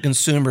a direct to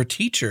consumer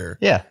teacher.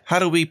 Yeah. How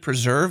do we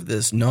preserve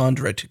this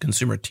non-direct to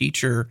consumer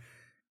teacher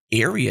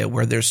area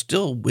where there's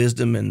still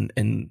wisdom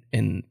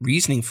and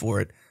reasoning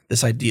for it?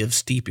 This idea of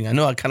steeping. I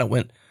know I kind of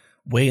went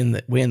way in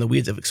the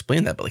weeds of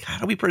explaining that, but like, how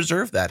do we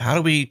preserve that? How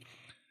do we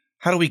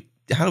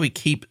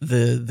keep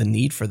the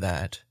need for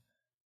that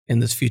in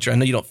this future? I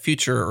know you don't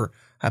future or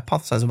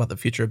hypothesize about the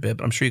future a bit,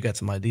 but I'm sure you got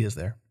some ideas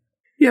there.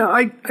 Yeah,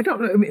 I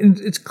don't know. I mean,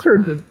 it's clear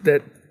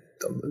that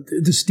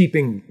the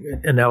steeping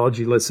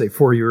analogy, let's say,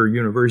 four-year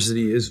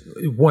university is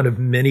one of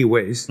many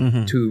ways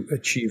to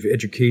achieve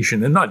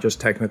education, and not just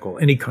technical,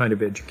 any kind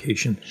of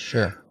education.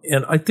 Sure.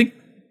 And I think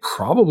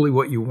probably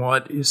what you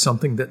want is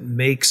something that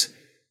makes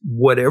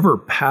whatever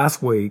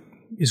pathway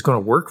is going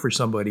to work for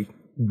somebody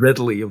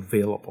readily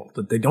available,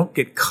 that they don't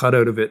get cut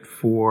out of it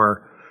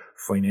for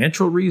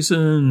financial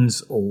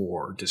reasons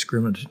or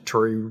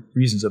discriminatory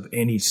reasons of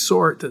any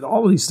sort. That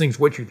all of these things,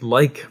 what you'd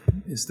like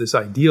is this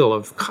ideal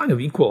of kind of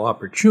equal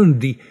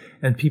opportunity,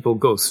 and people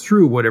go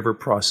through whatever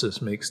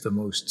process makes the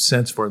most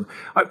sense for them.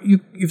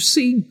 You've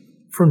seen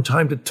from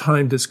time to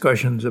time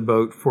discussions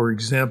about, for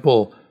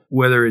example,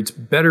 whether it's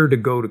better to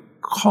go to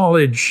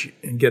college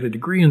and get a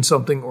degree in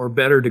something or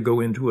better to go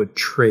into a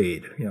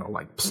trade,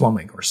 like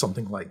plumbing or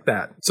something like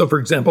that. So, for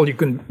example, you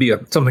can be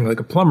something like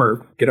a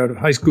plumber, get out of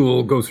high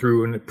school, go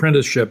through an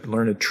apprenticeship,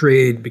 learn a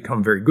trade,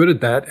 become very good at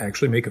that,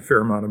 actually make a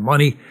fair amount of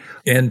money.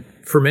 And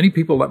for many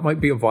people, that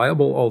might be a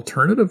viable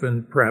alternative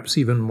and perhaps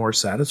even more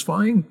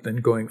satisfying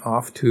than going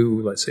off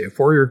to, let's say, a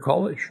four-year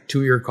college.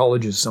 Two-year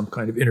college is some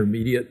kind of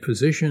intermediate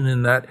position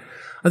in that.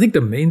 I think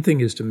the main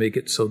thing is to make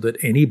it so that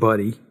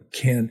anybody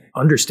can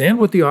understand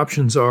what the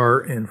options are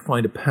and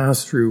find a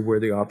path through where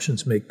the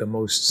options make the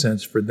most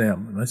sense for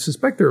them. And I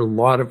suspect there are a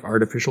lot of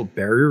artificial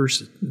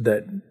barriers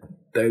that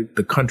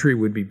the country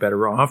would be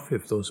better off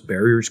if those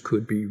barriers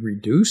could be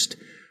reduced.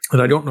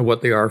 And I don't know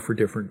what they are for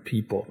different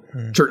people.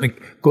 Certainly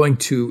going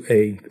to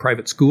a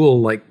private school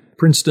like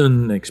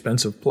Princeton, an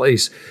expensive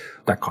place,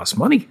 that costs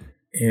money.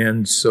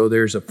 And so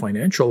there's a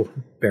financial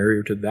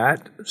barrier to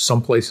that.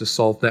 Some places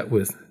solve that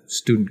with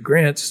student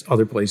grants.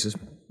 Other places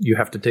you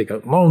have to take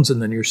out loans,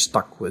 and then you're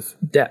stuck with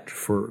debt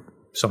for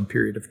some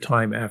period of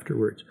time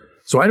afterwards.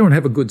 So I don't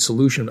have a good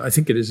solution. I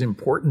think it is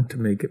important to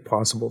make it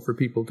possible for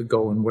people to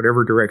go in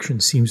whatever direction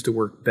seems to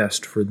work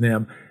best for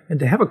them, and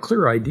to have a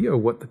clear idea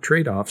of what the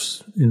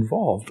trade-offs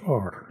involved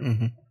are.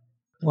 Mm-hmm.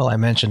 Well, I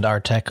mentioned our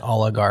tech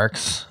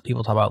oligarchs.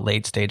 People talk about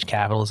late-stage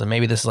capitalism.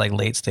 Maybe this is like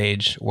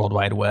late-stage World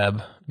Wide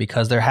Web,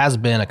 because there has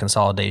been a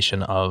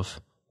consolidation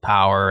of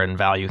power and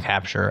value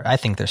capture. I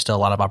think there's still a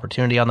lot of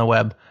opportunity on the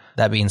web.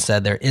 That being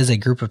said, there is a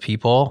group of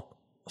people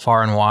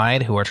far and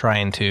wide who are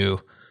trying to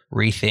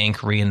rethink,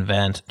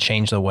 reinvent,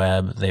 change the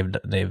web.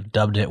 They've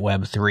dubbed it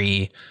Web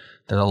 3.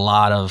 There's a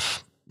lot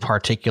of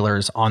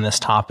particulars on this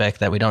topic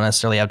that we don't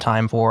necessarily have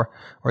time for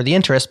or the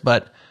interest,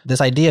 but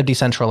this idea of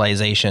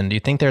decentralization, do you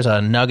think there's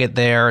a nugget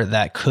there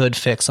that could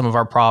fix some of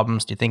our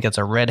problems? Do you think it's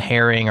a red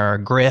herring or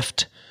a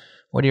grift?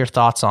 What are your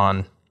thoughts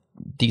on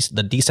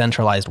the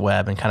decentralized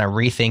web and kind of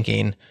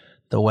rethinking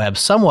the web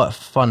somewhat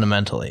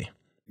fundamentally?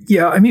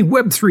 Yeah, I mean,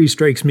 Web 3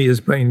 strikes me as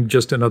being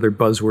just another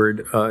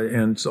buzzword,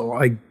 and so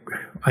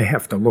I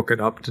have to look it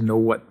up to know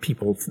what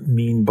people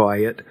mean by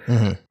it.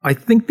 Mm-hmm. I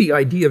think the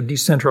idea of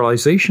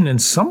decentralization, in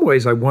some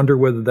ways, I wonder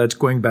whether that's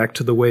going back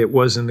to the way it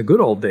was in the good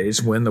old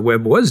days when the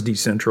web was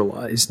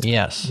decentralized.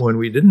 Yes. When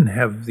we didn't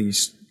have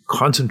these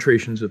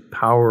concentrations of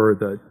power,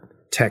 the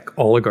tech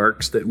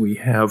oligarchs that we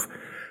have,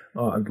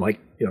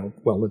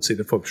 let's say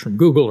the folks from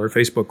Google or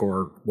Facebook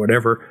or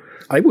whatever.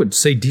 I would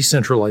say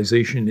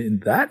decentralization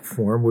in that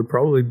form would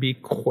probably be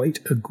quite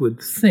a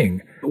good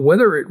thing.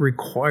 Whether it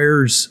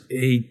requires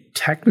a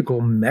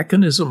technical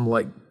mechanism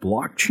like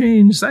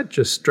blockchains, that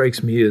just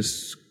strikes me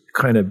as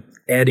kind of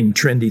adding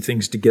trendy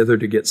things together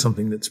to get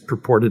something that's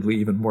purportedly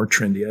even more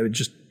trendy.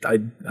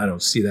 I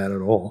don't see that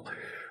at all,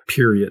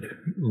 period,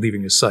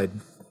 leaving aside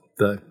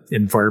the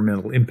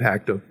environmental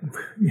impact of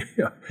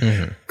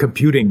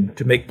computing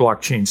to make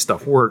blockchain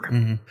stuff work.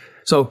 Mm-hmm.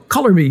 So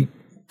color me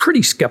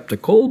pretty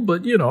skeptical,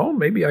 but,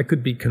 maybe I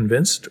could be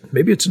convinced.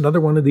 Maybe it's another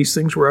one of these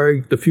things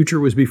where the future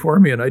was before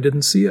me and I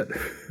didn't see it.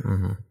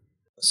 Mm-hmm.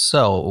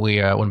 So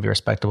we want to be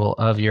respectful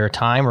of your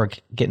time. We're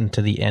getting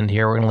to the end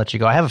here. We're going to let you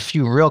go. I have a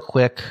few real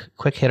quick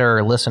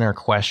hitter listener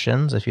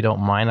questions, if you don't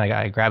mind.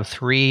 I grabbed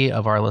 3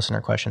 of our listener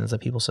questions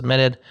that people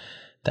submitted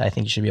that I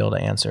think you should be able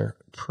to answer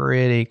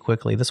pretty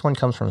quickly. This one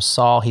comes from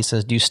Saul. He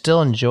says, do you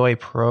still enjoy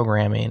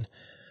programming?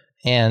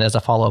 And as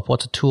a follow-up,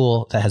 what's a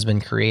tool that has been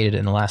created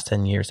in the last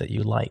 10 years that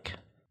you like?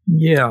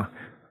 Yeah.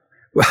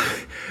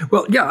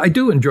 Well, yeah, I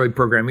do enjoy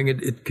programming.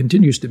 It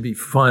continues to be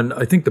fun.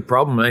 I think the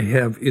problem I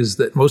have is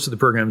that most of the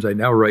programs I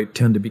now write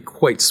tend to be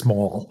quite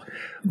small.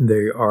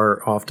 They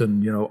are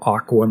often,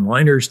 awk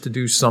one-liners to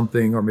do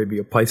something, or maybe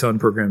a Python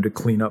program to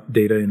clean up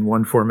data in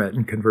one format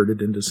and convert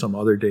it into some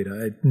other data.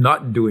 I'm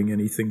not doing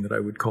anything that I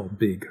would call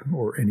big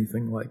or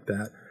anything like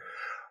that.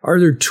 Are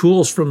there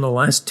tools from the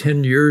last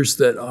 10 years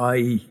that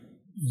I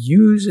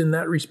use in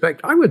that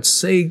respect? I would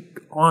say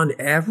on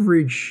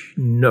average,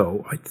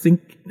 no. I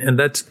think, and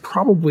that's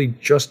probably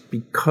just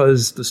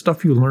because the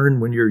stuff you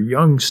learn when you're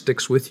young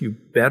sticks with you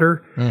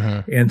better.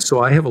 Mm-hmm. And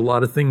so I have a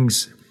lot of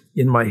things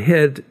in my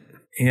head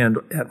and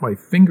at my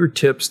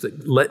fingertips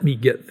that let me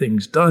get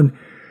things done.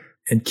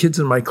 And kids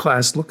in my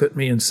class look at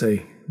me and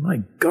say,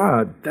 my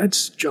God,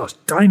 that's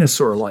just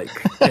dinosaur-like.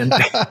 And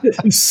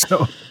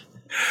so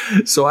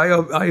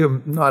I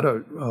am not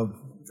a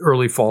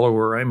early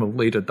follower. I'm a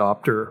late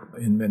adopter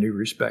in many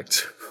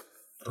respects.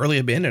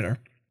 Early abandoner.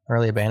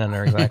 Early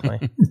abandoner,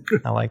 exactly.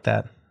 I like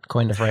that.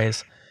 Coined a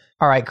phrase.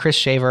 All right, Chris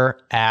Shaver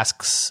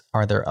asks,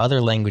 are there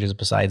other languages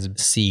besides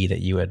C that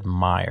you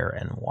admire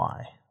and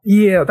why?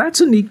 Yeah, that's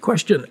a neat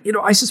question.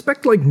 I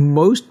suspect like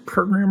most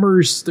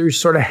programmers, there's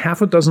sort of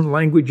half a dozen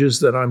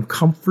languages that I'm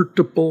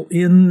comfortable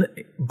in,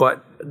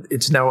 but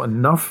it's now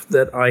enough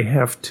that I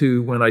have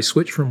to, when I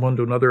switch from one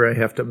to another, I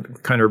have to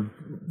kind of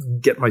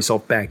get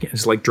myself back.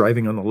 It's like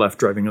driving on the left,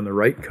 driving on the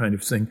right kind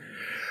of thing.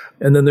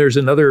 And then there's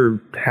another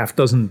half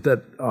dozen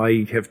that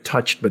I have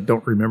touched but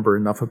don't remember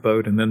enough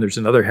about. And then there's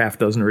another half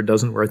dozen or a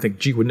dozen where I think,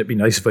 gee, wouldn't it be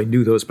nice if I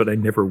knew those, but I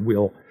never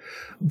will.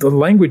 The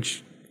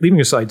language, leaving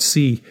aside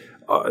C,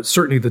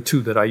 certainly the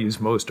two that I use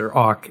most are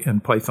awk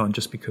and Python,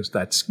 just because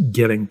that's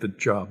getting the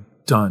job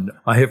done.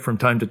 I have from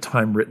time to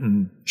time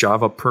written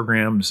Java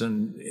programs,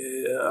 and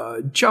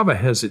Java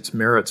has its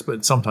merits,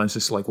 but sometimes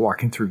it's like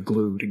walking through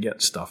glue to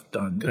get stuff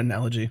done. Good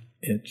analogy.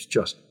 It's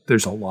just,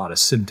 there's a lot of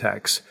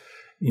syntax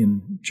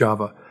in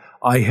Java.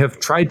 I have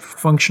tried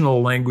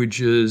functional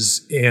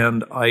languages,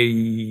 and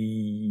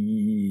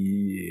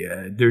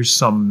there's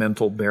some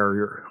mental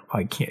barrier.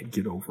 I can't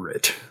get over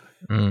it.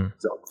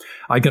 So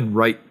I can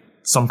write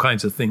some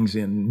kinds of things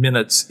in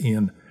minutes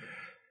in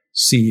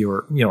C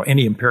or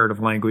any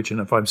imperative language, and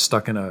if I'm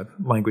stuck in a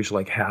language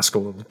like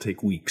Haskell, it'll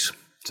take weeks.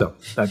 So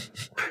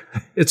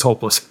it's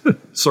hopeless.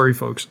 Sorry,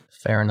 folks.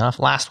 Fair enough.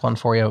 Last one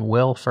for you.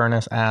 Will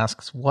Furness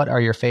asks, what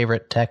are your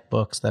favorite tech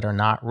books that are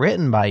not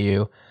written by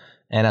you?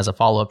 And as a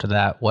follow-up to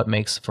that, what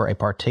makes for a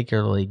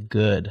particularly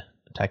good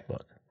tech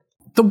book?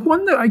 The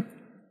one that I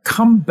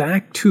come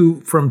back to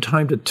from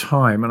time to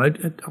time,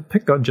 and I'll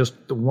pick on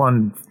just the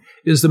one,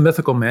 is The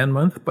Mythical Man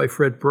Month by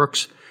Fred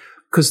Brooks.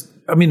 Because,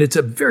 it's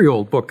a very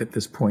old book at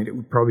this point.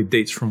 It probably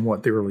dates from,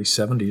 the early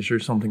 70s or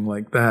something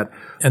like that.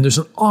 And there's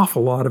an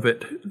awful lot of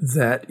it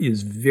that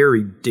is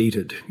very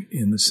dated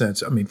in the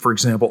sense, for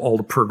example, all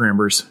the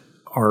programmers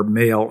are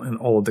male and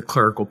all of the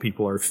clerical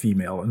people are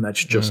female. And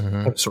that's just,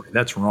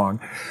 that's wrong.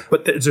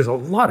 But there's a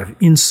lot of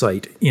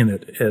insight in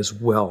it as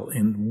well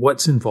in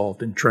what's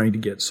involved in trying to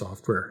get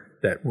software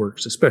that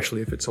works,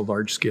 especially if it's a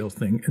large-scale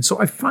thing. And so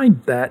I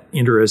find that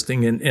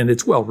interesting, and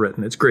it's well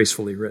written. It's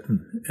gracefully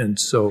written. And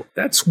so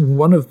that's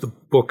one of the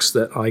books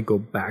that I go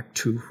back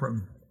to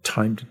from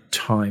time to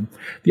time.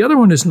 The other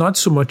one is not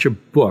so much a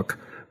book,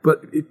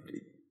 but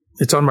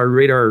it's on my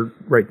radar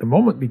right at the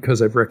moment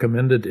because I've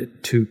recommended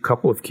it to a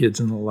couple of kids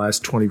in the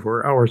last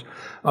 24 hours.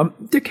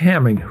 Dick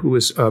Hamming, who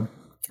was a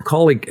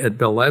colleague at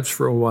Bell Labs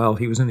for a while,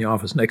 he was in the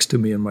office next to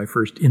me in my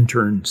first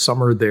intern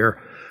summer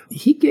there.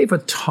 He gave a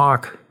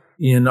talk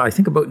in, I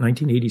think, about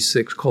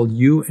 1986 called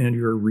You and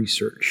Your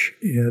Research.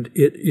 And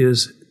it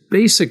is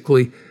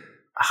basically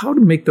how to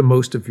make the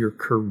most of your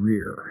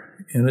career.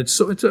 And it's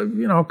a,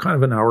 kind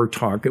of an hour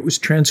talk. It was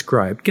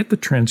transcribed. Get the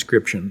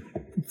transcription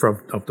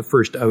of the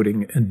first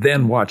outing and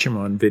then watch him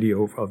on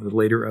video of the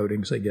later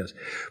outings, I guess.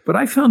 But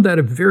I found that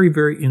a very,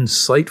 very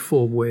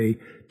insightful way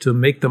to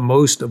make the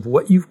most of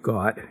what you've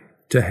got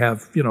to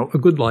have, a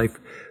good life,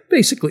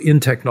 basically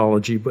in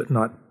technology, but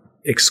not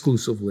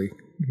exclusively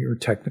your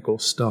technical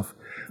stuff.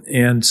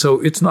 And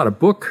so it's not a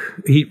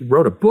book. He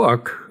wrote a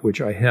book,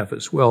 which I have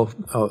as well,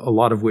 a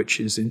lot of which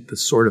is in the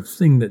sort of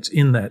thing that's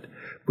in that.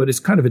 But it's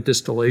kind of a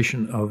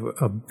distillation of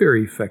a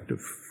very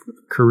effective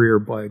career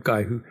by a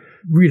guy who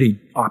really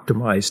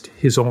optimized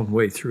his own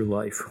way through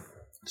life.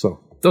 So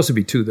those would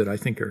be two that I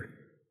think are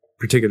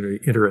particularly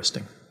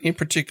interesting. In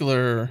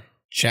particular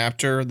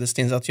chapter that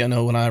stands out to you? I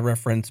know when I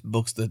reference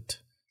books that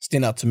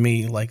stand out to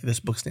me, like this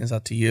book stands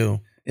out to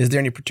you, is there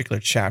any particular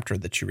chapter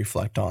that you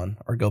reflect on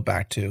or go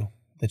back to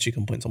that you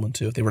can point someone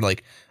to? If they were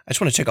like, I just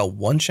want to check out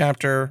one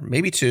chapter,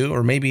 maybe two,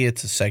 or maybe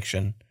it's a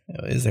section.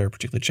 Is there a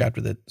particular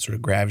chapter that sort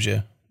of grabs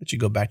you that you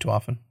go back to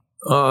often?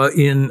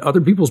 In other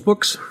people's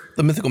books?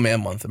 The Mythical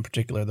Man Month in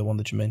particular, the one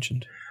that you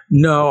mentioned.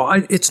 No,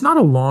 it's not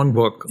a long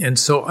book, and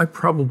so I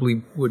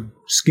probably would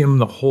skim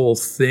the whole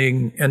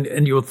thing,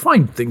 and you'll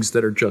find things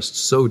that are just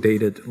so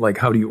dated, like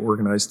how do you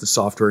organize the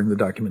software and the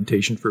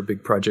documentation for a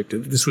big project.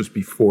 This was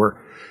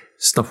before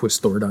stuff was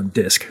stored on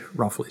disk,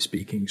 roughly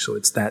speaking, so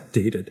it's that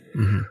dated.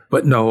 Mm-hmm.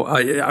 But no,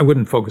 I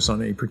wouldn't focus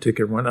on any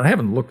particular one. I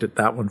haven't looked at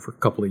that one for a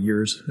couple of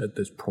years at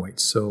this point,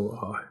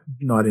 so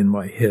not in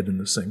my head in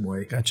the same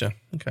way. Gotcha.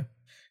 Okay.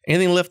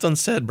 Anything left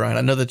unsaid, Brian?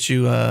 I know that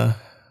you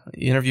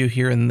interview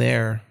here and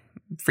there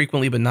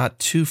frequently, but not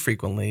too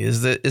frequently.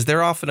 Is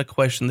there often a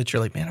question that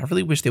you're like, man, I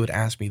really wish they would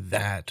ask me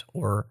that,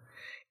 or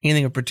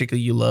anything in particular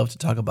you love to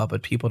talk about,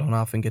 but people don't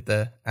often get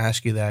to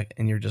ask you that,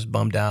 and you're just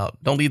bummed out?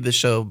 Don't leave the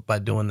show by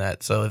doing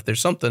that. So if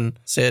there's something,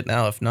 say it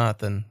now. If not,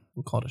 then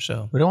we'll call it a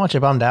show. We don't want you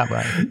bummed out,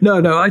 Brian.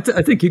 No, I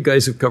think you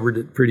guys have covered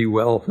it pretty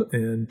well,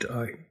 and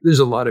there's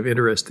a lot of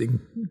interesting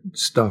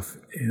stuff,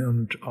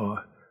 and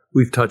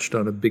we've touched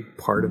on a big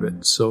part of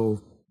it.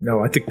 So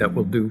no, I think that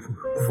will do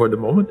for the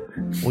moment.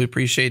 We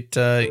appreciate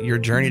your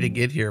journey to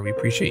get here. We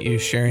appreciate you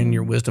sharing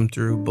your wisdom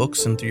through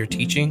books and through your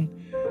teaching.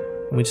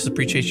 And we just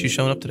appreciate you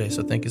showing up today.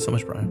 So thank you so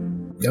much,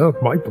 Brian. Oh,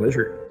 my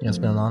pleasure. Yeah, it's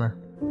been an honor.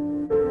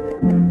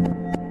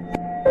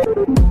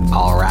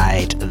 All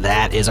right,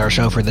 that is our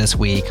show for this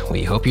week.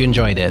 We hope you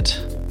enjoyed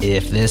it.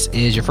 If this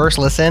is your first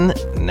listen,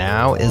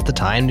 now is the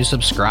time to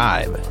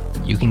subscribe.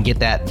 You can get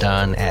that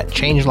done at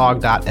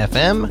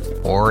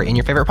changelog.fm or in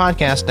your favorite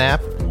podcast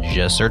app.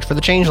 Just search for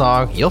the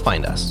Changelog. You'll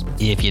find us.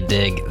 If you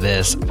dig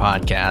this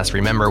podcast,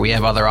 remember we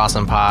have other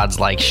awesome pods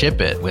like Ship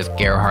It with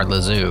Gerhard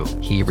Lazou.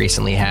 He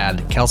recently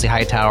had Kelsey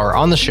Hightower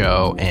on the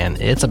show, and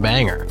it's a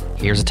banger.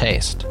 Here's a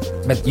taste.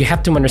 But you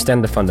have to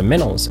understand the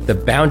fundamentals, the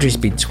boundaries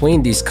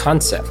between these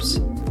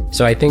concepts.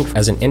 So I think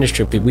as an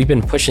industry, we've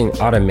been pushing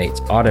automate.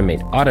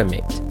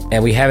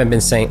 And we haven't been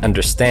saying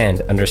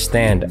understand.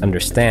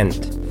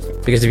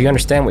 Because if you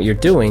understand what you're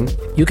doing,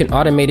 you can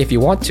automate if you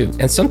want to.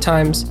 And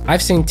sometimes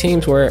I've seen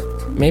teams where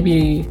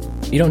maybe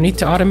you don't need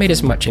to automate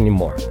as much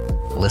anymore.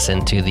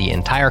 Listen to the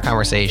entire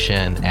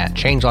conversation at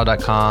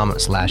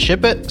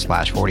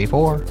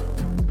changelog.com/shipit/44.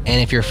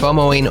 And if you're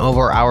FOMOing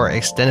over our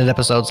extended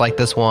episodes like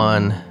this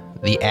one,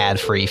 the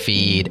ad-free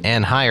feed,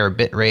 and higher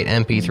bitrate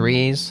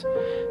MP3s,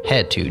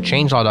 head to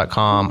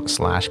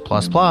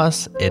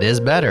changelog.com/++. It is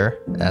better,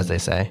 as they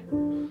say.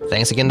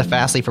 Thanks again to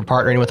Fastly for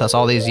partnering with us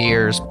all these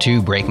years,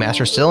 to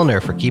Breakmaster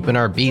Cylinder for keeping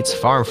our beats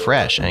farm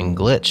fresh and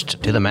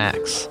glitched to the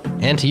max.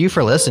 And to you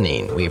for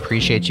listening. We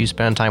appreciate you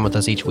spending time with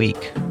us each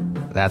week.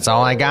 That's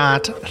all I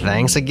got.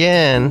 Thanks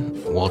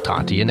again. We'll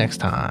talk to you next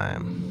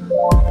time.